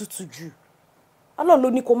ó ti tutù jù Ọlọ́run ló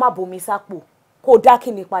ní kó má bomi sápò kó dá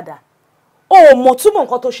kíni padà o ò mọ̀ túmọ̀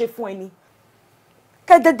nǹkan tó ṣe fún ẹni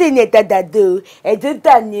kẹ́dẹ́dẹ́ ni ẹ̀dàdàdà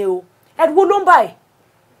ẹ̀dẹ́dà ni o ẹ̀rù ló ń bà ẹ́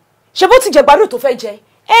ṣe bó ti jẹ gbádùn tó fẹ́ jẹ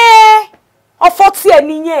ọ̀fọ̀ tí ẹ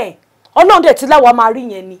nìyẹn Ọlọ́run dẹ̀ ti láwa máa rí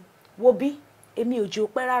yẹn ni wo bí èmi ò jẹ́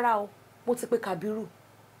òpẹ́ rárá o mo ti pe Kàbírù.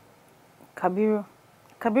 Kàbírù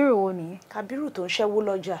Kábírù wo nìyẹn? Kábírù tó ń ṣẹ́wó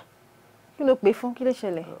lọ́jà. Kí ló pè fún? Kí ló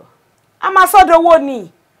ṣẹlẹ̀? A máa sọ́dọ̀ owó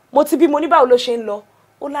ni. Mo ti bí mo ní báwo ló ṣe ń lọ.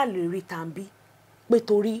 Ó lálẹ́ rí tàbí pé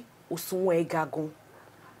torí òṣùwọ̀n ẹ̀ ga gan.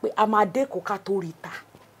 Pé a máa dé kó ká tó rí ta.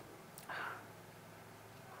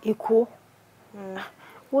 Èkó.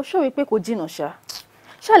 Wo ṣọ́ wípé kò jìnnà ṣá.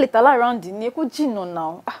 Ṣá lè ta láàráǹdì ni Èkó jìnnà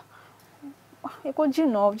náà. Èkó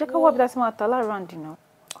jìnnà jẹ́ ká wá bí tá ti máa ta láàráǹdì náà.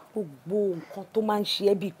 Gbogbo nǹkan tó máa ń ṣe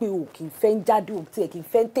ẹ́ bíi pé o kì í fẹ́ ń jáde o tí ẹ kì í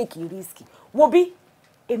fẹ́ ń tèkì rísìkì. Wo bí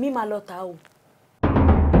èmi máa lọ ta o.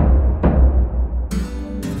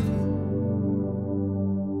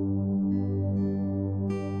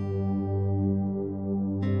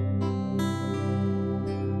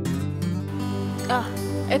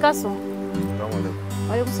 Ẹ káàsán. Assalamu alaikum.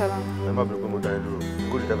 Alaikum salam. Ẹ má bẹ̀rù pé mo dá yín dúró.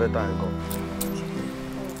 Kó lè tẹ́fẹ́ tà yín kan.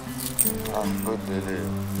 Good lele.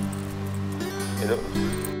 Hello.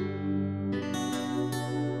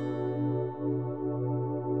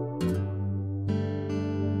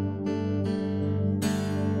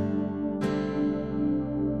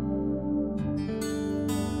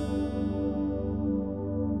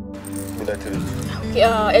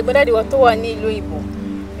 Ẹ̀gbọ́n dáàdì wa tó wà ní ìlú Ìbò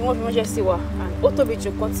ni wọ́n fi ránṣẹ́ sí wa. Ó tóbi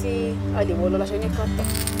jù kan tí a lè wọ̀ lọ láṣẹ ní kàtà.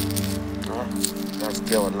 That's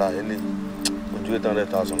clear wàlá ilé. Ojú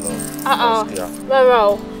 800,000 lọ. Rárá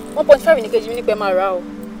o. 1.5 ní kejì mi ní pé máa rà o.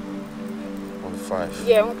 1.5?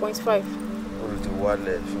 Yeah, 1.5. Ó lè ti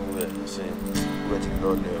wálẹ̀ fún ẹ̀ sí ìwé ti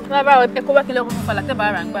lọ́lẹ̀ o. Rárá o, ẹ kó wá kí lọ́kùn fún falà tẹ́ bá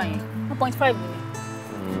ara ń gbà yẹn. 1.5 ni.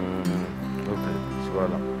 Ok, ṣé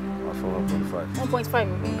wàhálà? Wà fún 1.5. 1.5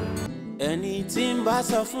 ni. Ẹni tí ń bá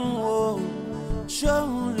sọ fún o,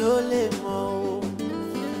 ṣóhun ló lè mọ̀ o.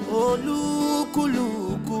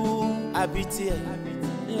 Olúkúlùkù àbí tiẹ̀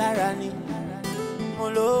lára ni. Mo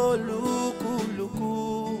lólúkúlùkù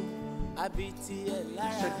àbí tiẹ̀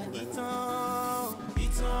lára ni. Ìtàn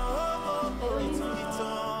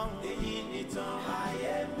èyí nìtàn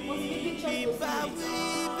ayé mi. Bíbá wí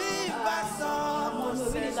bíbá sọ mo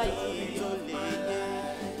sì sí tó lè yẹ.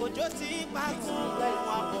 Òjò ti pàtó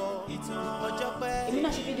wà bọ̀ ọjọ́ pẹ́. Èmi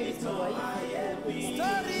náà ṣe fídíò bí tí mo wà yìí.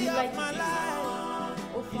 Story of my life.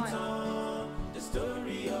 Ó fine.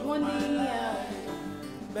 Wọ́n ní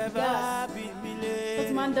gas tó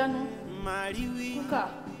ti máa ń dáná. Kúkà.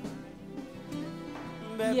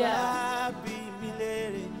 Bẹ́ẹ̀ bí mi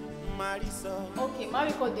léèrè máa rí sọ. Ok, máa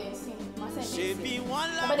rí kọ́dẹ̀ ẹ̀sìn. Máa sẹ̀ ní ẹ̀sìn. Ṣèbí wọ́n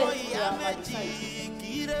láwọn ìyá méjì kì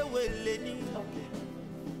í rèwé lé ní.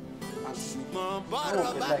 Ṣùgbọ́n bọ́rọ̀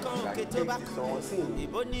bá kan òkè tó bá kan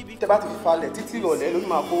ìbò níbi. Tẹ́ bá ti falẹ̀ títí ìrọ̀lẹ́ ló ní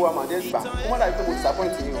máa kó wa máa dé gbà. Ó wọ́n dàbí pé mo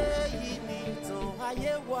disappoint yín o. Ìtàn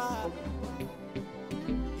ayé wa.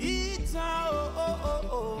 Ìtàn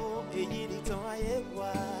èyí nìtàn ayé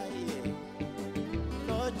wa.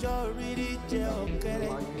 Lọ́jọ́ rírí jẹ́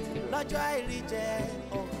ọ̀kẹ́rẹ́. Lọ́jọ́ àìrí jẹ́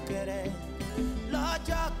ọ̀kẹ́rẹ́.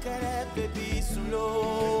 Lọ́jọ́ kẹrẹ́ bèbí sùn ló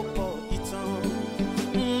pọ̀ ìtàn.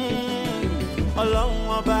 Ọlọ́run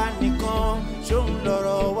ọba nìkan ṣóun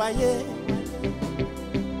lọ̀rọ̀ wáyé.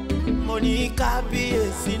 Mo ní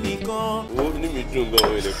kábíyèsí nìkan. Ó ní mi dùn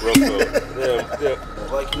gan-an ilé púrọ́pọ̀.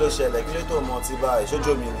 Ọ̀pọ̀ kí ló ṣẹlẹ̀ kí ló tó mọ tí báyìí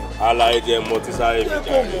ṣójó mi ni. Àlàyé jẹ mọ tí sáré mi jà.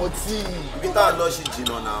 Kò mọ tí ibi tá a lọ sí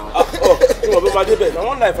jìnnà náà. Tí wọ́n bí máa débẹ̀, na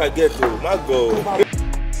one life I get o, má gbọ́ o.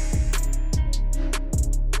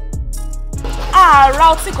 Ààrà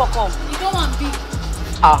ọtí kankan. Ìdánwò ń bì.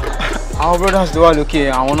 Àwọn brothers tó wà lókè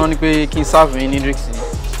àwọn náà ní pé kí n serve yín ní drinks ni.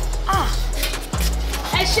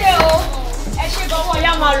 Ẹ ṣé o, ẹ ṣé gbọ́wọ́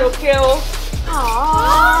ya máa ròkè o.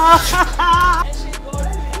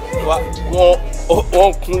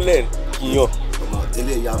 Wọ́n kúnlẹ̀ kíyàn.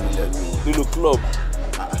 Ilé ìyá mi lẹ́nu. Nínú club.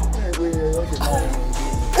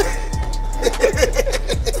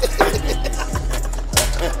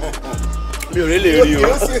 Mi ò rí lè rí o.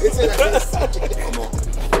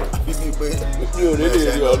 Mi ò rí lè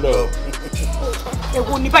rí ọ náà.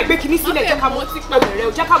 Èwo ní báyìí gbé kinní sílẹ̀ jẹ́ ká mọ́ tí pẹ̀lú rẹ̀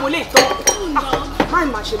o jẹ́ ká mọ́ lè tọ́. Máì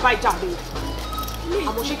máa ṣe báyìí jáde.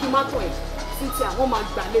 Àmọ́ ṣé kí n má tọ̀ ẹ̀ sí ti àwọn máa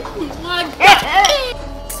gbà lẹ́kọ̀ọ́.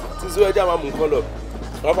 Sísú ẹja máa mú nǹkan lọ.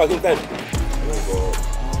 Wọ́n fà kí n tẹ̀.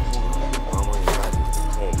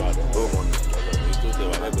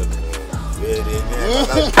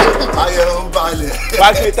 Ayé ń balẹ̀. Bá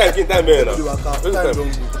kí n tẹ̀ mẹ́rin náà.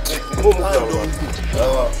 Mo mú kí ọ̀rọ̀.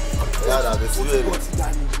 Yàrá mi sí wèrè.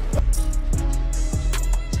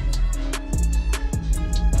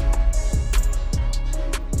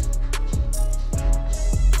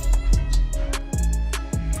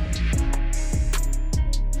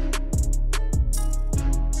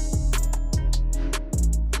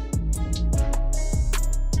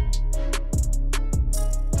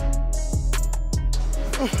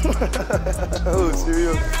 Oh,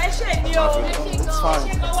 serious? Ẹ ṣe ni o. Ẹ ṣe gan-an. Ẹ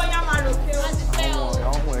ṣe gan-an wọ́n yá máa rò pé o.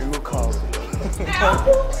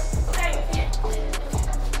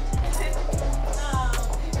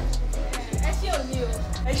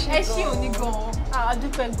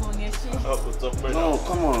 No,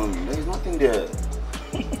 come on. There is nothing there.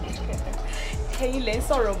 Ẹ̀yin lẹ ń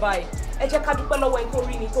sọ̀rọ̀ báyìí. Ẹ jẹ́ ká dúpẹ́ lọ́wọ́ ẹni tó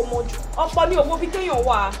rí ni tó mọ́jú. Ọ̀pọ̀ ní owó bí téèyàn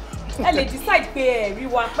wà. Ẹ lè decide pé ẹ rí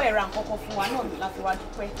wa pé ra nǹkan kan fún wa náà láti wá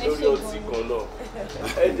dúpẹ́. Lórí ọtí kan náà.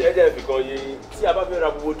 Ẹ jẹ́ ìfikàn yé yín tí a bá fẹ́ ra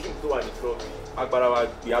gbogbo drink tó wà ní trọ́ọ̀kì. Agbára wa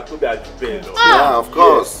gbé àtúbẹ̀ àjù bẹ́ẹ̀ lọ. Yeah, of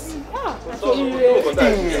course. Ṣé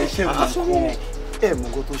mọ̀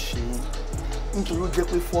nǹkan tó ṣe yín? Nítorí ó jẹ́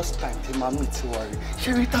pé first time tí máa mú ìtiwá rẹ̀. Ṣé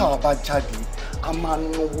rí táwa bá jáde? A máa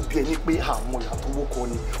náwó bí ẹni pé àwọn ìyá tó wọ́kọ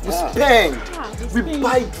ni. We spend, we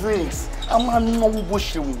buy drinks. A máa náwó bó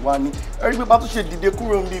ṣe wù wá ni. Ẹ rí pé bá tó ṣe dìde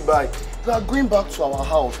kúrò ń bí báyìí. We are going back to our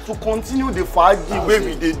house to continue the fàájì wey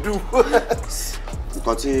we dey do.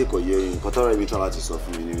 Nǹkan tí kò yé yín, nǹkan tọ́rọ ibi tí wọ́n láti sọ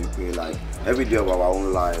fún mi ni wípé like every day of our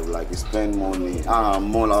own life, like we spend money.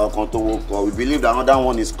 More làwọn kan tó wọ́kọ. We believe that another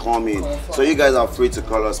one is coming. So you guys are free to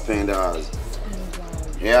call us spenders.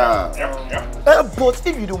 Yeah. But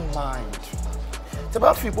if you don't mind, tẹ́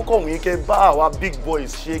bá fi ìkókò wọ̀nyí kẹ́ bá àwa big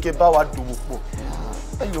boys ṣe kẹ́ bá wa dòwò pọ̀.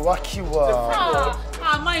 Ẹ lè wá kí wa.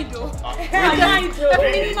 Mind o. Mind o. Ẹ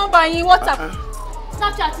fún mi ní nọ́mbà yín WhatsApp.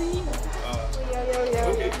 Snapchat yín.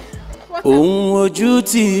 Ohun ojú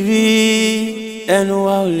ti rí ẹnu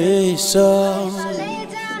wa ò lè sọ.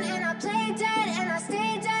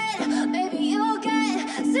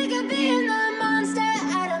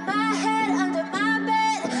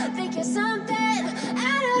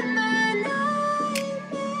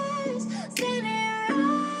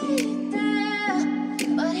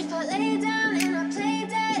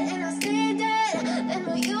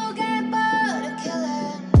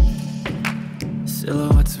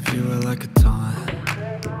 Silhouettes of you are like a taunt.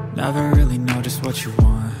 Never really know just what you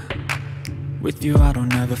want. With you I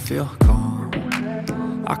don't ever feel calm.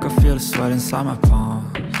 I can feel the sweat inside my palms.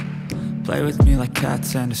 Play with me like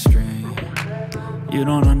cats and a string. You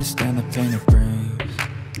don't understand the pain it brings.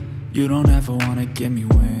 You don't ever wanna give me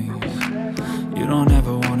wings. You don't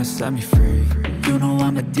ever wanna set me free. You know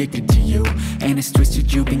I'm addicted to you, and it's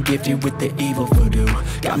twisted, you've been gifted with the evil voodoo.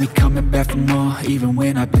 Got me coming back for more, even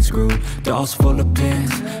when I've been screwed. Dolls full of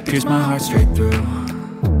pins, pierce my heart straight through.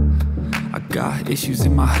 I got issues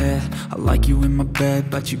in my head, I like you in my bed,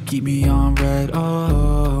 but you keep me on red.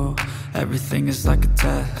 Oh, everything is like a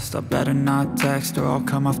test, I better not text or I'll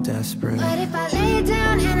come off desperate. But if I lay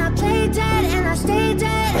down and I play dead and I stay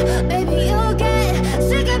dead, baby you'll get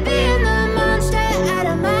sick of being the monster out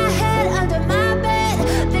of my head, under my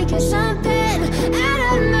bed, thinking something out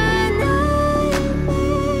of my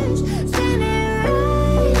nightmares, standing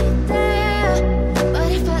right there. But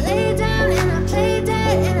if I lay down and I play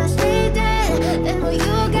dead and I stay dead, then will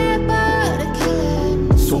you get bored of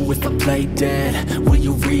killing? So if I play dead, will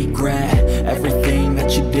you regret everything that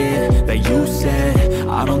you did, that you said?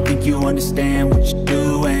 I don't think you understand what you're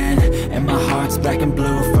doing, and my heart's black and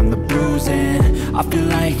blue from the bruising. I feel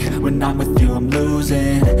like when I'm with you I'm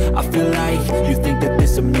losing. I feel like you think that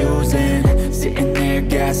this amusing, sitting there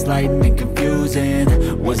gaslighting and confusing.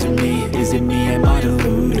 Was it me? Is it me? Am I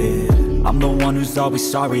deluded? I'm the one who's always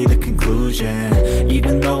sorry, the conclusion.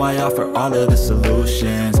 Even though I offer all of the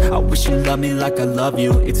solutions, I wish you loved me like I love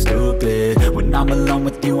you, it's stupid. When I'm alone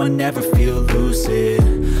with you I never feel lucid.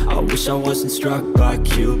 I wish I wasn't struck by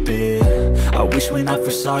Cupid. I wish when I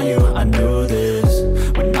first saw you I knew this.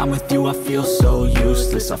 When I'm with you I feel so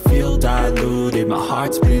useless, I feel diluted, my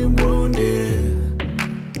heart's been wounded.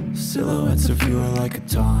 Silhouettes of you are like a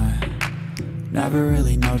taunt. Never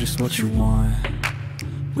really know just what you want.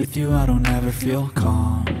 With you I don't ever feel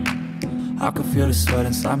calm. I can feel the sweat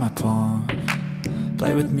inside my palms.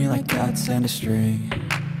 Play with me like cats and a string.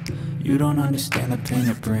 You don't understand the pain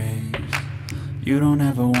it brings. You don't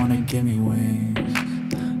ever wanna give me wings.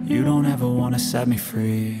 You don't ever wanna set me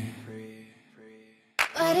free.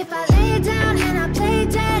 But if I lay down and I play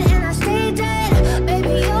dead and I stay dead,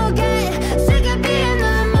 baby you'll get sick of being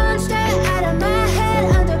the monster out of my head,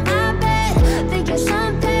 under my bed, thinking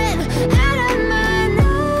something out of my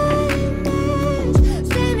nightmares,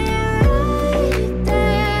 standing right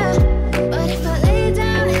there. But if I lay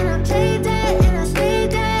down and I play dead and I stay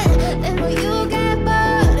dead, then will you get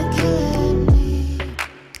bored of killing me?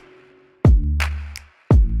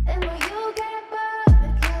 Then will you get bored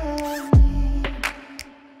of killing me?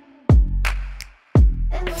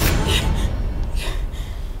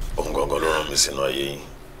 Ohun gangan ló rán mi sínú ayé yín.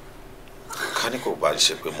 Ká ní kò bá ń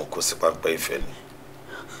ṣe pé mo kó sí pápẹ́ ìfẹ́ ni.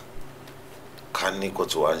 Ká ní kò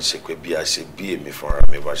tó wá ń ṣe pé bí a ṣe bí èmi fúnra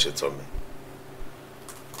mi bá ṣe tọ́ mi.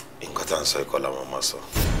 Nǹkan tá à ń sọ ikọ̀ làwọn máa sọ.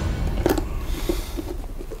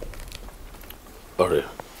 Ọ̀rẹ́.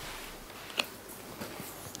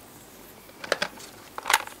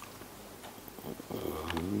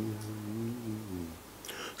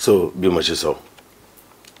 So bí mo ṣe sọ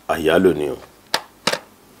àyálò ni o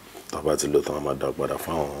tàbá ti lò tán a máa dá padà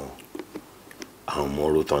fáwọn àwọn ọmọ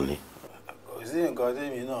oró tán ni. Kò sí nǹkan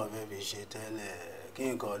tèmi náà fẹ́ fi ṣe tẹ́lẹ̀ kí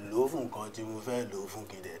nǹkan lò fún nǹkan tí mo fẹ́ lò fún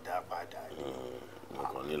kí n dẹ̀ dá padà ni. Mo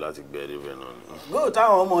kàn ní láti gbẹ́ débẹ̀ náà ni. Góò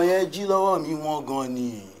táwọn ọmọ yẹn jí lọ́wọ́ mi wọ́n gan ni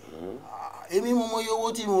èmi mo mọyì owó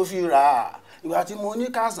tí mo fi rà á ìgbà tí mo ní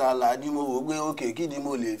kàsàlà ni mo wò pé òkè kí ni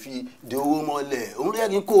mo lè fi de owó mọ́lẹ̀ òun rẹ́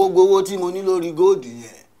kí n kó gbogbo owó tí mo ní lórí góòdù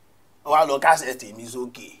yẹn wá lọ kásẹ̀ tèmi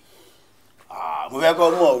sókè mo fẹ́ kọ́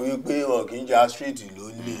mọ̀ wípé wọn kì í ja street ló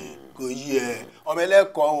lè kò yí ẹ ọmọ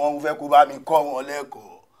ẹlẹ́kọ̀ọ́ wọn mo fẹ́ kó bá mi kọ́ wọn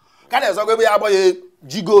lẹ́kọ̀ọ́ kálẹ̀ sọ pé bí abọ́yẹ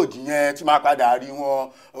jí góòdù yẹn tí máa padà rí wọn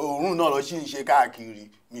òórùn náà lọ sí ń ṣe káàkiri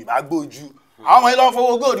mi bá gbójú àwọn ọmọ yẹn lọ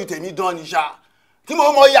fowó góòdù tèmi dán ni ṣá tí mo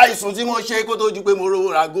mọ ya ìsùn tí mo ṣe kó tó ju pé mo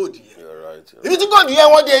rówó ra góòdù yẹn ibi tí góòdù yẹn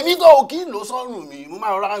wọ́n dé èmi kò kí ń lò sọ́rùn mi mo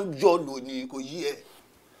máa rà ń jọ lò ní kò yí ẹ.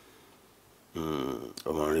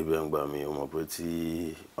 Ọmọ rí bẹ́ẹ̀ ń gbà mí ọmọ pé tí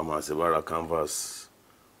ọmọ àṣebára canvas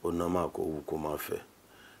ó ná máa kó wù kó máa fẹ́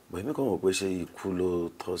but èmi kàn mọ̀ pé ṣé ikú ló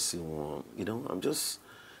tọ́ sí wọn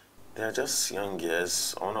they are just young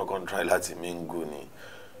girls àwọn náà kàn try láti mingle ni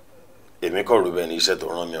èmi kọ̀ rú bẹ́ẹ̀ ni iṣẹ́ tó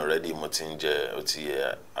rán mi already mo ti ń jẹ ó ti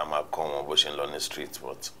yẹ a máa kọ́ wọn bó ṣe ń lọ ní street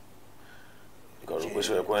but ìkọ̀rú pé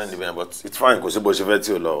ṣe ẹ̀kọ́ ẹni bẹ́ẹ̀ but it's fine kò sí bó ṣe fẹ́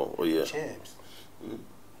tí ò lọ ó yẹ.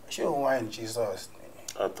 ṣé òun wá ní Jesus ni.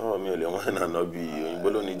 Àtọ́ mi ò lè wọ́n ìnànà bí òyìnbó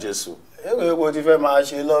ló ní Jésù. Èrò epo ti fẹ́ máa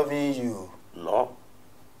ṣe loving you. Lọ.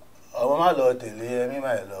 Ọmọ má lọ tẹ̀lé ẹmí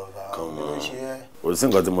máa lọ bá wọn ló ṣe ẹ́. Kò sí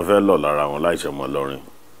nǹkan tí mo fẹ́ lọ lára wọn láìṣe ọmọ lọ́rin.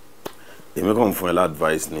 Èmi kàn fún ẹ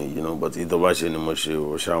ládvice ni but ìtọ́ bá ṣe ni mo ṣe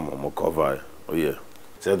o ṣàmọ̀ mo cover ẹ̀ ó yẹ.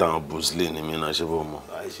 Ṣẹ́dá àwọn Bruce ni mí náà ṣe fún ọmọ.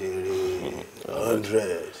 Àṣeré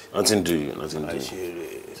 100. Nothing do you.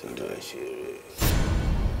 Àṣeré.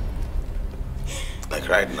 Like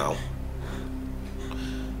right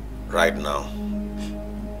now,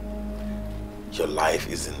 your life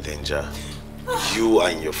is in danger. You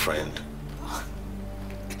and your friend.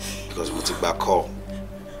 Because mo ti gba call.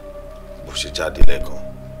 Bó ṣe jáde lẹ́ẹ̀kan.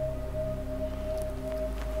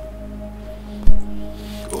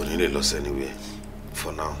 O ní lè lọ anywhere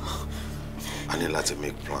for now. I need to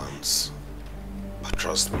make plans. But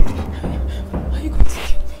trust me. Are you going to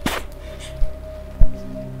kill me?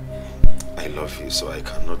 I love you, so I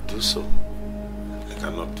cannot do so. I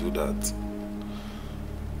cannot do that.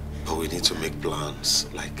 But we need to make plans,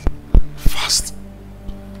 like, fast.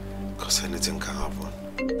 Because anything can happen.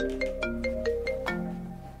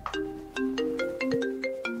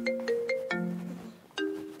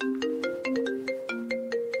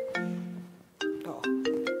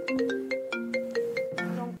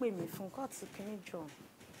 Don't pay me for God's sake, John.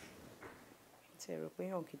 It's a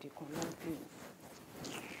European kid, you can't pay me.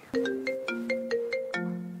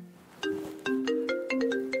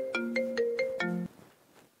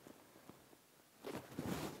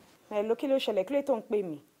 Hello, kí ló ṣẹlẹ̀, kí ló tó ń pè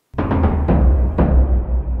mí?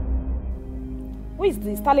 Who is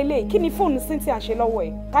this? Ta lélẹ̀? Kí ni fóònù Cynthia ṣe lọ́wọ́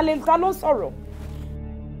ẹ̀? Ta ló ń sọ̀rọ̀?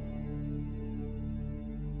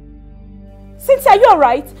 Cynthia, you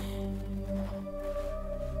alright?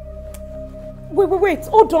 Wait,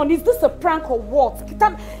 hold on, is this a prank or what? Ta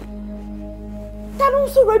ló ń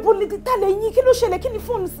sọ̀rọ̀ ibo lè ta lẹ́yìn? Kí ló ṣẹlẹ̀? Kí ni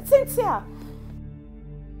fóònù Cynthia?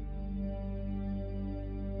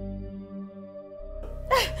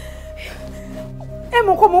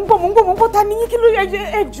 Mo ń gbọ́ ta ni yín kí ló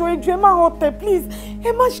ẹjọ́ ẹ máa hàn tẹ̀ please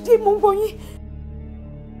ẹ má ṣe mo ń gbọ́ yín.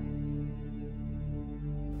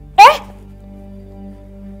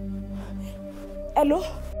 Hello.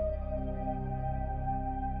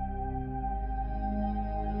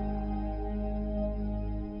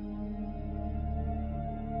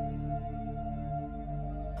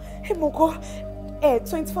 Mo kọ́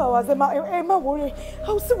 24 hours ẹ má worry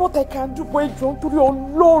I'll see what I can do bọ́ ẹjọ́ nítorí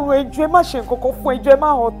Ọlọ́run ẹjọ́ ẹ má ṣe nǹkan kan fún ẹjọ́ ẹ má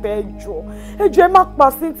hàn tẹ ẹjọ́ ẹ má pa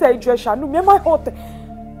Cynthia ẹjọ́ ẹ ṣàánú mi ẹ má hàn tẹ.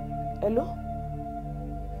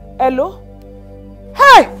 Hello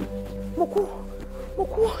hey mo kú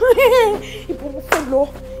ibo mo fẹ́ lọ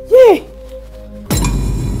yé.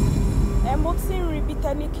 Mo ti ń rìn bí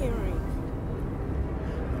tẹ́ni kí n rìn.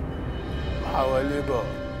 Máa wọlé bọ̀.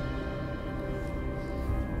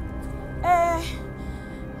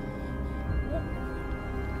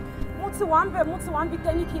 Mo ti wà ń bí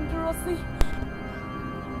tẹ́ni kí n dúró sí.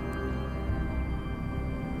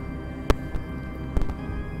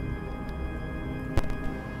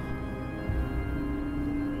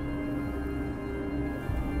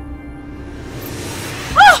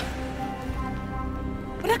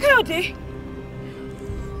 Bọ̀dá Káyọ̀dé.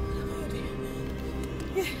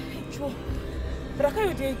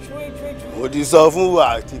 Mo ti sọ fún wa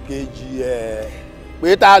àti kejì ẹ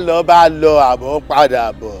pé tá lọ bá lọ àbọ̀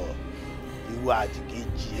padà bọ̀ ìwà àti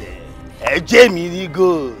kejì ẹ jẹ́ mi ní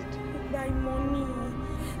gold. Ìgbà ìmọ̀ ni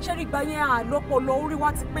ṣé rí ìgbà yẹn àlọ́pọ̀lọ́ orí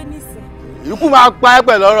wa ti pé nísìn. Ikú máa pa ẹ́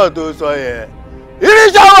pẹ̀lú ọ̀rọ̀ tó sọ yẹn.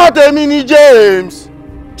 Irinṣẹ́ tèmi ni James.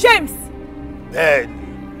 James. Bẹ́ẹ̀ni,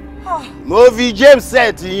 mo fi James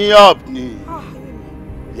set yín up ni.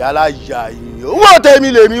 Yálà yà yín, owó tèmi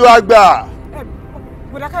lèmi wá gbà.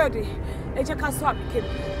 Bọ̀dá Káyọ̀dé, ẹ jẹ́ ká sọ àbíkẹ́ mi.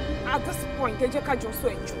 At this point, ẹ jẹ́ ká jọ sọ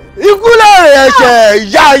ẹ̀jọ̀. Ikú lẹ́rìn ẹ̀ṣẹ̀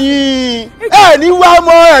ìyá yín. Ẹ ní wá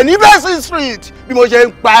mọ́ ẹ ní Basin Street. Bí mo ṣe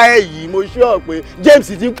ń pa ẹ yìí, mo sọ pé James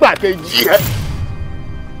ti ń pàkejì ẹ.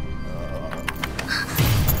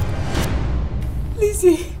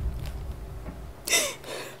 Lizzie,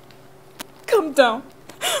 calm down.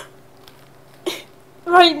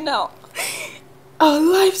 Right now, our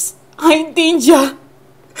lives are in danger.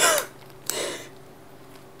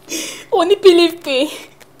 Only believe me,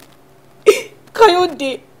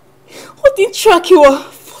 Kayode, who didn't track you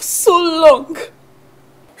for so long.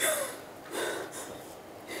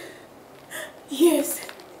 Yes,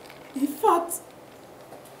 in fact,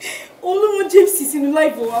 Olumo James is in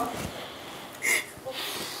life.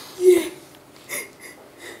 Yeah.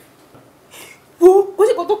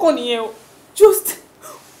 What's it going to just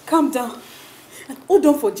calm down and hold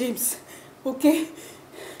on for James, okay?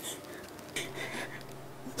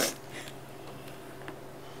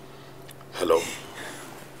 Hello.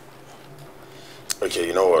 Okay,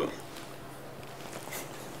 you know what?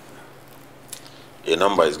 Your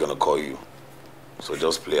number is gonna call you, so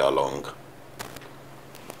just play along.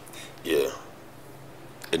 Yeah.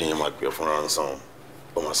 Any might be a phone ransom.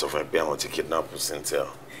 Or myself and I want to kidnap Cynthia.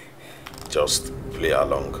 Just play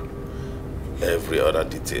along. Every other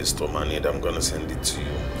details to my need, I'm gonna send it to you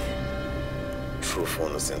through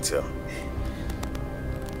phone, Cynthia.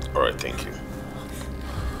 All right, thank you.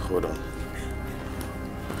 Hold on.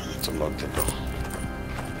 I need to lock the door.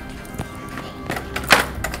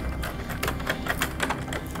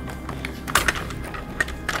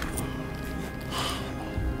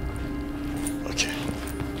 Okay.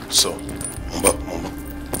 So, Mumba.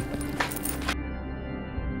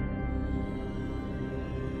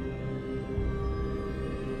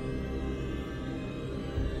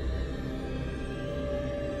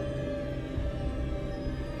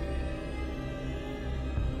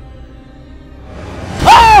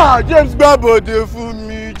 James gbàbọ̀dé fún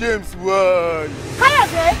mi, James why?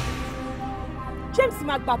 Káyọ̀dé, James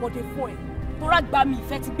máa gbàbọ̀dé fún ẹ, tóra gba mi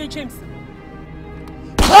ìfẹ́ ti gbé James.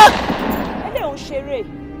 Ẹlẹ́ ò ń ṣeré,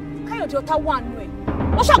 Káyọ̀dé ọ̀tá wà nù ẹ̀,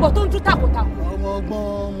 ó ṣàgbọ̀ tó ń dún takòtakò. Ọmọ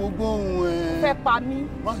ọgbọ́n mo gbóhùn ẹ. Ó fẹ́ pa mí.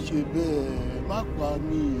 Má ṣe bẹ́ẹ̀, má pa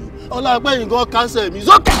mí. Ọlápẹ́ nǹkan kásẹ̀ mi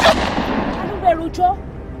sókè. Àánú bẹ rojọ́,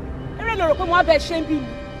 eré ló rò pé wọ́n á bẹ ṣe ń bí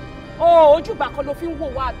mi. Ojúgbà kan ló fi ń wò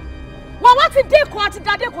wá mi. Wọ́n wá ti dẹ́kun àti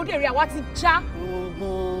dádẹ́kun dèrè àwa ti já.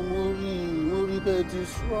 Ọgbọ́n mo rí bẹ́ẹ̀ ti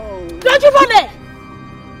strong. Lójú bọ́lẹ̀!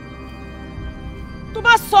 Tó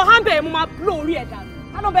bá sọ hámbẹ̀ mo máa blow orí ẹ̀ dànù.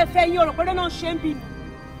 Àánú bẹ fẹ́ yín ọ̀rọ̀ pẹ̀lú náà ṣe ń bí mi.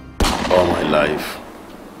 All my life,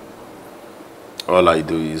 all I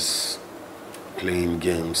do is playing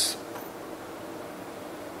games.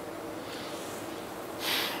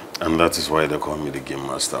 And that is why they call me the game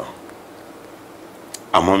master.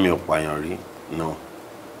 Àmọ́ mi ò pààyàn rí, no.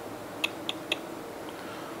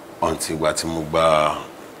 Until ìgbà tí mo gba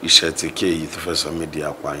iṣẹ́ tí kéyìí tó fẹ́ sọ mí di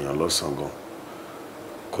apààyàn lọ́sàn-án gan.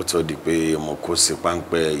 Kó tó di pé mo kó sí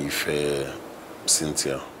páńpẹ́ ìfẹ́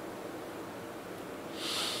Cynthia.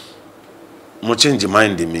 Mo change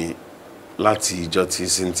mind mi láti ìjọ́ tí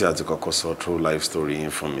Cynthia ti kọ́kọ́ sọ true life story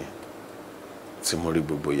yín fún mi. Tí mo rí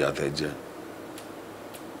gbogbo ìyà tẹ́ jẹ.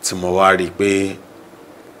 Tí mo wá rí pé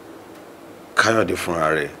Káyọ̀dé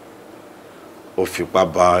fúnra rẹ̀ ó fipá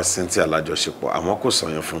bá Cynthia lájọṣepọ̀ àmọ́ kò sọ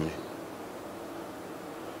yẹn fún mi.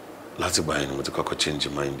 Láti ìgbà yẹn ni mo ti kọ́kọ́ change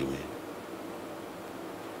mind mi.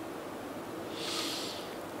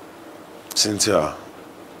 Cynthia,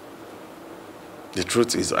 the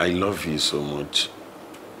truth is I love you so much.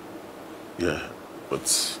 Yeah,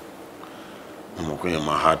 but I'm going to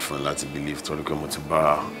my heart for láti believe torí pé mo ti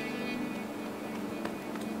bá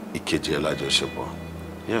ìkejì ẹ̀ lájọṣepọ̀.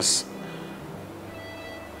 Yes.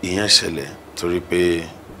 Ìyẹn ṣẹlẹ̀ torí pé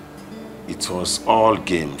it was all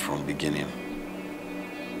game from beginning.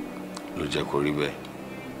 Ló jẹ́ kó rí bẹ́ẹ̀.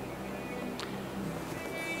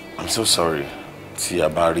 I'm so sorry tí a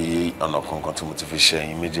bá rí ọ̀nà kankan tí mo ti fi ṣe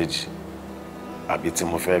ẹ̀yin méjèèjì àbí tí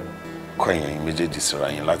mo fẹ́ kọ́ ẹ̀yin méjèèjì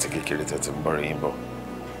síra yín láti kékeré tẹ́ ti ń bọ̀rẹ̀ yín bọ̀.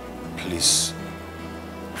 Please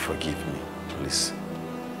forgive me, please.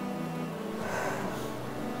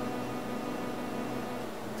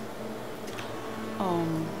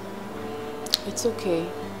 It's okay,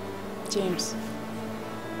 James.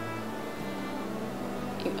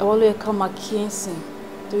 I will come again soon.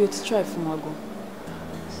 Do you try for Mago?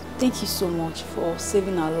 Thank you so much for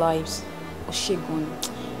saving our lives. Oshegun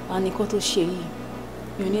and Nikoto Sheyi.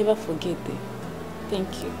 You'll never forget it.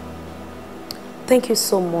 Thank you. Thank you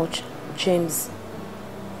so much, James.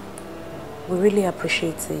 We really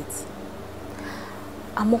appreciate it.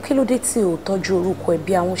 Àmọ́ kí ló dé tí o tọ́jú orúkọ ẹ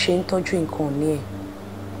bí àwọn ṣe ń tọ́jú nǹkan ní ẹ?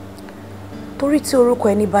 Torí tí orúkọ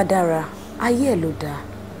ẹni bá dára, ayé ẹ ló dáa.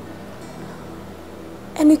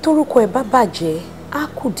 Ẹni tórúkọ ẹ bá bàjẹ́, á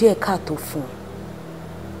kù díẹ̀ káàtó fún.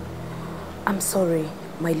 I'm sorry,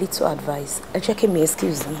 my little advice. Ẹ jẹ́ kí mi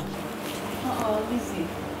excuse me. Lizzie.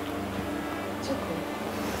 It's okay.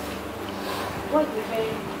 What do you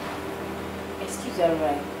excuse her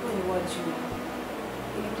right? When you want you,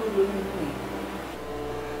 you told me.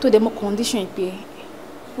 To the more condition pé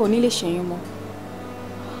o ní lè ṣẹ́yún mọ́.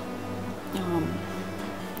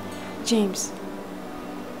 James,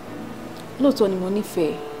 lóòótọ́ ni mo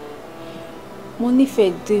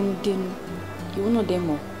nífẹ̀ẹ́ dénúdénú, ìwọ náà dẹ̀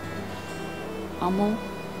mọ̀. Àmọ́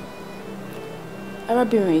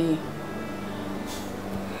arábìnrin yìí,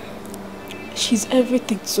 she's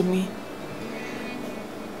everything to me.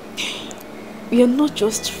 We are not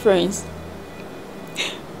just friends.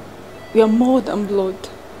 We are more than blood.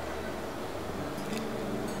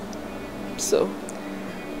 So,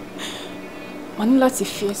 I need to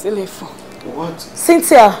fear sílẹ̀. What?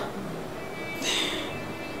 Cynthia!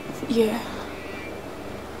 Yeah.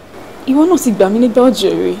 Ìwọ náà ti gbà mí nígbà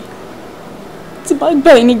ọ̀jẹ̀ rẹ̀. Tí bá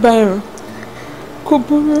gbà ẹ́ nígbà ẹ̀rùn, kò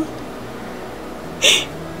burú.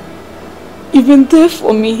 You've been there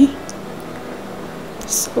for me.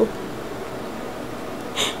 So.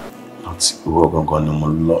 Not ìwọ gangan ni mo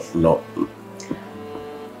lọ.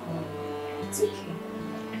 It's okay.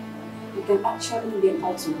 You can actually learn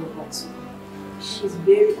how to love her too. She's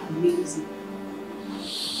very amazing.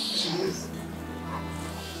 She is.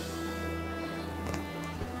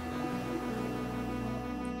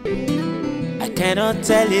 I cannot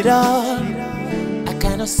tell it all. I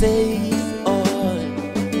cannot say it all.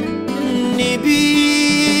 Níbi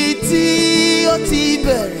tí ó ti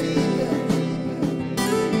bẹ̀rẹ̀.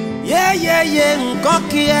 Yeah, nǹkan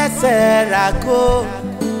kí ẹsẹ̀ ràgó.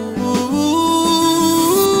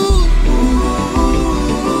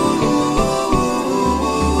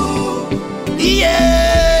 Yeah.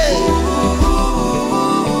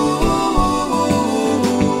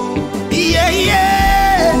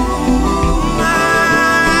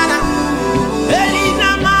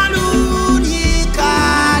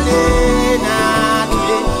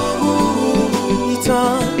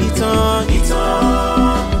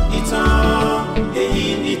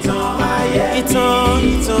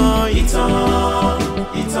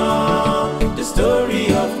 The story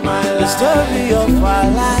of my life. The story of my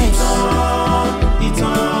life.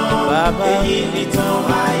 Baba.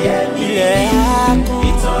 Ilé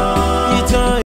akún.